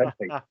forgotten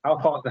essentially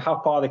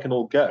how far they can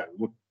all go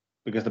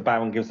because the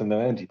Baron gives them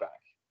their energy back.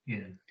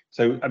 Yeah.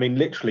 So I mean,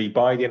 literally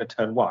by the end of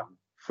turn 1,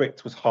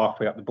 Fritz was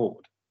halfway up the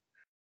board,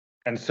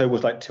 and so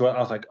was like 2. I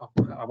was like, oh,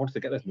 I wanted to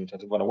get this move, I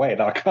just run away,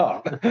 and I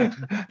can't.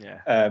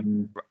 Yeah.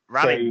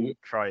 Rallying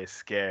Cry is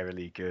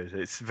scarily good.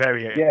 It's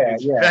very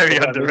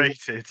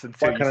underrated.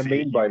 What I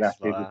mean by that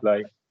is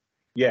like,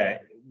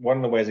 one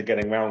of the ways of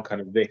getting around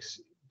kind of this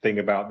thing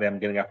about them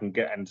getting up and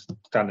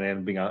standing there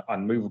and being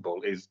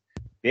unmovable is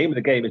the aim of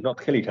the game is not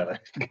to kill each other,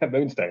 it's to get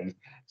moonstones.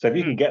 So if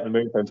you can get the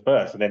moonstones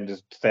first and then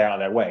just stay out of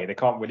their way, they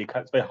can't really.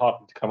 It's very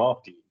hard to come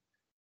after you.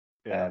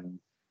 Yeah.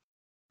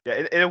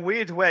 In a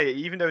weird way,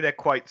 even though they're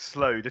quite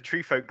slow, the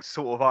tree folk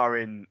sort of are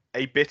in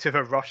a bit of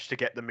a rush to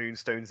get the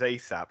moonstones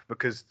ASAP,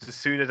 because the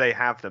sooner they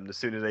have them, the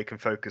sooner they can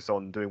focus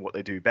on doing what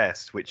they do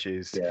best, which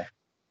is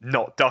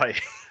not die,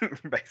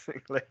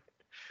 basically.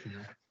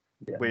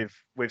 Yeah.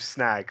 With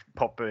Snag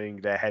popping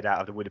their head out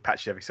of the wooded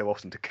patches every so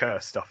often to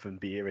curse stuff and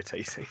be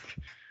irritating.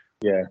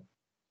 Yeah.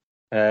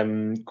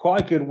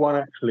 Quite a good one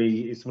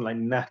actually is something like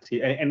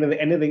Natty.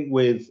 Anything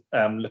with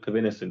Look of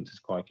Innocence is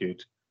quite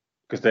good,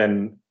 because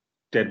then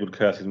Deadwood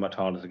Curse is much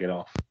harder to get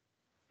off.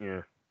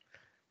 Yeah.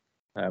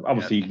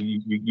 Obviously,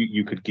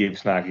 you could give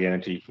Snag the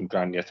energy from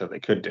Grania so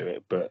they could do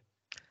it, but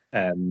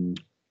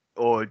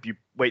or you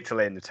wait till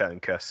the end of the turn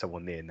and curse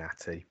someone near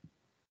Natty.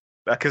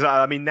 Because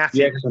I mean,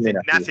 Natty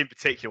in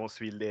particular wants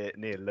to be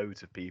near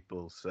loads of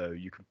people, so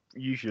you can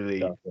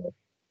usually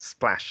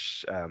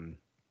splash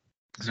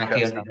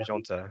damage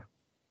onto her.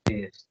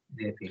 Near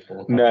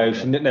people. No,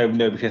 because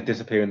she has to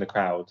disappear in the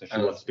crowd, so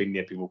she wants to be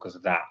near people because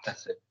of that.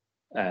 That's it.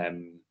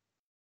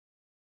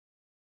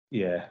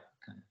 Yeah.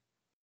 Okay.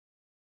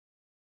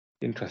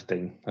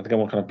 Interesting. I think I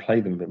want to kind of play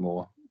them a bit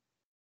more.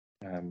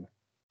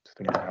 Just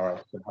thinking how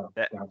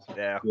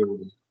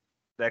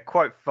they're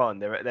quite fun.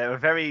 They're a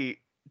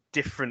very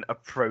different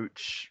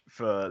approach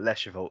for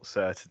Leshavult,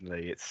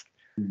 certainly. It's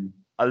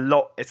a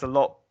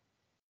lot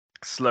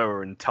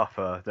slower and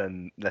tougher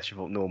than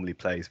Leshavult normally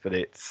plays, but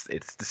it's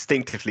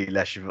distinctively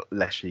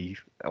Leshy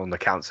on the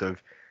counts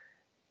of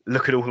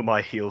look at all of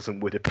my heals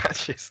and wooded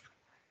patches.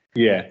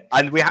 Yeah,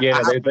 and we I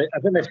think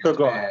they've still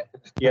got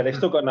they've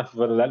still got enough of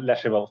a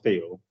Leshavult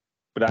feel,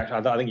 but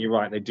actually I think you're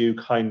right. They do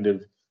kind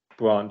of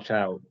branch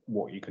out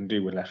what you can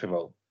do with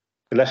Leshavult.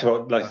 The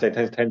Leshavult, like I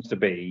said, tends to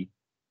be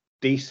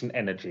decent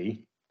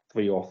energy,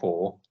 3 or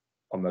 4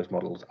 on most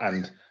models,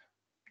 and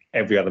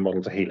every other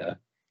model's a healer.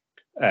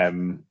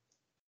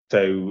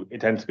 So it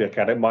tends to be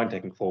okay. I don't mind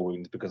taking 4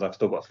 wounds because I've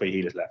still got 3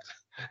 healers left.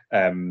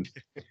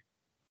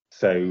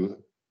 So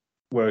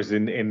whereas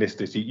in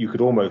this you could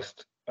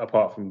almost,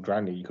 apart from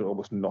Drani, you could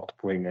almost not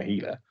bring a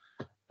healer,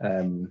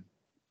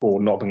 or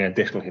not bring an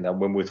additional healer.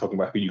 When we're talking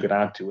about who you could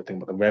add to, we're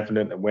thinking about the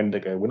Revenant and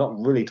Wendigo. We're not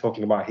really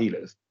talking about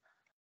healers.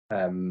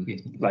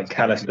 Like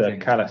Callus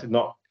is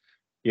not.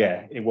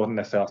 Yeah, it wasn't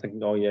necessarily. I was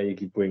thinking, oh yeah, you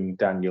could bring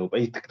Daniel,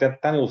 but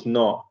Daniel's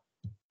not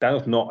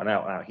an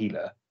out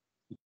healer.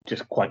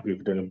 Just quite good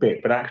for doing a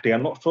bit. But actually,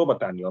 I'm not sure about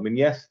Daniel. I mean,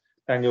 yes,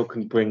 Daniel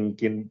can bring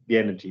in the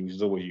energy, which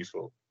is always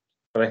useful.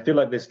 But I feel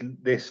like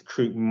this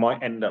troop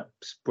might end up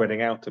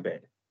spreading out a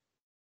bit.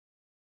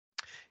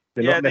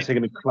 They're not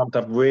necessarily going to be clumped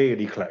up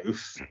really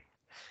close.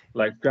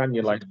 Like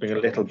Daniel likes being a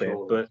little bit,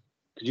 but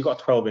because you've got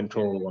 12 inch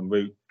all on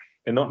route,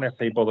 they're not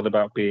necessarily bothered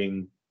about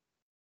being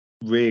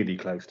really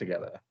close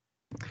together.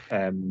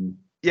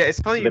 It's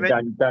funny. So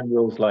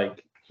Daniel's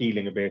like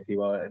healing ability,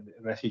 well,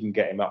 unless you can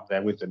get him up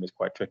there with them, is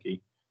quite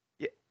tricky.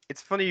 Yeah,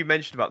 it's funny you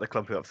mentioned about the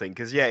clumping up thing,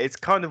 because it's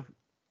kind of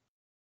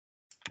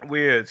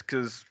weird.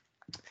 Because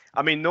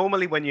I mean,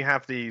 normally when you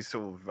have these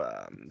sort of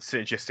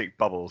synergistic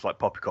bubbles like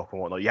Poppycock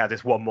and whatnot, you have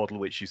this one model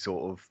which you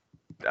sort of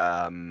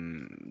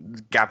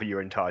gather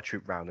your entire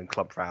troop round and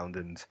clump round.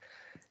 And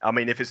I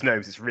mean, if it's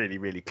gnomes, it's really,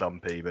 really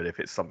clumpy. But if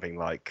it's something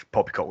like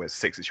Poppycock with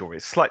 6,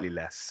 it's slightly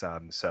less.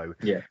 So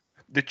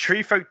the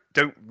tree folk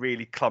don't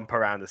really clump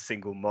around a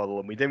single model,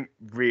 and we don't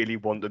really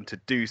want them to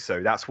do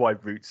so. That's why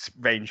Root's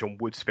range on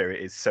Wood Spirit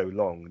is so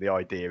long. The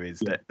idea is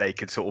that they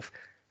could sort of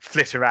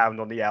flit around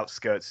on the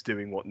outskirts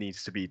doing what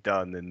needs to be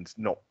done and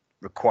not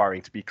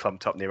requiring to be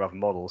clumped up near other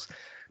models.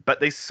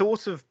 But they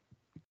sort of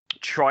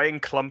try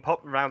and clump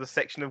up around a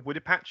section of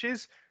wooded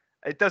patches.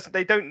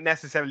 They don't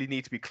necessarily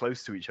need to be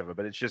close to each other,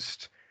 but it's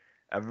just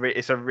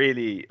it's a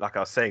really, like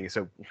I was saying, it's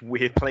a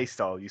weird play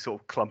style. You sort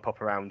of clump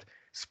up around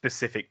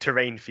specific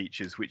terrain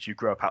features which you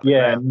grow up out the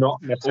ground.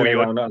 Not necessarily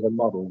around other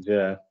models.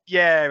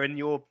 And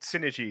your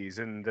synergies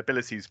and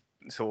abilities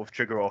sort of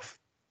trigger off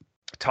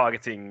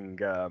targeting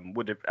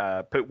wooded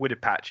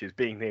patches,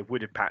 being near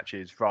wooded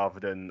patches rather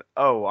than,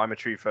 oh, I'm a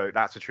tree folk,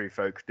 that's a tree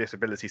folk, this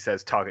ability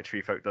says target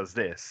tree folk does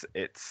this.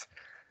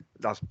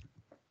 That's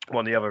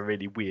one of the other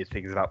really weird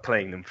things about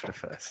playing them for the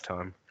first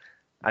time.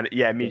 And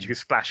yeah, it means you can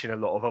splash in a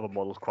lot of other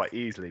models quite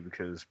easily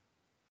because,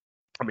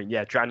 I mean,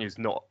 yeah, Jade is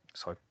not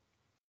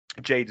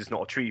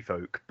a tree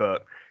folk,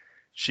 but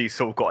she's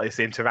sort of got this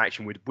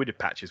interaction with wooded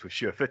patches with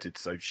sure-footed,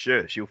 so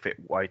sure, she'll fit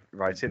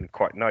right in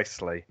quite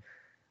nicely.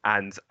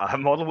 And a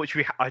model which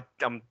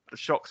I'm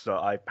shocked that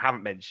I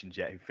haven't mentioned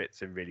yet, who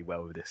fits in really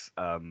well with this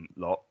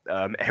lot,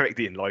 Eric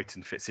the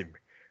Enlightened fits in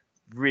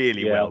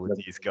really well with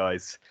these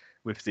guys.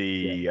 With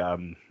the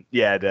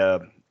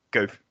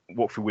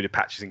walk through wooded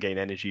patches and gain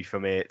energy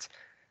from it,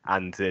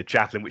 and the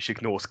javelin which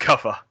ignores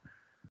cover.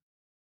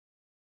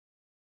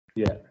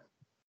 Yeah,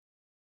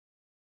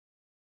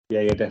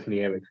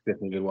 definitely Eric's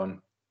definitely a good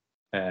one.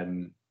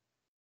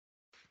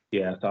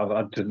 Yeah, so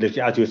I just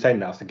literally, as you were saying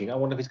that, I was thinking, I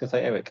wonder if he's going to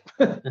say Eric.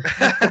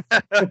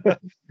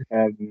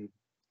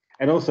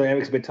 And also,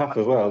 Eric's a bit tough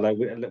as well. Like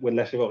with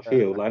Leshavult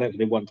Shield, I know it's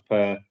only once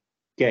per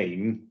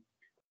game,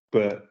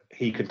 but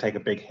he can take a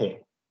big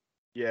hit.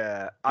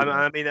 Yeah,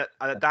 I mean, at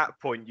that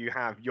point, you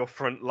have your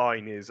front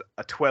line is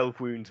a 12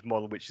 wound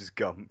model, which is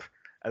Gump,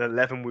 an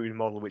 11 wound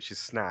model, which is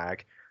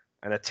Snag,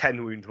 and a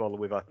 10 wound model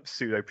with a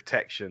pseudo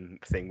protection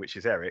thing, which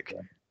is Eric,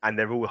 and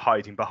they're all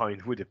hiding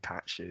behind wooded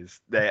patches.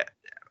 They're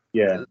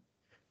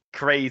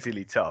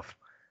crazily tough.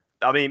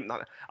 I mean,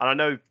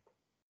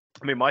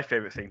 my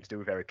favorite thing to do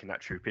with Eric in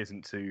that troop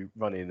isn't to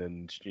run in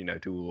and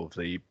do all of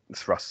the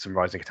thrusts and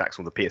rising attacks,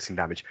 all the piercing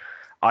damage.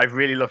 I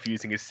really love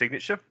using his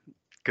signature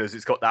because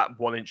it's got that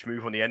 1-inch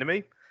move on the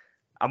enemy.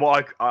 And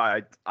what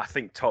I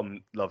think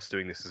Tom loves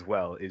doing this as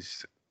well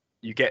is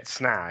you get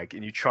Snag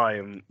and you try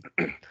and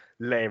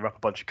layer up a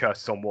bunch of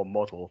curses on one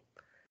model,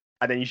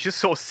 and then you just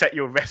sort of set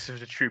your rest of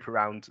the troop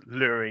around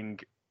luring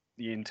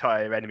the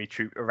entire enemy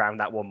troop around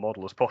that one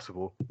model as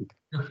possible.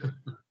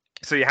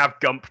 So you have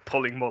Gump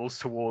pulling models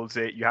towards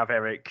it. You have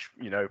Eric,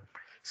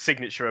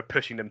 signature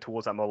pushing them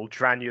towards that model.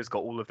 Dranya's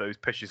got all of those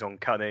pushes on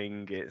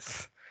Cunning.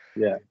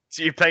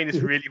 So you're playing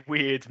this really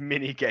weird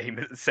mini game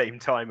at the same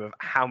time of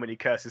how many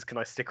curses can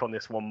I stick on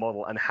this one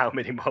model and how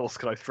many models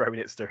can I throw in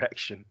its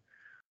direction.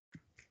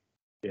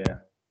 Yeah.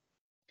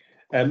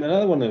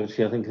 Another one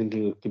actually I think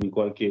thinking could be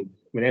quite good.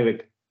 I mean,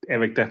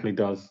 Eric definitely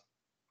does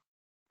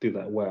do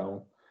that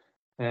well.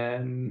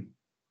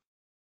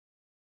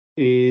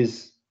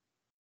 Is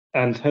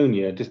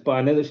Antonia, but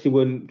I know that she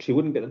wouldn't get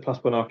the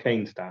 +1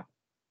 arcane stat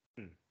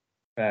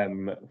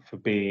for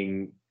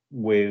being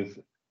with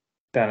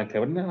Danica.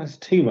 But no, that's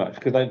too much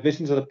because like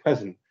Visions of the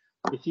Present,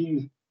 if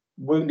you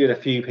wounded a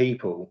few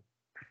people,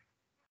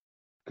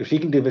 because she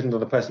can do Visions of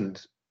the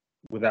Present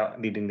without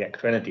needing the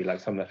extra energy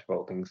like some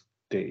Leshavult things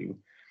do.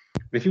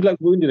 But if you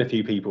wounded a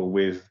few people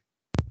with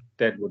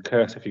Deadwood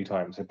Curse a few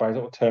times, so by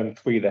sort of turn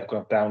 3 they've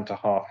got down to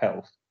half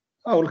health.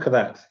 Oh, look at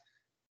that!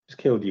 Just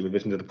killed you with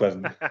Visions of the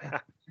Present.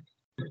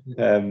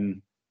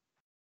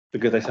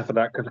 Because they suffer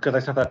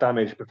that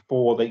damage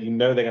before they're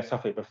going to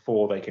suffer it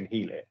before they can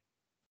heal it.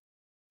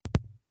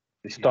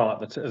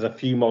 There's a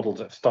few models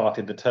that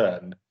started the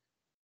turn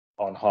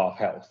on half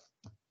health.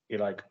 You're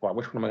like, well,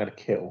 which one am I going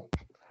to kill?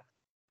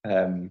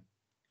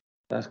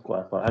 That's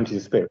quite fun. And she's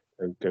a spirit,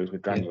 so it goes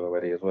with Dranya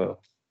already as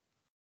well.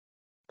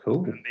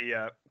 Cool. And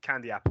the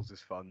candy apples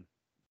is fun,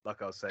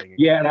 like I was saying.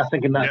 Yeah, and I was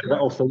thinking that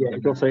also. Yeah,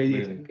 it's also.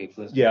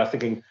 Yeah, I was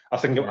thinking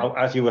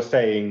as you were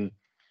saying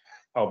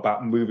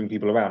about moving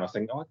people around. I was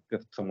thinking, I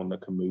get someone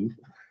that can move.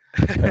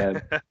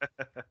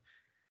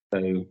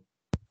 So,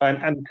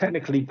 and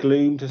technically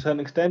Gloom to a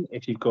certain extent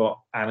if you've got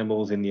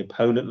animals in the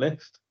opponent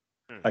list.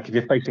 Like if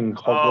you're facing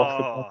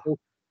Hogwash, for example,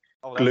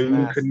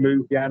 Gloom can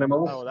move the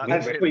animals. Oh,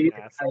 that's really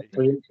nasty.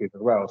 3 inches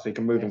as well, so you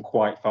can move them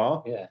quite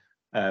far. Yeah.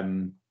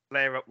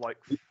 Layer up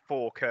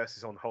 4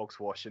 curses on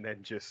Hogswash and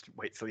then just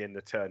wait till the end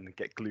of the turn and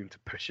get Gloom to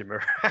push him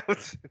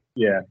around.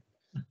 Yeah.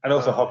 And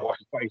also Hogwash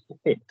is quite easy to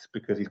hit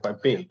because he's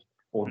quite big.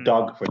 Or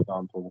Doug, for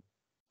example.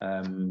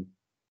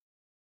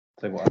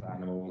 So what other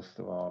animals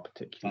there are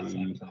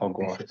particularly?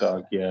 Hogwash,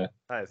 Doug,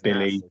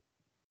 Billy.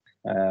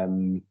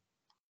 Kind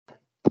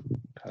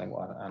of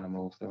what other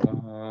animals there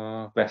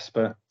are?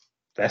 Vesper,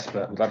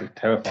 that'd be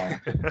terrifying.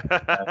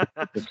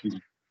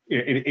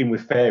 In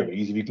with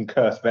fairies, if you can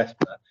curse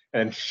Vesper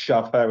and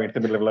shove her into the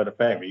middle of a load of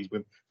fairies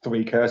with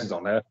 3 curses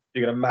on her,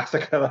 you're going to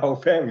massacre the whole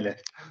fairy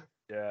list.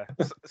 Yeah.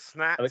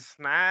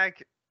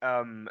 Snag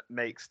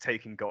makes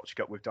taking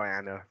Gotchgut with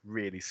Diana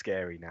really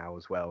scary now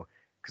as well,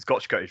 because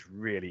Gotchgut is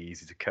really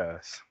easy to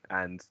curse,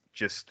 and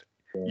you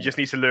just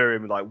need to lure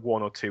him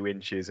 1 or 2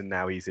 inches, and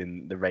now he's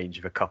in the range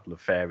of a couple of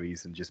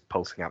fairies and just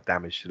pulsing out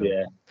damage to them.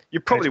 Yeah. You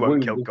probably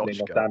won't kill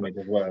Gotchgut. Damage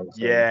as well. So.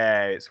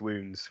 Yeah, it's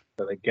wounds.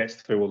 So it gets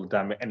through all the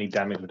damage, any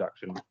damage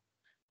reduction.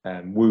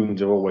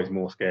 Wounds are always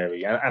more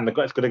scary, and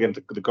it's good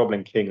against the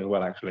Goblin King as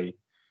well. Actually,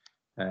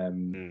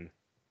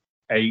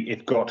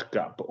 it's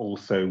Gotchgut, but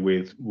also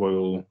with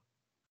Royal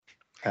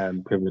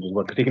Privilege as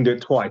well, because he can do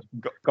it twice.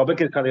 Goblin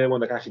King is kind of the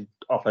one that can actually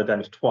offer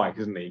damage twice,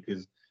 isn't he?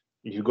 Because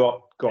You've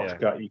got Yeah. to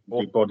go. You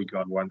can do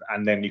bodyguard ones,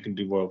 and then you can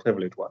do royal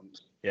privilege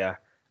ones. Yeah.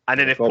 And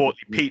then if Goblin-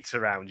 Portly Pete's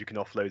around, you can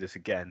offload it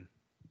again.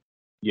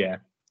 Yeah.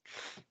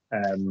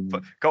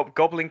 But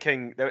Goblin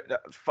King,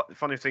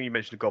 funny thing you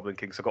mentioned the Goblin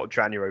King, so I've got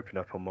Dranya open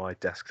up on my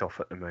desktop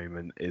at the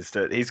moment, is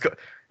that he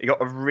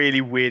got a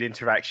really weird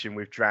interaction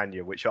with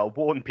Dranya, which I'll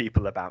warn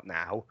people about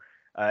now.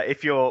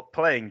 If you're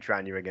playing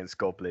Dranya against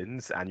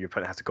goblins and your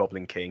opponent has a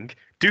Goblin King,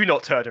 do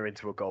not turn her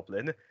into a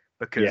goblin,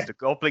 because the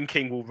Goblin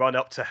King will run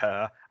up to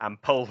her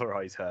and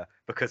pulverize her,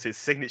 because his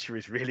signature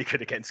is really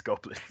good against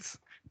goblins.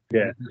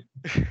 Yeah.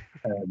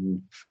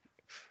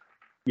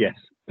 Yes.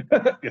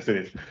 Yes, it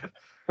is.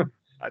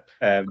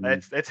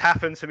 It's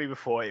happened to me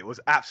before. It was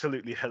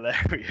absolutely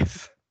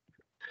hilarious.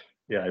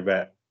 Yeah, I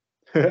bet.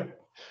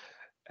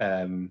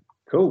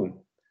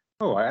 Cool.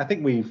 All right, I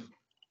think we've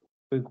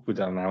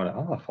done an hour and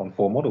a half on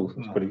 4 models.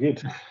 That's pretty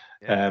good.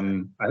 Yeah.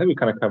 I think we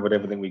kind of covered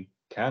everything we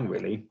can,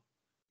 really.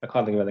 I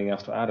can't think of anything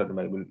else to add at the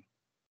moment.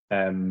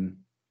 Anything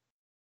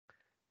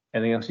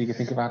else you can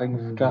think of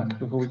adding, Gump,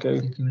 before we go?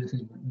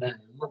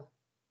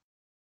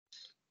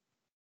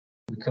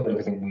 We covered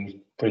everything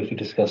we briefly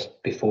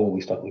discussed before we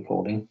started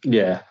recording.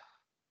 Yeah.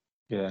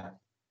 You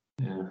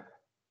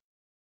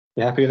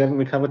happy with everything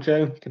we covered,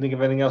 Joe? Can you think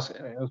of anything else,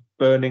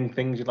 burning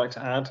things you'd like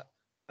to add?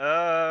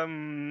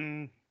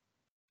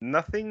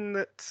 Nothing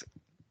that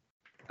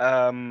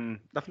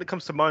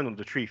comes to mind on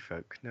the tree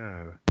folk.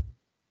 No.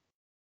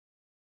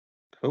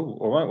 Cool.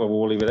 All right. Well,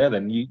 we'll leave it there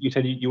then. You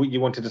said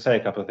you wanted to say a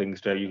couple of things,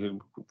 Joe.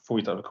 Before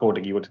we start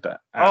recording, you wanted to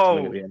add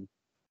something at the end.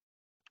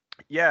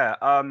 Yeah.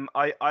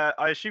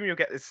 I assume you'll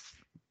get this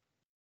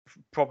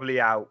probably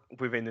out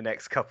within the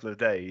next couple of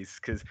days,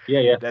 because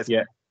Yeah.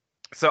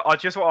 So I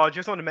just want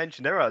to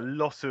mention there are a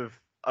lot of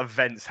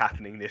events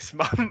happening this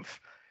month.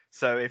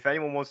 So if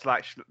anyone wants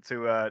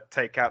to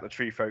take out the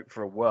tree folk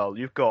for a whirl,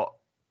 you've got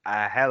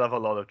a hell of a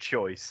lot of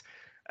choice.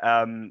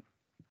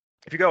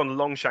 If you go on the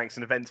Longshanks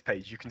and events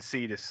page, you can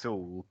see this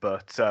all.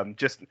 But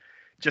just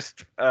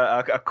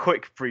a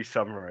quick brief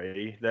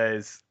summary.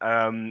 There's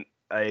a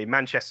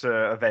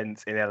Manchester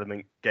event in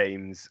Element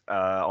Games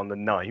on the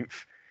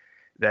 9th.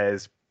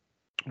 There's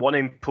one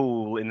in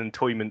Poole in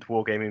Entoyment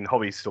Wargaming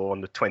Hobby Store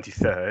on the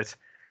 23rd.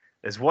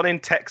 There's one in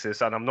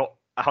Texas, and I'm not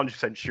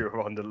 100%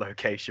 sure on the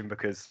location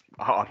because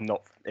I'm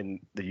not in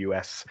the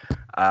US,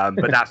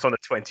 but that's on the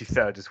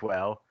 23rd as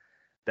well.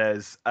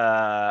 There's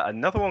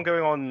another one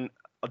going on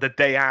the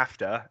day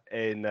after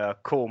in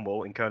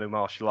Cornwall in Kerno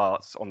Martial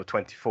Arts on the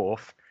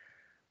 24th.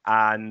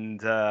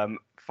 And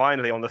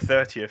finally, on the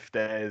 30th,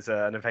 there's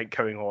an event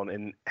going on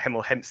in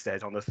Hemel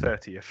Hempstead on the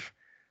 30th.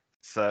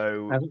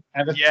 So, I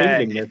have a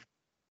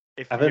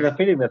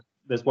feeling that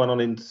there's one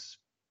on in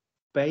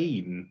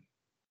Spain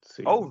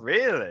soon. Oh,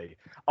 really?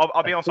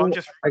 I'll be honest, I'm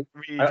just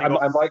reading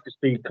I might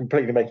just be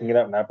completely making it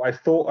up now, but I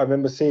thought I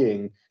remember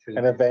seeing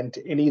an event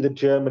in either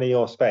Germany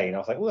or Spain. I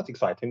was like, oh, that's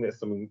exciting. There's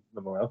something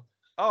else.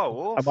 Oh,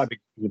 awesome. I might be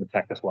going to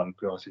attack this one, to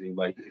be honest with you.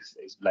 Like,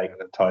 it's late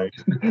and tired.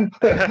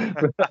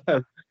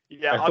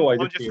 Yeah,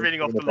 I'm just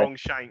reading off the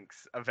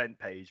Longshanks event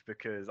page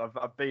because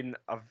I've been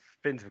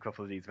to a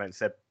couple of these events.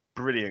 They're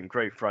brilliant,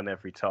 great fun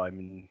every time.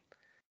 And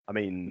I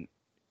mean,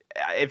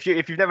 if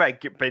you've never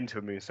been to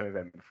a Moonstone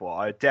event before,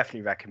 I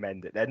definitely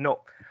recommend it. They're not.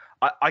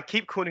 I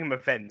keep calling them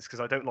events because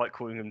I don't like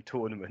calling them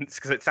tournaments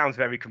because it sounds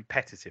very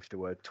competitive, the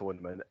word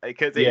tournament.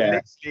 Because it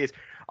literally is.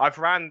 I've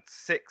ran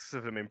 6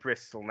 of them in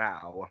Bristol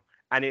now,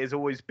 and it has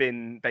always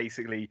been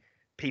basically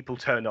people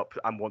turn up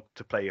and want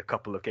to play a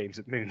couple of games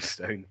at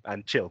Moonstone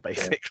and chill,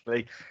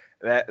 basically.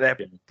 Yeah. They're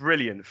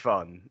brilliant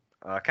fun.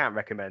 I can't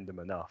recommend them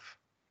enough.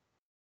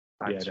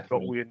 And you've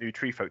got all your new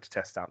tree folk to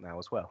test out now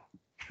as well.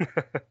 Yeah,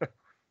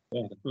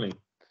 definitely.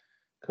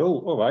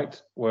 Cool. All right.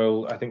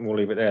 Well, I think we'll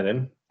leave it there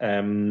then.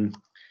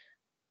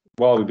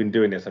 While we've been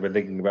doing this, I've been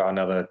thinking about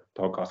another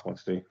podcast I want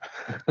to do.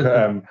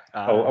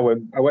 I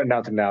won't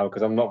announce it now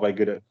because I'm not very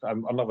good at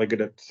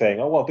saying,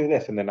 "Oh, I'll do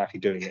this," and then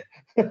actually doing it.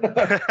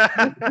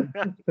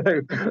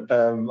 So,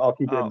 I'll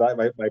keep it in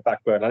my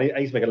back burner. I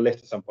need to make a list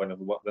at some point of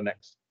what the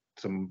next.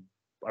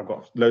 I've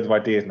got loads of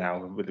ideas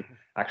now.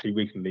 Actually,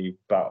 recently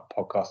about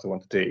podcasts I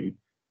want to do.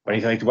 I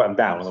need to write them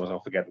down, otherwise I'll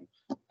forget them.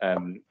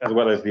 As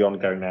well as the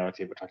ongoing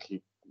narrative, which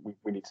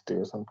we need to do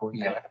at some point.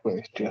 Yeah.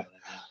 It's just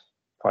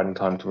finding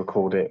time to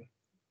record it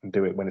and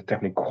do it when it's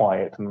definitely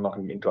quiet and I'm not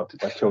going to get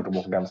interrupted by children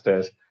walking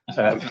downstairs.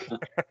 It's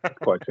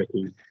quite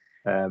tricky.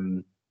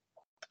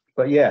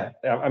 But yeah,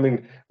 I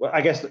mean, well,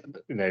 I guess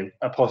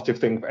a positive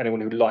thing for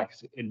anyone who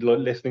likes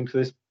listening to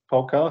this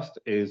podcast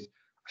is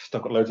I've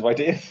still got loads of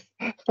ideas,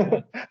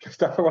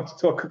 stuff I want to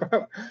talk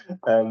about.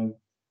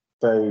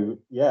 So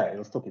yeah,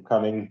 it'll still keep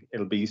coming.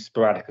 It'll be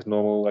sporadic as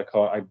normal.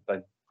 I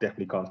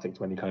definitely can't stick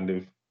to any kind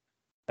of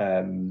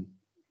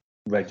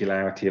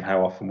regularity of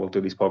how often we'll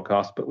do these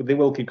podcasts, but they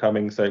will keep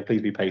coming. So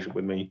please be patient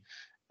with me.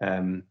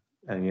 And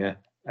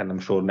I'm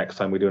sure next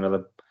time we do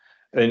another.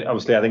 And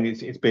obviously, I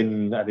think it's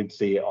been. I did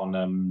see it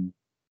on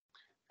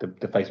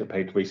Facebook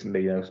page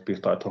recently. People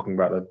started talking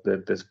about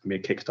there's going to be a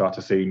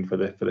Kickstarter soon for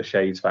the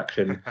Shades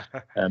faction.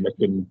 It's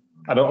been,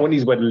 I don't want to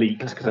use the word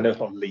leaked because I know it's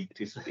not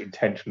leaked. It's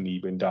intentionally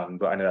been done,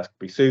 but I know that's going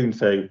to be soon.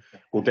 So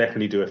we'll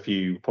definitely do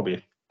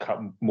probably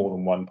more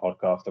than one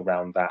podcast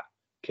around that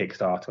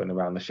Kickstarter and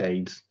around the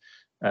Shades,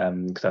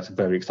 because that's a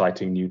very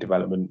exciting new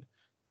development.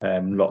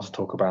 Lots to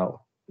talk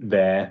about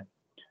there,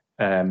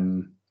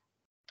 and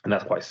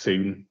that's quite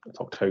soon. It's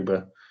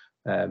October.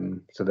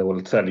 So there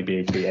will certainly be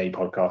a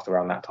podcast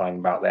around that time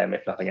about them,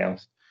 if nothing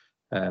else.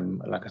 And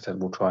like I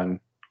said, we'll try and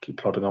keep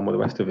plodding on with the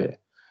rest of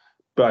it.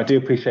 But I do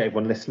appreciate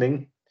everyone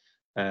listening.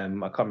 I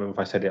can't remember if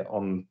I said it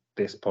on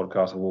this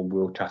podcast or we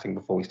were chatting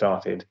before we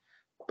started,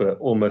 but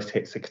almost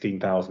hit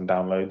 16,000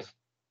 downloads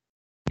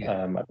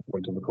at the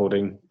point of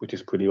recording, which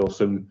is pretty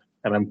awesome.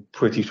 And I'm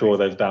pretty sure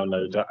those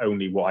downloads are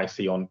only what I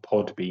see on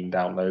Podbean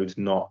downloads,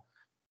 not,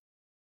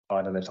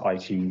 I don't know, it's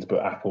iTunes,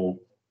 but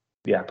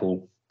the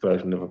Apple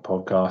version of a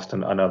podcast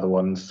and other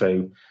ones.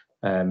 So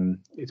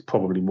it's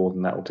probably more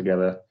than that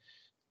altogether.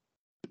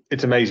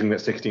 It's amazing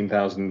that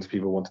 16,000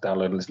 people want to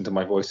download and listen to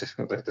my voice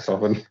this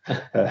often.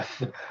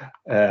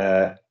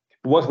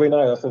 What's really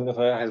nice, something that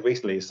I had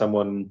recently, is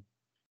someone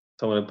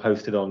had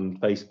posted on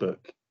Facebook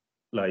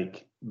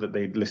like that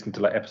they listened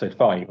to like episode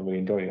 5 and really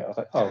enjoyed it. I was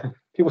like, oh,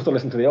 people still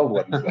listen to the old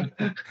ones.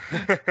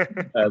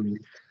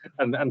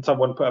 And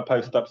someone put a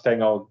post up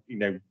saying, oh,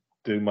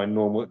 doing my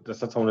normal.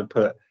 Someone had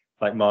put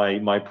like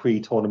my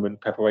pre-tournament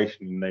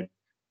preparation, and they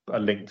put a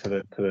link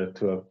to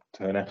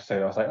an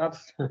episode. I was like,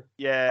 that's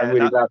I'm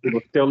really glad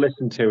people still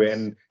listen to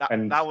it.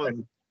 That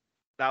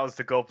was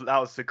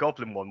the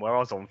Goblin one where I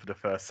was on for the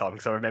first time,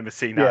 because I remember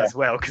seeing that as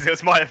well, because it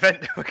was my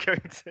event that we're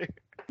going to.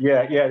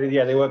 Yeah,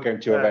 they were going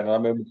to your event, and I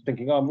remember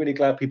thinking, oh, I'm really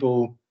glad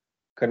people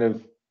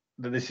that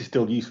this is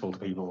still useful to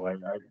people.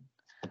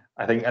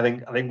 I think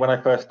when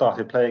I first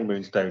started playing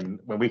Moonstone,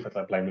 when we first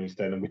started playing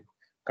Moonstone, and we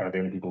kind of the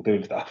only people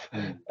doing stuff.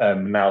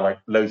 Now, like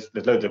there's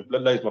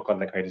loads more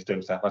content creators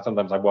doing stuff.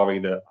 Sometimes I worry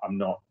that I'm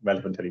not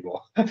relevant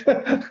anymore.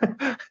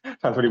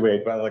 Sounds really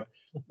weird, but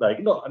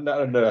no,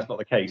 that's not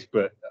the case.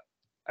 But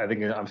I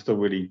think I'm still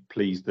really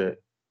pleased that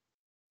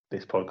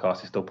this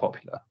podcast is still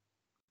popular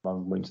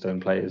among Moonstone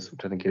players,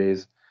 which I think it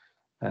is.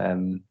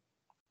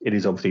 It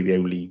is obviously the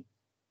only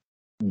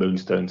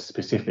Moonstone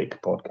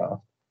specific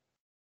podcast.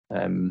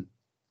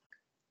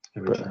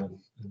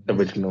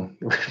 Original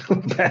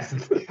best,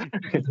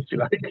 if you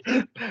like.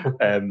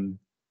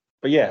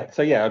 But yeah,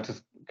 so yeah, I'll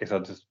just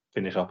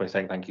finish off by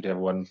saying thank you to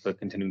everyone for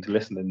continuing to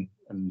listen,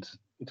 and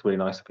it's really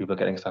nice that people are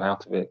getting stuff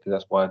out of it, because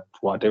that's why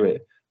I do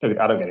it. I don't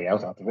get anything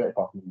else out of it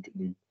apart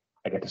from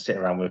I get to sit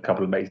around with a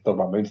couple of mates talk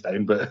about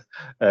Moonstone, but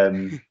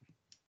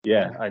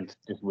yeah, I'm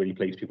just really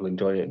pleased people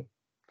enjoy it.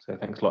 So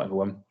thanks a lot,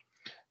 everyone.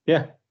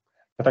 Yeah,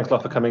 thanks a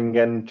lot for coming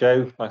again,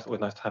 Joe. Always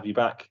nice to have you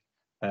back.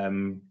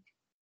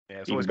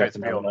 It's always great to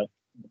be on.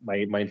 My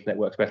internet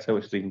works better,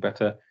 which is even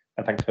better.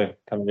 And thanks for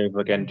coming over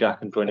again,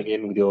 Jack, and joining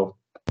in with your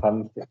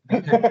puns.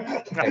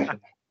 Excellent.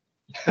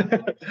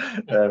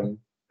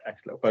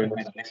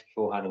 Bonus.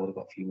 Beforehand, I would have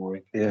got a few more.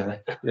 Yeah.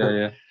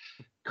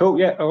 Cool.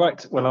 Yeah. All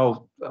right.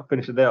 Well, I'll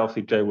finish it there.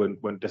 Obviously, Joe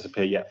won't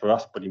disappear yet for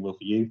us, but he will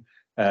for you.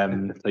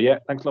 So yeah,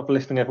 thanks a lot for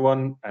listening,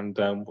 everyone, and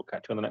we'll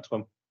catch you on the next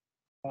one.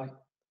 Bye.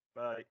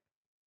 Bye.